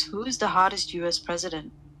asks, who is the hottest U.S.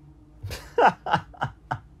 president?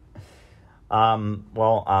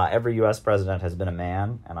 Every U.S. president has been a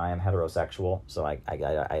man, and I am heterosexual, so I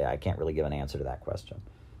can't really give an answer to that question.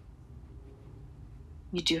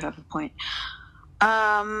 You do have a point.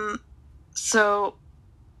 So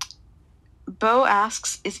Bo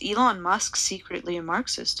asks, is Elon Musk secretly a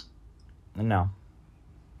Marxist? No.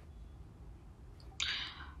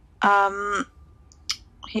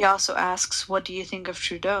 He also asks, what do you think of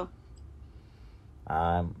Trudeau?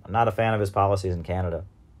 I'm not a fan of his policies in Canada.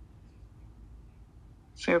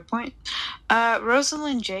 Fair point.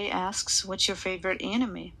 Rosalind J asks, what's your favorite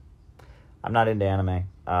anime? I'm not into anime.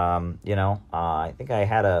 I think I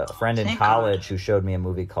had a friend in Thank college God. who showed me a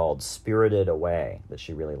movie called Spirited Away that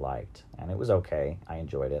she really liked, and it was okay. I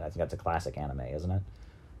enjoyed it. I think that's a classic anime, isn't it?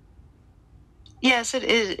 Yes, it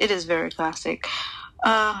is. It is very classic.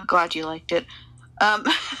 Glad you liked it. Um,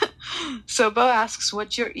 so Bo asks,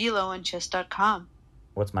 what's your elo on chess.com?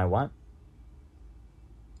 What's my what?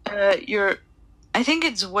 I think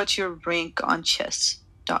it's what's your rank on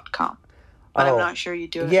chess.com, but I'm Oh, not sure you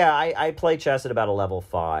do it. yeah, I play chess at about a level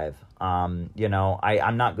 5. I'm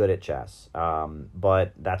not good at chess,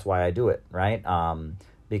 but that's why I do it, right?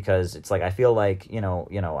 Because it's like I feel like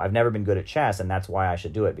I've never been good at chess, and that's why I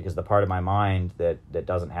should do it, because the part of my mind that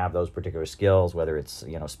doesn't have those particular skills, whether it's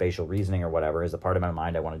spatial reasoning or whatever, is the part of my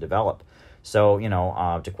mind I want to develop. So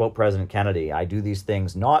to quote President Kennedy, I do these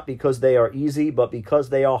things not because they are easy, but because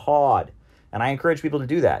they are hard. And I encourage people to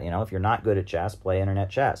do that. If you're not good at chess, play internet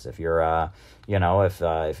chess. If you're,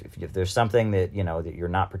 if there's something that that you're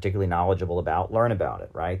not particularly knowledgeable about, learn about it.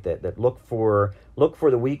 Right. That look for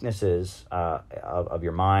the weaknesses of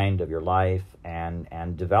your mind, of your life,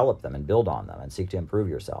 and develop them and build on them and seek to improve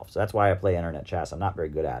yourself. So that's why I play internet chess. I'm not very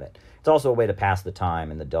good at it. It's also a way to pass the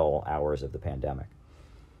time in the dull hours of the pandemic.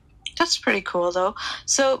 That's pretty cool, though.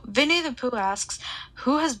 So Vinny the Pooh asks,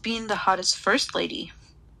 who has been the hottest first lady?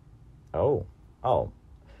 Oh.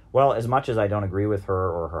 Well, as much as I don't agree with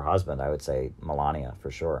her or her husband, I would say Melania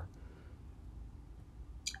for sure.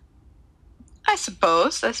 I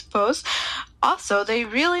suppose. Also, they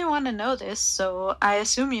really want to know this, so I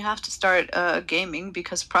assume you have to start gaming,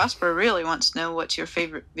 because Prosper really wants to know what's your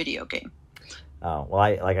favorite video game. Oh,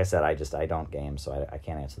 well, like I said, I don't game, so I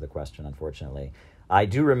can't answer the question, unfortunately. I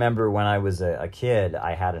do remember when I was a kid,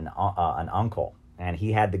 I had an uncle, and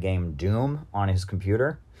he had the game Doom on his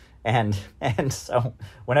computer. And so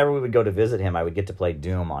whenever we would go to visit him, I would get to play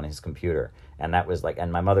Doom on his computer, and that was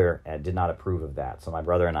and my mother did not approve of that. So my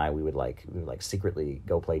brother and I we would secretly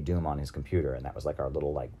go play Doom on his computer, and that was our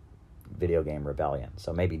little video game rebellion.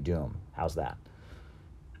 So maybe Doom. How's that?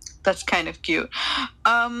 That's kind of cute.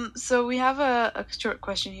 So we have a short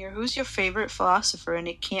question here. Who's your favorite philosopher? And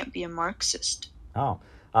it can't be a Marxist. Oh,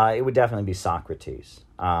 it would definitely be Socrates.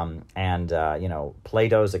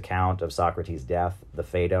 Plato's account of Socrates' death, the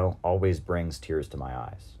Phaedo, always brings tears to my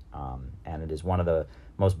eyes. And it is one of the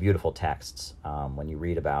most beautiful texts when you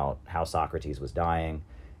read about how Socrates was dying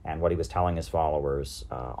and what he was telling his followers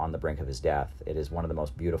on the brink of his death. It is one of the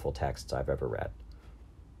most beautiful texts I've ever read.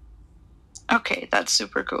 Okay, that's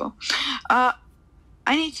super cool. I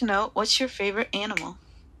need to know, what's your favorite animal?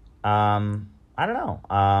 I don't know.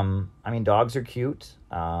 Dogs are cute,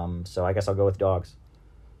 so I guess I'll go with dogs.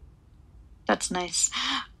 That's nice.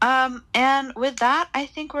 And with that, I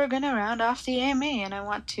think we're going to round off the AMA, and I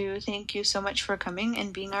want to thank you so much for coming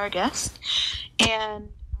and being our guest. And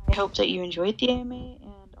I hope that you enjoyed the AMA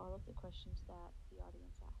and all of the questions that the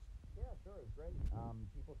audience asked. Yeah, sure, it's great.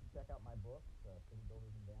 People should check out my book, City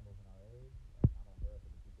Builders and Vandals in Our Age, Kamala Harris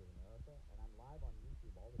and the Future of America. And I'm live on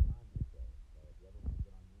YouTube all the time these days. So if you ever want to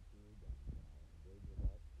get on YouTube and engage with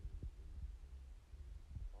us, we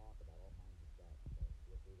talk about all kinds of stuff. So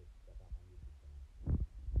feel free to check out my YouTube channel.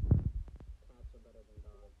 Cats are better than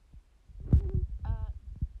dogs.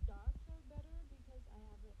 Dogs are better because I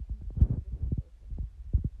have it on a different social.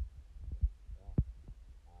 Well,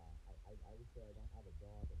 I would say I don't have a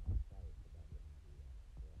dog in my sight, but that wouldn't be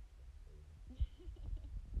correct conclusion.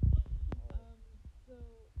 So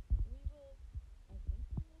we will, I think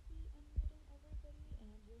we will be unmuting everybody,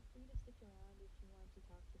 and you're free to stick around if you want to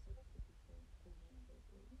talk to some of the people who we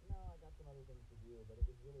interviewed. No, I got some other things to do, but it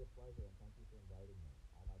was really a pleasure, and thank you for inviting me.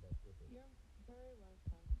 All my best wishes. You're very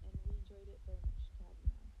welcome, and we enjoyed it very much.